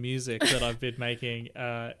delusional music that I've been making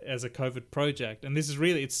as a COVID project, and this is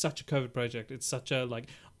really, it's such a COVID project. It's such a like,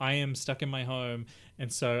 I am stuck in my home,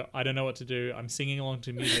 and so I don't know what to do. I'm singing along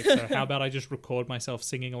to music, so how about I just record myself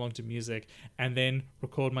singing along to music and then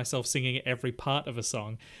record myself singing every part of a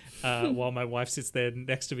song while my wife sits there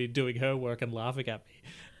next to me doing her work and laughing at me.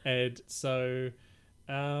 And so,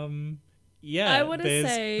 yeah. I want to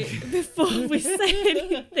say, before we say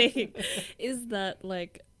anything, is that,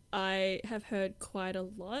 like, I have heard quite a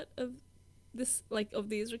lot of this, like, of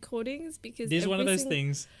these recordings, because This is one of those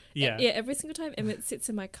things. Yeah. Yeah, every single time Emmett sits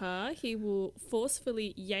in my car, he will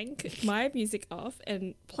forcefully yank my music off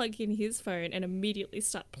and plug in his phone and immediately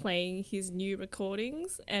start playing his new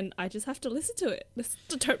recordings, and I just have to listen to it. I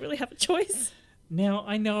don't really have a choice. Now,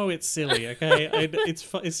 I know it's silly, okay?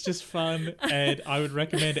 It's just fun, and I would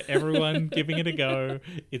recommend everyone giving it a go.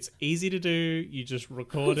 It's easy to do. You just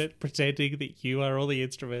record it, pretending that you are all the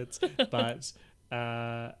instruments. But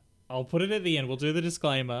I'll put it at the end. We'll do the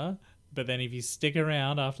disclaimer, but then if you stick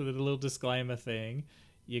around after the little disclaimer thing,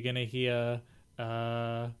 you're going to hear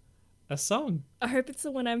a song. I hope it's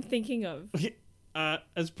the one I'm thinking of.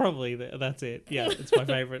 It's probably, that's it. Yeah, it's my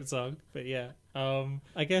favourite song. But yeah,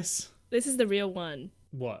 I guess... This is the real one.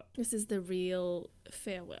 What? This is the real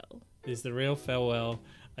farewell. This is the real farewell,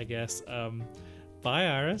 I guess. Bye,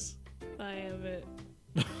 Iris. Bye, Emmett.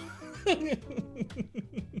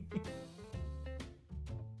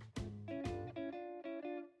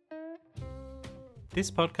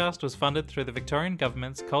 This podcast was funded through the Victorian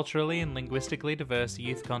Government's Culturally and Linguistically Diverse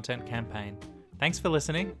Youth Content Campaign. Thanks for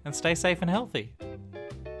listening, and stay safe and healthy.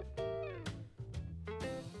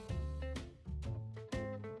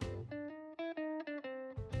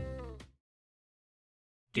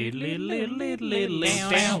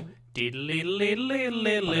 Diddly-diddly-diddly-down.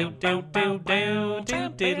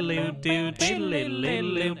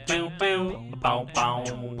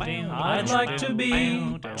 I'd like to be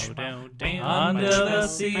under the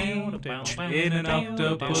sea in an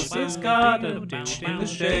octopus's garden in the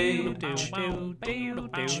shade.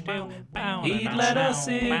 He'd let us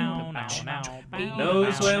in,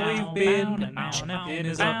 knows where we've been in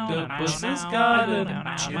his octopus's garden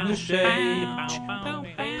in the shade.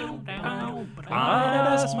 I'd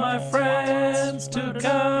ask my friends to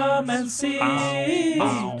come and see an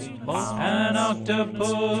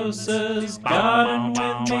octopus's garden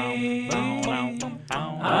with me.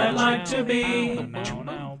 I'd like to be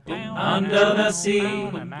under the sea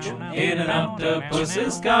in an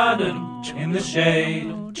octopus's garden in the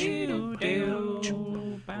shade.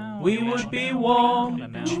 We would be warm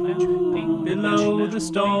below the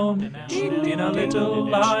storm in a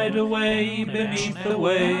little hideaway beneath the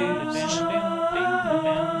waves,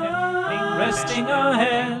 resting our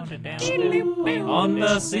head on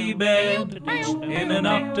the seabed in an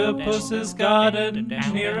octopus's garden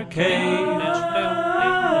near a cave.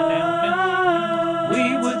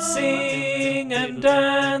 We would sing and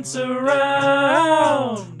dance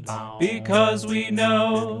around because we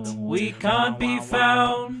know we can't be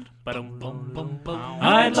found.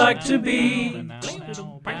 I'd like to be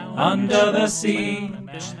under the sea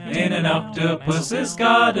in an octopus's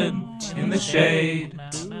garden in the shade.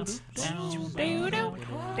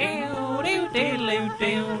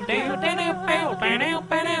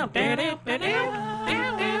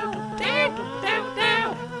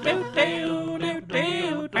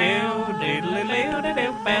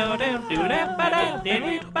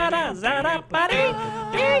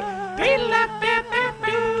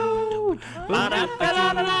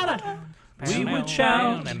 We would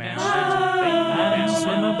shout and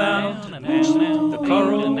swim about the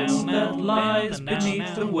corals that lies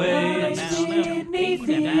beneath the waves. Beneath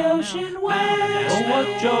the ocean waves. Oh, what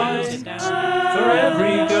joy for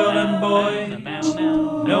every girl and boy,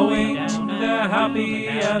 knowing they're happy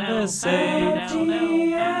and they're safe.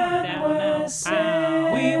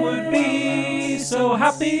 We would be so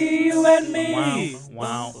happy, you and me.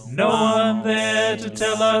 No one there to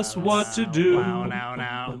tell us what to do.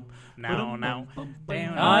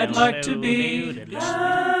 I'd like to be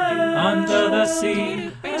under the sea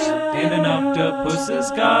in an octopus's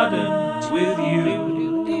garden with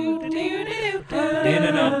you. In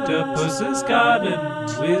an octopus's garden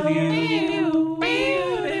with you.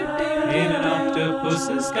 In an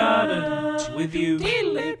octopus's garden with you.